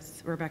here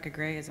with, Rebecca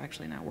Gray, is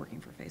actually now working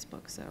for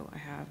Facebook. So I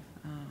have,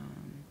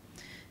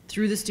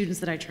 through the students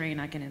that I train,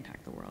 I can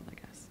impact the world, I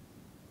guess.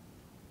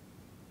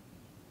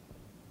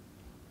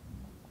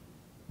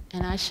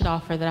 And I should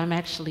offer that I'm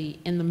actually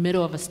in the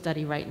middle of a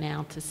study right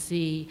now to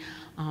see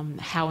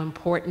how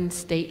important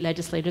state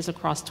legislators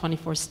across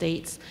 24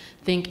 states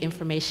think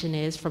information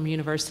is from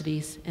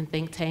universities and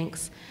think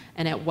tanks,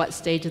 and at what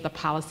stage of the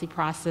policy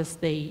process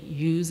they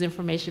use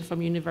information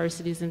from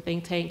universities and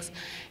think tanks.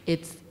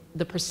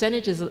 The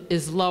percentage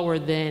is lower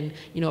than,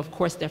 of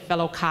course, their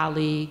fellow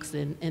colleagues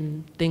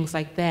and things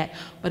like that,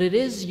 but it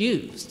is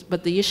used.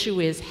 But the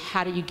issue is,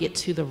 how do you get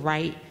to the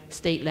right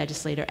state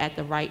legislator at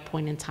the right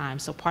point in time?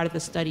 So part of the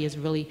study is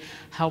really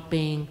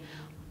helping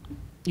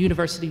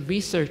university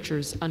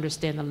researchers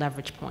understand the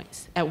leverage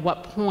points. At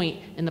what point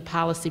in the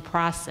policy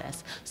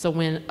process, so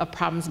when a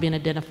problem's being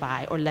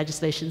identified or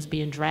legislation's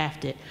being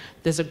drafted,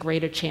 there's a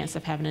greater chance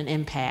of having an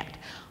impact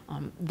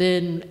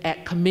than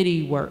at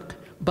committee work.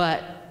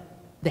 But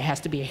there has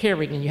to be a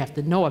hearing and you have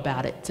to know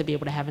about it to be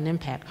able to have an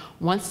impact.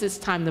 Once it's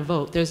time to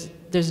vote,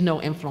 there's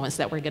no influence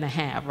that we're gonna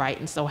have, right?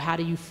 And so how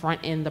do you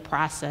front end the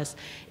process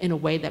in a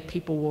way that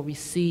people will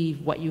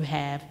receive what you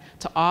have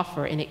to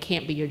offer, and it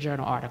can't be your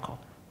journal article,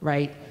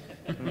 right?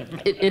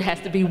 It has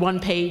to be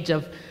one page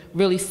of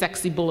really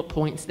sexy bullet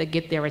points that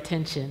get their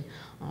attention.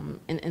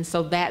 And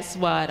so that's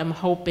what I'm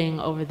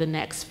hoping over the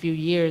next few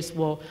years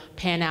will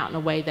pan out in a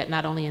way that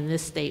not only in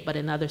this state, but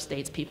in other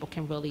states, people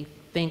can really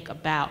think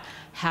about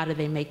how do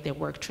they make their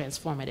work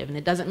transformative. And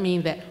it doesn't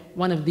mean that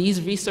one of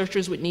these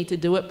researchers would need to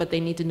do it, but they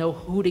need to know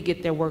who to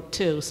get their work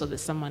to so that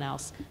someone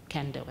else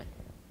can do it.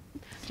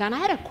 John, I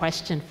had a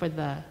question for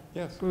the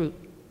group.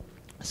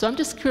 So I'm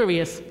just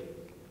curious,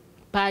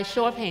 by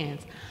show of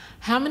hands,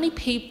 how many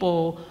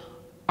people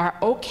are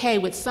okay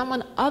with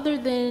someone other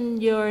than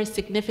your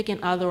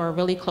significant other or a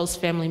really close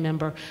family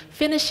member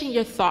finishing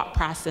your thought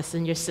process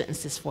and your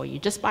sentences for you,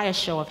 just by a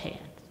show of hands?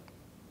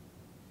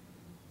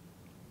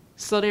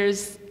 So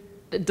does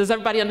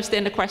everybody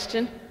understand the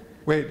question?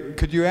 Wait,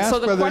 could you ask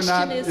whether or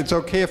not it's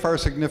okay if our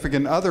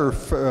significant other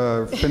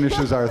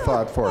finishes our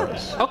thought for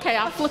us? Okay,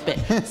 I'll flip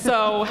it.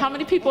 So how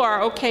many people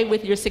are okay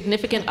with your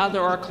significant other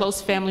or a close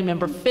family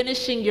member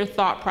finishing your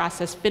thought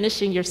process,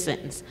 finishing your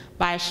sentence,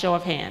 by a show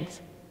of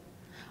hands?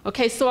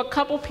 Okay, so a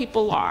couple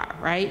people are,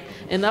 right?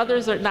 And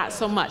others are not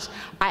so much.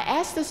 I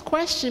asked this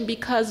question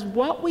because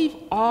what we've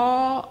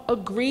all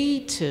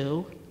agreed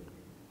to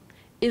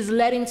is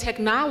letting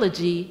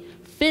technology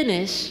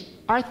finish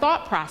our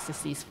thought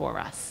processes for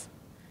us.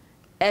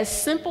 As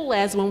simple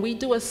as when we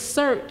do a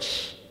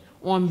search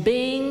on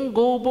Bing,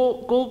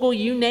 Google,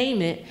 you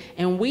name it,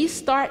 and we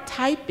start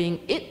typing,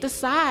 it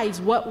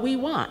decides what we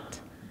want.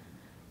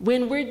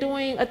 When we're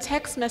doing a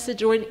text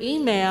message or an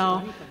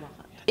email,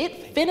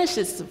 it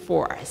finishes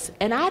for us.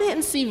 And I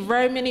didn't see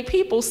very many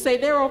people say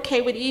they're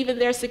okay with even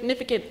their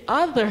significant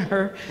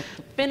other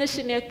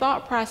finishing their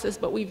thought process,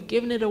 but we've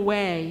given it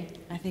away.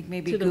 I think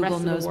maybe to the Google rest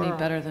of the knows me world.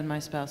 better than my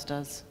spouse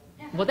does.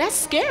 Well, that's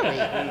scary.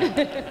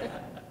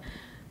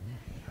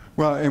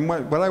 Well, and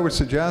what I would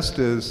suggest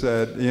is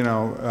that,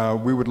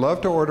 we would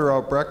love to order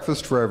out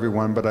breakfast for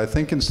everyone, but I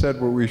think instead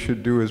what we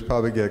should do is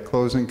probably get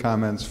closing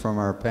comments from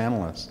our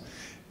panelists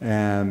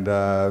and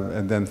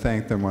then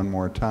thank them one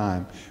more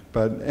time.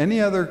 But any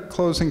other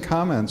closing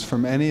comments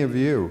from any of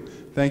you?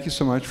 Thank you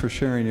so much for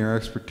sharing your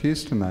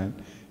expertise tonight.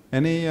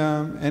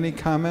 Any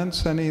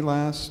comments, any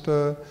last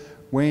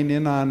weighing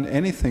in on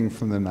anything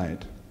from the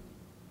night?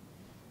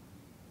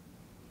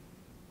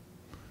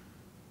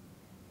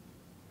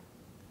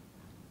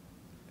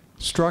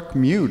 Struck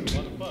mute.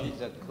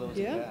 He's a close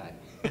guy.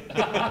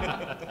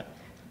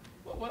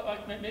 Well,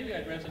 maybe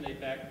I'd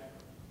resonate back,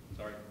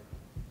 sorry,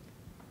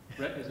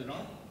 is it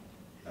on?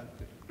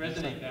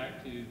 Resonate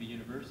back to the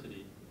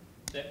university,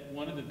 that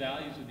one of the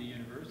values of the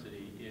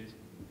university is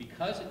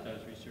because it does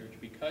research,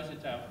 because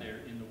it's out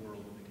there in the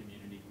world of the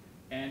community,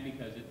 and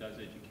because it does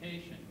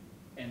education,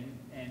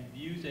 and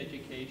views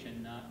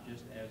education not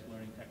just as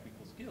learning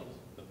technical skills,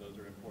 though those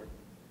are important.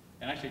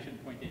 And actually I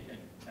shouldn't point to,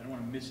 I don't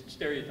want to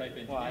mis-stereotype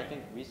engineering. Well, I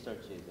think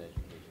research is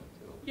education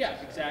too. Yeah,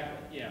 exactly,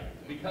 yeah.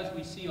 Because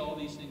we see all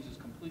these things as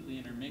completely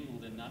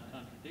intermingled and not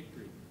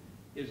contradictory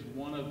is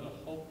one of the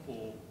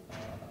hopeful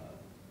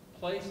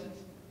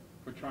places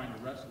for trying to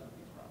wrestle with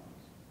these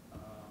problems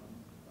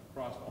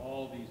across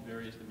all these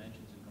various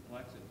dimensions and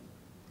complexities.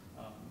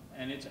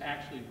 And it's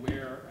actually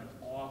where an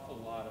awful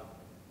lot of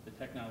the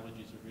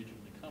technologies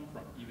originally come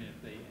from, even if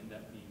they end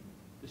up being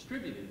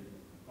distributed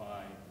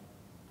by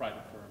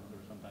private firms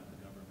or sometimes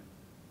the government.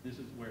 This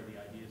is where the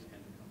ideas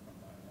tend to come from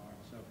by and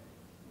large. So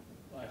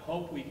I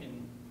hope we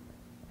can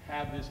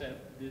have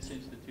this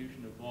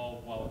institution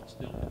evolve while it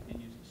still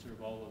continues to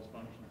serve all those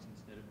functions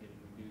instead of getting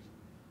reduced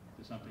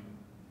to something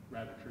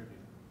rather trivial.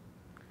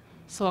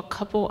 So a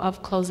couple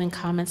of closing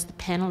comments. The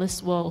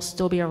panelists will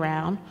still be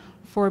around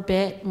for a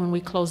bit when we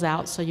close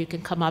out, so you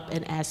can come up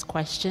and ask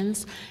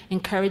questions.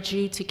 Encourage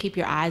you to keep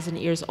your eyes and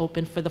ears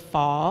open for the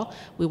fall.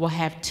 We will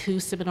have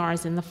 2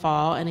 seminars in the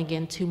fall and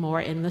again 2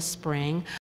 more in the spring.